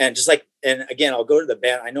 And just like, and again, I'll go to the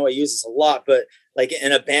band. I know I use this a lot, but like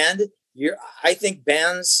in a band, I think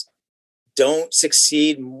bands don't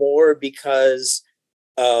succeed more because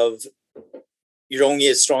of you're only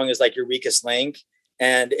as strong as like your weakest link.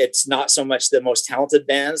 And it's not so much the most talented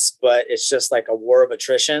bands, but it's just like a war of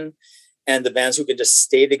attrition. And the bands who can just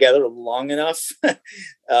stay together long enough.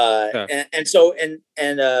 Yeah.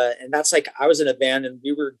 And that's like, I was in a band and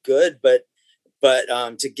we were good, but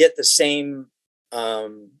to get the same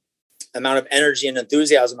amount of energy and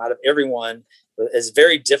enthusiasm out of everyone is a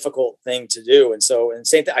very difficult thing to do. And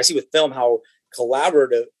same thing I see with film, how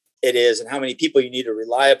collaborative it is and how many people you need to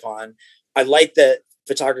rely upon. I like that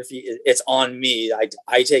photography, it's on me.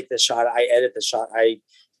 I take the shot, I edit the shot, I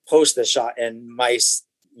post the shot, and my,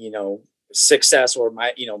 success or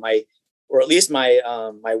or at least my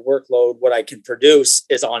workload, what I can produce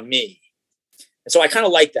is on me. And so I kind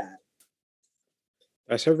of like that.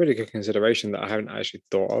 That's a really good consideration that I haven't actually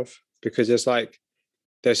thought of, because it's like,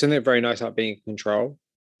 there's something very nice about being in control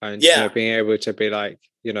and being able to be like,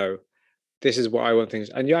 this is what I want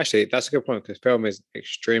things. And that's a good point, because film is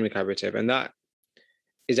extremely collaborative, and that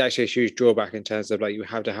is actually a huge drawback in terms of like, you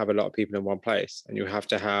have to have a lot of people in one place, and you have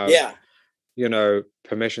to have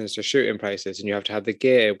permissions to shoot in places, and you have to have the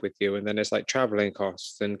gear with you, and then it's like traveling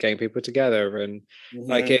costs and getting people together, and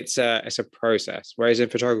like it's a process. Whereas in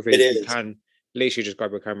photography, you can literally just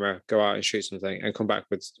grab a camera, go out and shoot something, and come back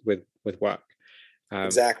with work.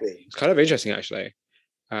 Exactly. It's kind of interesting, actually.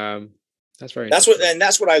 That's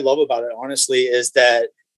what I love about it, honestly, is that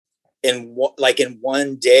in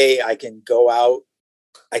one day I could go out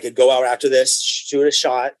after this, shoot a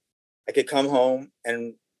shot, I could come home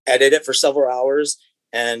and edit it for several hours,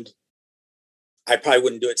 and I probably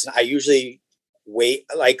wouldn't do it tonight. I usually wait.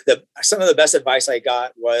 Like some of the best advice I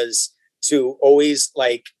got was to always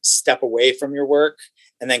like step away from your work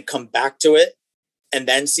and then come back to it and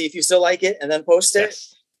then see if you still like it and then post it.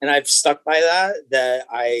 Yes. And I've stuck by that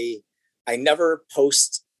I never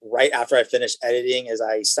post right after I finish editing, as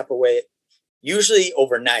I step away usually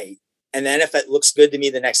overnight. And then if it looks good to me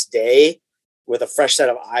the next day with a fresh set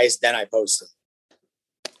of eyes, then I post it.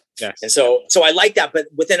 Yes. And so I like that, but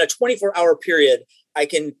within a 24-hour period, I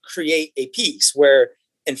can create a piece, where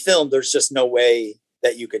in film, there's just no way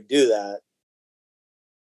that you could do that.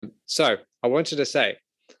 So I wanted to say,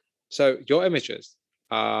 so your images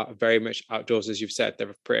are very much outdoors, as you've said,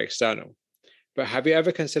 they're pretty external, but have you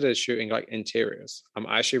ever considered shooting like interiors? I'm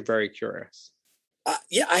actually very curious.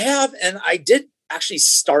 Yeah, I have. And I did actually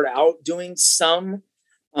start out doing some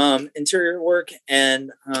interior work,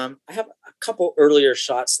 and I have a couple earlier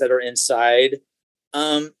shots that are inside.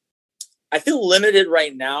 I feel limited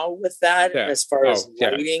right now with that as far as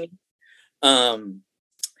lighting. That's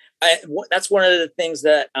one of the things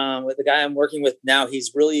that with the guy I'm working with now,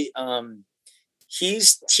 he's really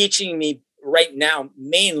he's teaching me right now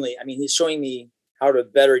mainly. I mean, he's showing me how to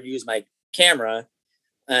better use my camera,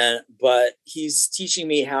 but he's teaching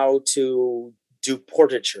me how to do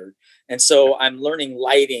portraiture. And so I'm learning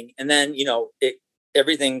lighting, and then,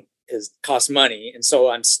 everything costs money. And so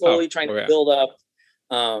I'm slowly trying to build up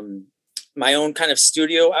my own kind of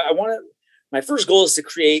studio. My first goal is to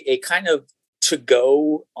create a kind of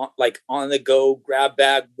to-go, like on the go grab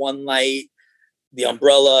bag, one light, the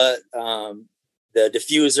umbrella, the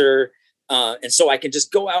diffuser. And so I can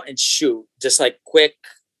just go out and shoot just like quick.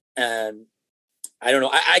 And I don't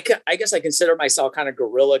know, I guess I consider myself kind of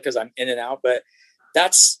guerrilla because I'm in and out, but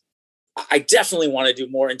I definitely want to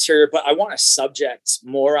do more interior, but I want to subject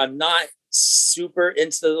more. I'm not super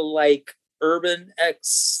into the like urban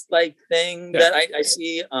X like thing that I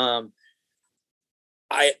see.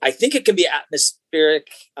 I think it can be atmospheric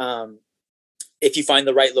if you find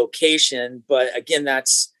the right location, but again,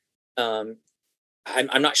 that's I'm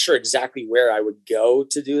not sure exactly where I would go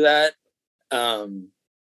to do that.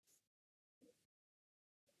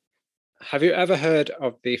 Have you ever heard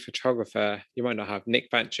of the photographer? You might not have, Nick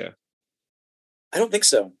Fancher. I don't think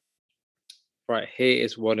so. Right, he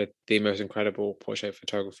is one of the most incredible portrait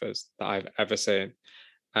photographers that I've ever seen.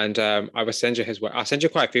 And I will send you his work. I'll send you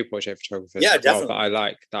quite a few portrait photographers definitely. that I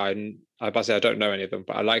like. I don't know any of them,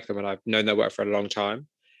 but I like them, and I've known their work for a long time.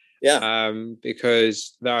 Yeah.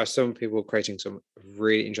 Because there are some people creating some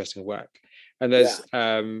really interesting work. And there's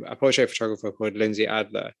a portrait photographer called Lindsay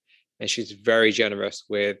Adler, and she's very generous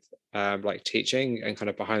with like teaching and kind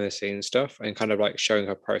of behind the scenes stuff, and kind of like showing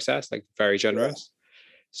her process, like very generous.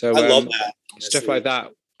 So I love that. Honestly. Stuff like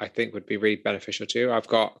that I think would be really beneficial too. I've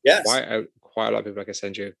got quite a lot of people I can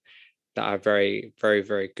send you that are very, very,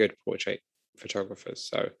 very good portrait photographers.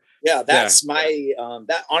 So that's my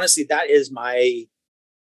that is my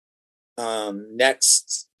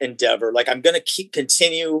next endeavor. Like, I'm going to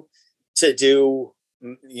continue to do,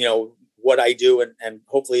 what I do, and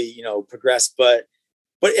hopefully, progress. But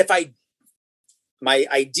if I my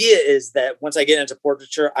idea is that once I get into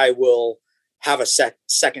portraiture, I will have a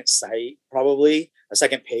second site, probably a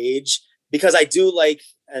second page, because I do like,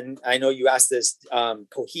 and I know you asked this,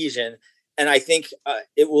 cohesion, and I think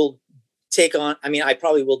it will take on, I mean, I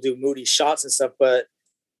probably will do moody shots and stuff, but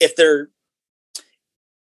if they're,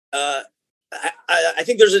 I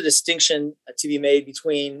think there's a distinction to be made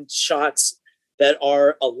between shots that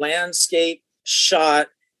are a landscape shot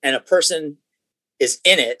and a person is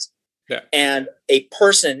in it, and a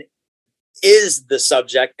person is the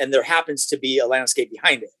subject, and there happens to be a landscape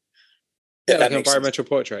behind it. Yeah, like environmental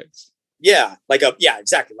portraits. Yeah,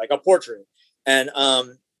 exactly, like a portrait. And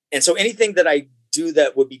so anything that I do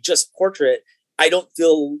that would be just portrait, I don't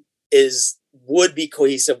feel would be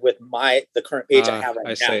cohesive with the current page I have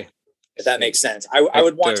right now. See. If that makes sense. I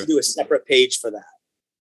would want to do a separate page for that.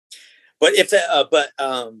 But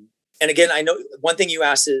and again, I know one thing you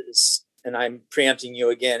asked is, and I'm preempting you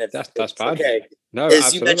again, if that's fine. Okay. No, is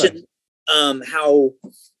absolutely. You mentioned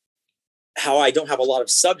how I don't have a lot of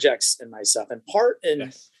subjects in my stuff, and part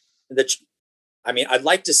in that. I mean, I'd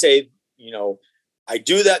like to say, I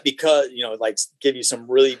do that because, like give you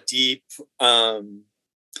some really deep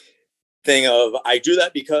thing of, I do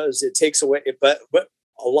that because it takes away, but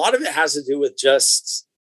a lot of it has to do with just,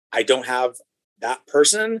 I don't have that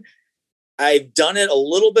person. I've done it a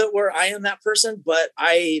little bit where I am that person, but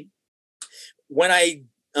when I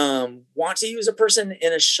want to use a person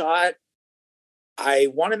in a shot, I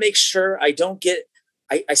want to make sure I don't get,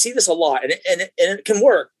 I see this a lot, and it can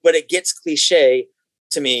work, but it gets cliche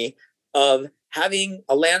to me of having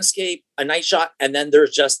a landscape, a night shot, and then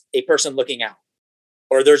there's just a person looking out,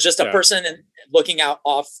 or there's just a person looking out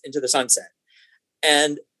off into the sunset.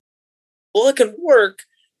 And well, it can work.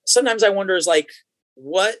 Sometimes I wonder is like,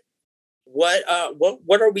 what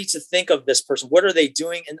are we to think of this person? What are they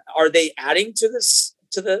doing? And are they adding to this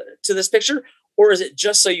picture? Or is it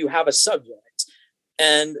just so you have a subject?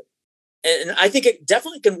 And I think it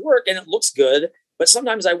definitely can work and it looks good, but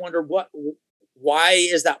sometimes I wonder why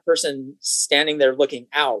is that person standing there looking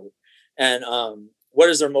out? And what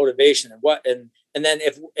is their motivation? And then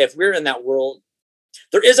if we're in that world,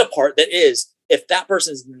 there is a part that is, if that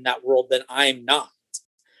person's in that world, then I'm not.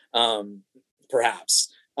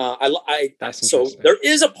 Perhaps. So there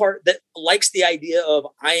is a part that likes the idea of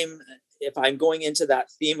if I'm going into that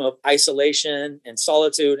theme of isolation and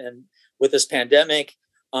solitude, and with this pandemic,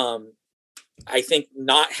 I think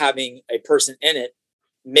not having a person in it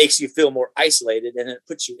makes you feel more isolated, and it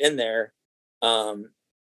puts you in there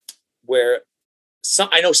where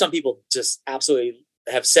I know some people just absolutely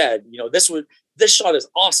have said, this shot is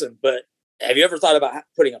awesome, but have you ever thought about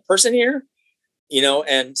putting a person here?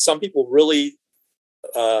 And some people really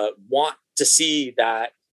want to see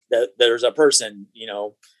that there's a person,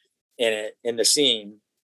 in the scene.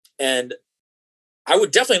 And I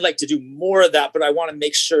would definitely like to do more of that, but I want to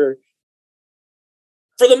make sure,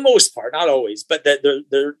 for the most part, not always, but that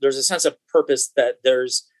there's a sense of purpose, that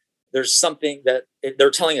there's something, that they're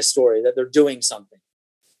telling a story, that they're doing something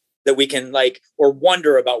that we can like, or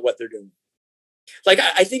wonder about what they're doing. Like,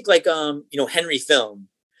 I think like, Henry Film,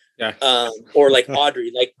 or like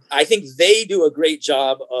Audrey, like, I think they do a great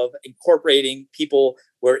job of incorporating people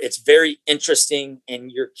where it's very interesting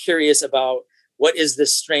and you're curious about what is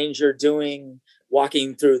this stranger doing,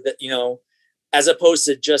 walking through the, as opposed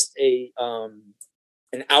to just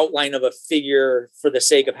an outline of a figure for the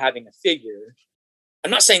sake of having a figure.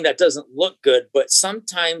 I'm not saying that doesn't look good, but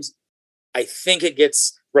sometimes I think it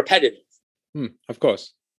gets repetitive. Of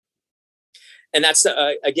course. And that's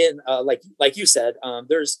again, like you said,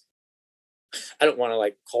 there's, I don't want to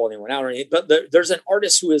like call anyone out or anything, but there's an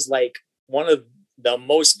artist who is like one of the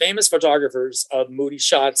most famous photographers of moody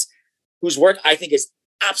shots, whose work I think is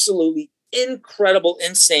absolutely incredible,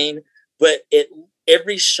 insane, but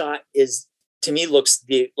every shot is, to me, looks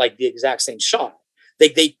like the exact same shot.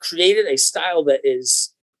 They created a style that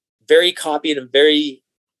is very copied and very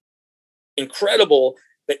incredible,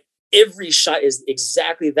 but every shot is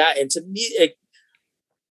exactly that. And to me,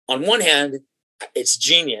 on one hand, it's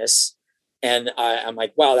genius. And I'm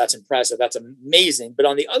like, wow, that's impressive. That's amazing. But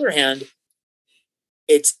on the other hand,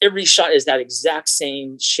 every shot is that exact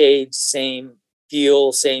same shade, same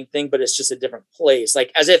feel, same thing, but it's just a different place.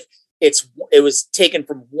 Like as if it was taken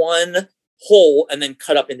from one whole and then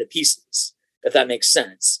cut up into pieces, if that makes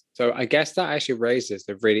sense. So I guess that actually raises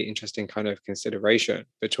the really interesting kind of consideration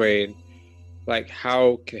between like,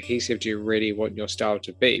 how cohesive do you really want your style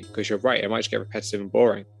to be? Because you're right, it might just get repetitive and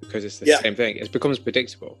boring because it's the same thing. It becomes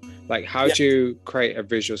predictable. Like, how do you create a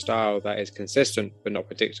visual style that is consistent but not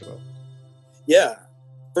predictable? Yeah.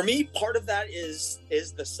 For me, part of that is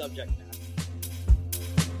the subject matter.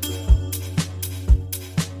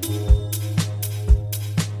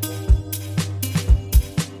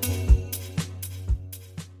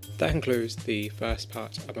 That concludes the first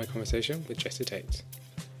part of my conversation with Jesse Tate.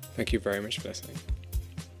 Thank you very much for listening.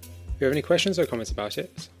 If you have any questions or comments about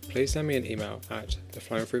it, please send me an email at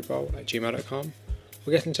theflyingfruitbowl@gmail.com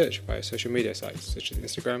or get in touch via social media sites such as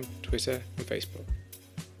Instagram, Twitter and Facebook.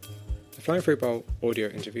 The Flying Fruit Bowl audio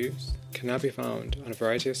interviews can now be found on a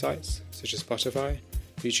variety of sites such as Spotify,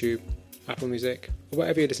 YouTube, Apple Music, or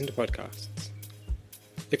wherever you listen to podcasts.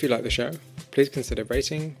 If you like the show, please consider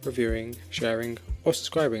rating, reviewing, sharing, or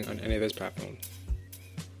subscribing on any of those platforms.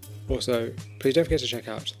 Also, please don't forget to check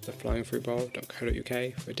out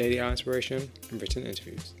theflyingfruitbowl.co.uk for daily art inspiration and written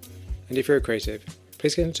interviews. And if you're a creative,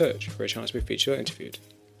 please get in touch for a chance to be featured or interviewed.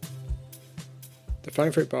 The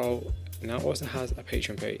Flying Fruit Bowl now also has a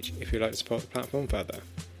Patreon page if you'd like to support the platform further.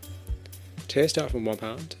 Tiers start from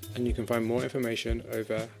 £1 and you can find more information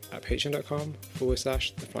over at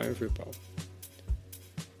patreon.com/theflyingfruitbowl.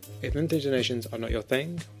 If monthly donations are not your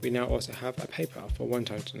thing, we now also have a PayPal for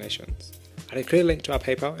one-time donations. I'll include a link to our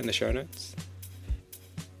PayPal in the show notes.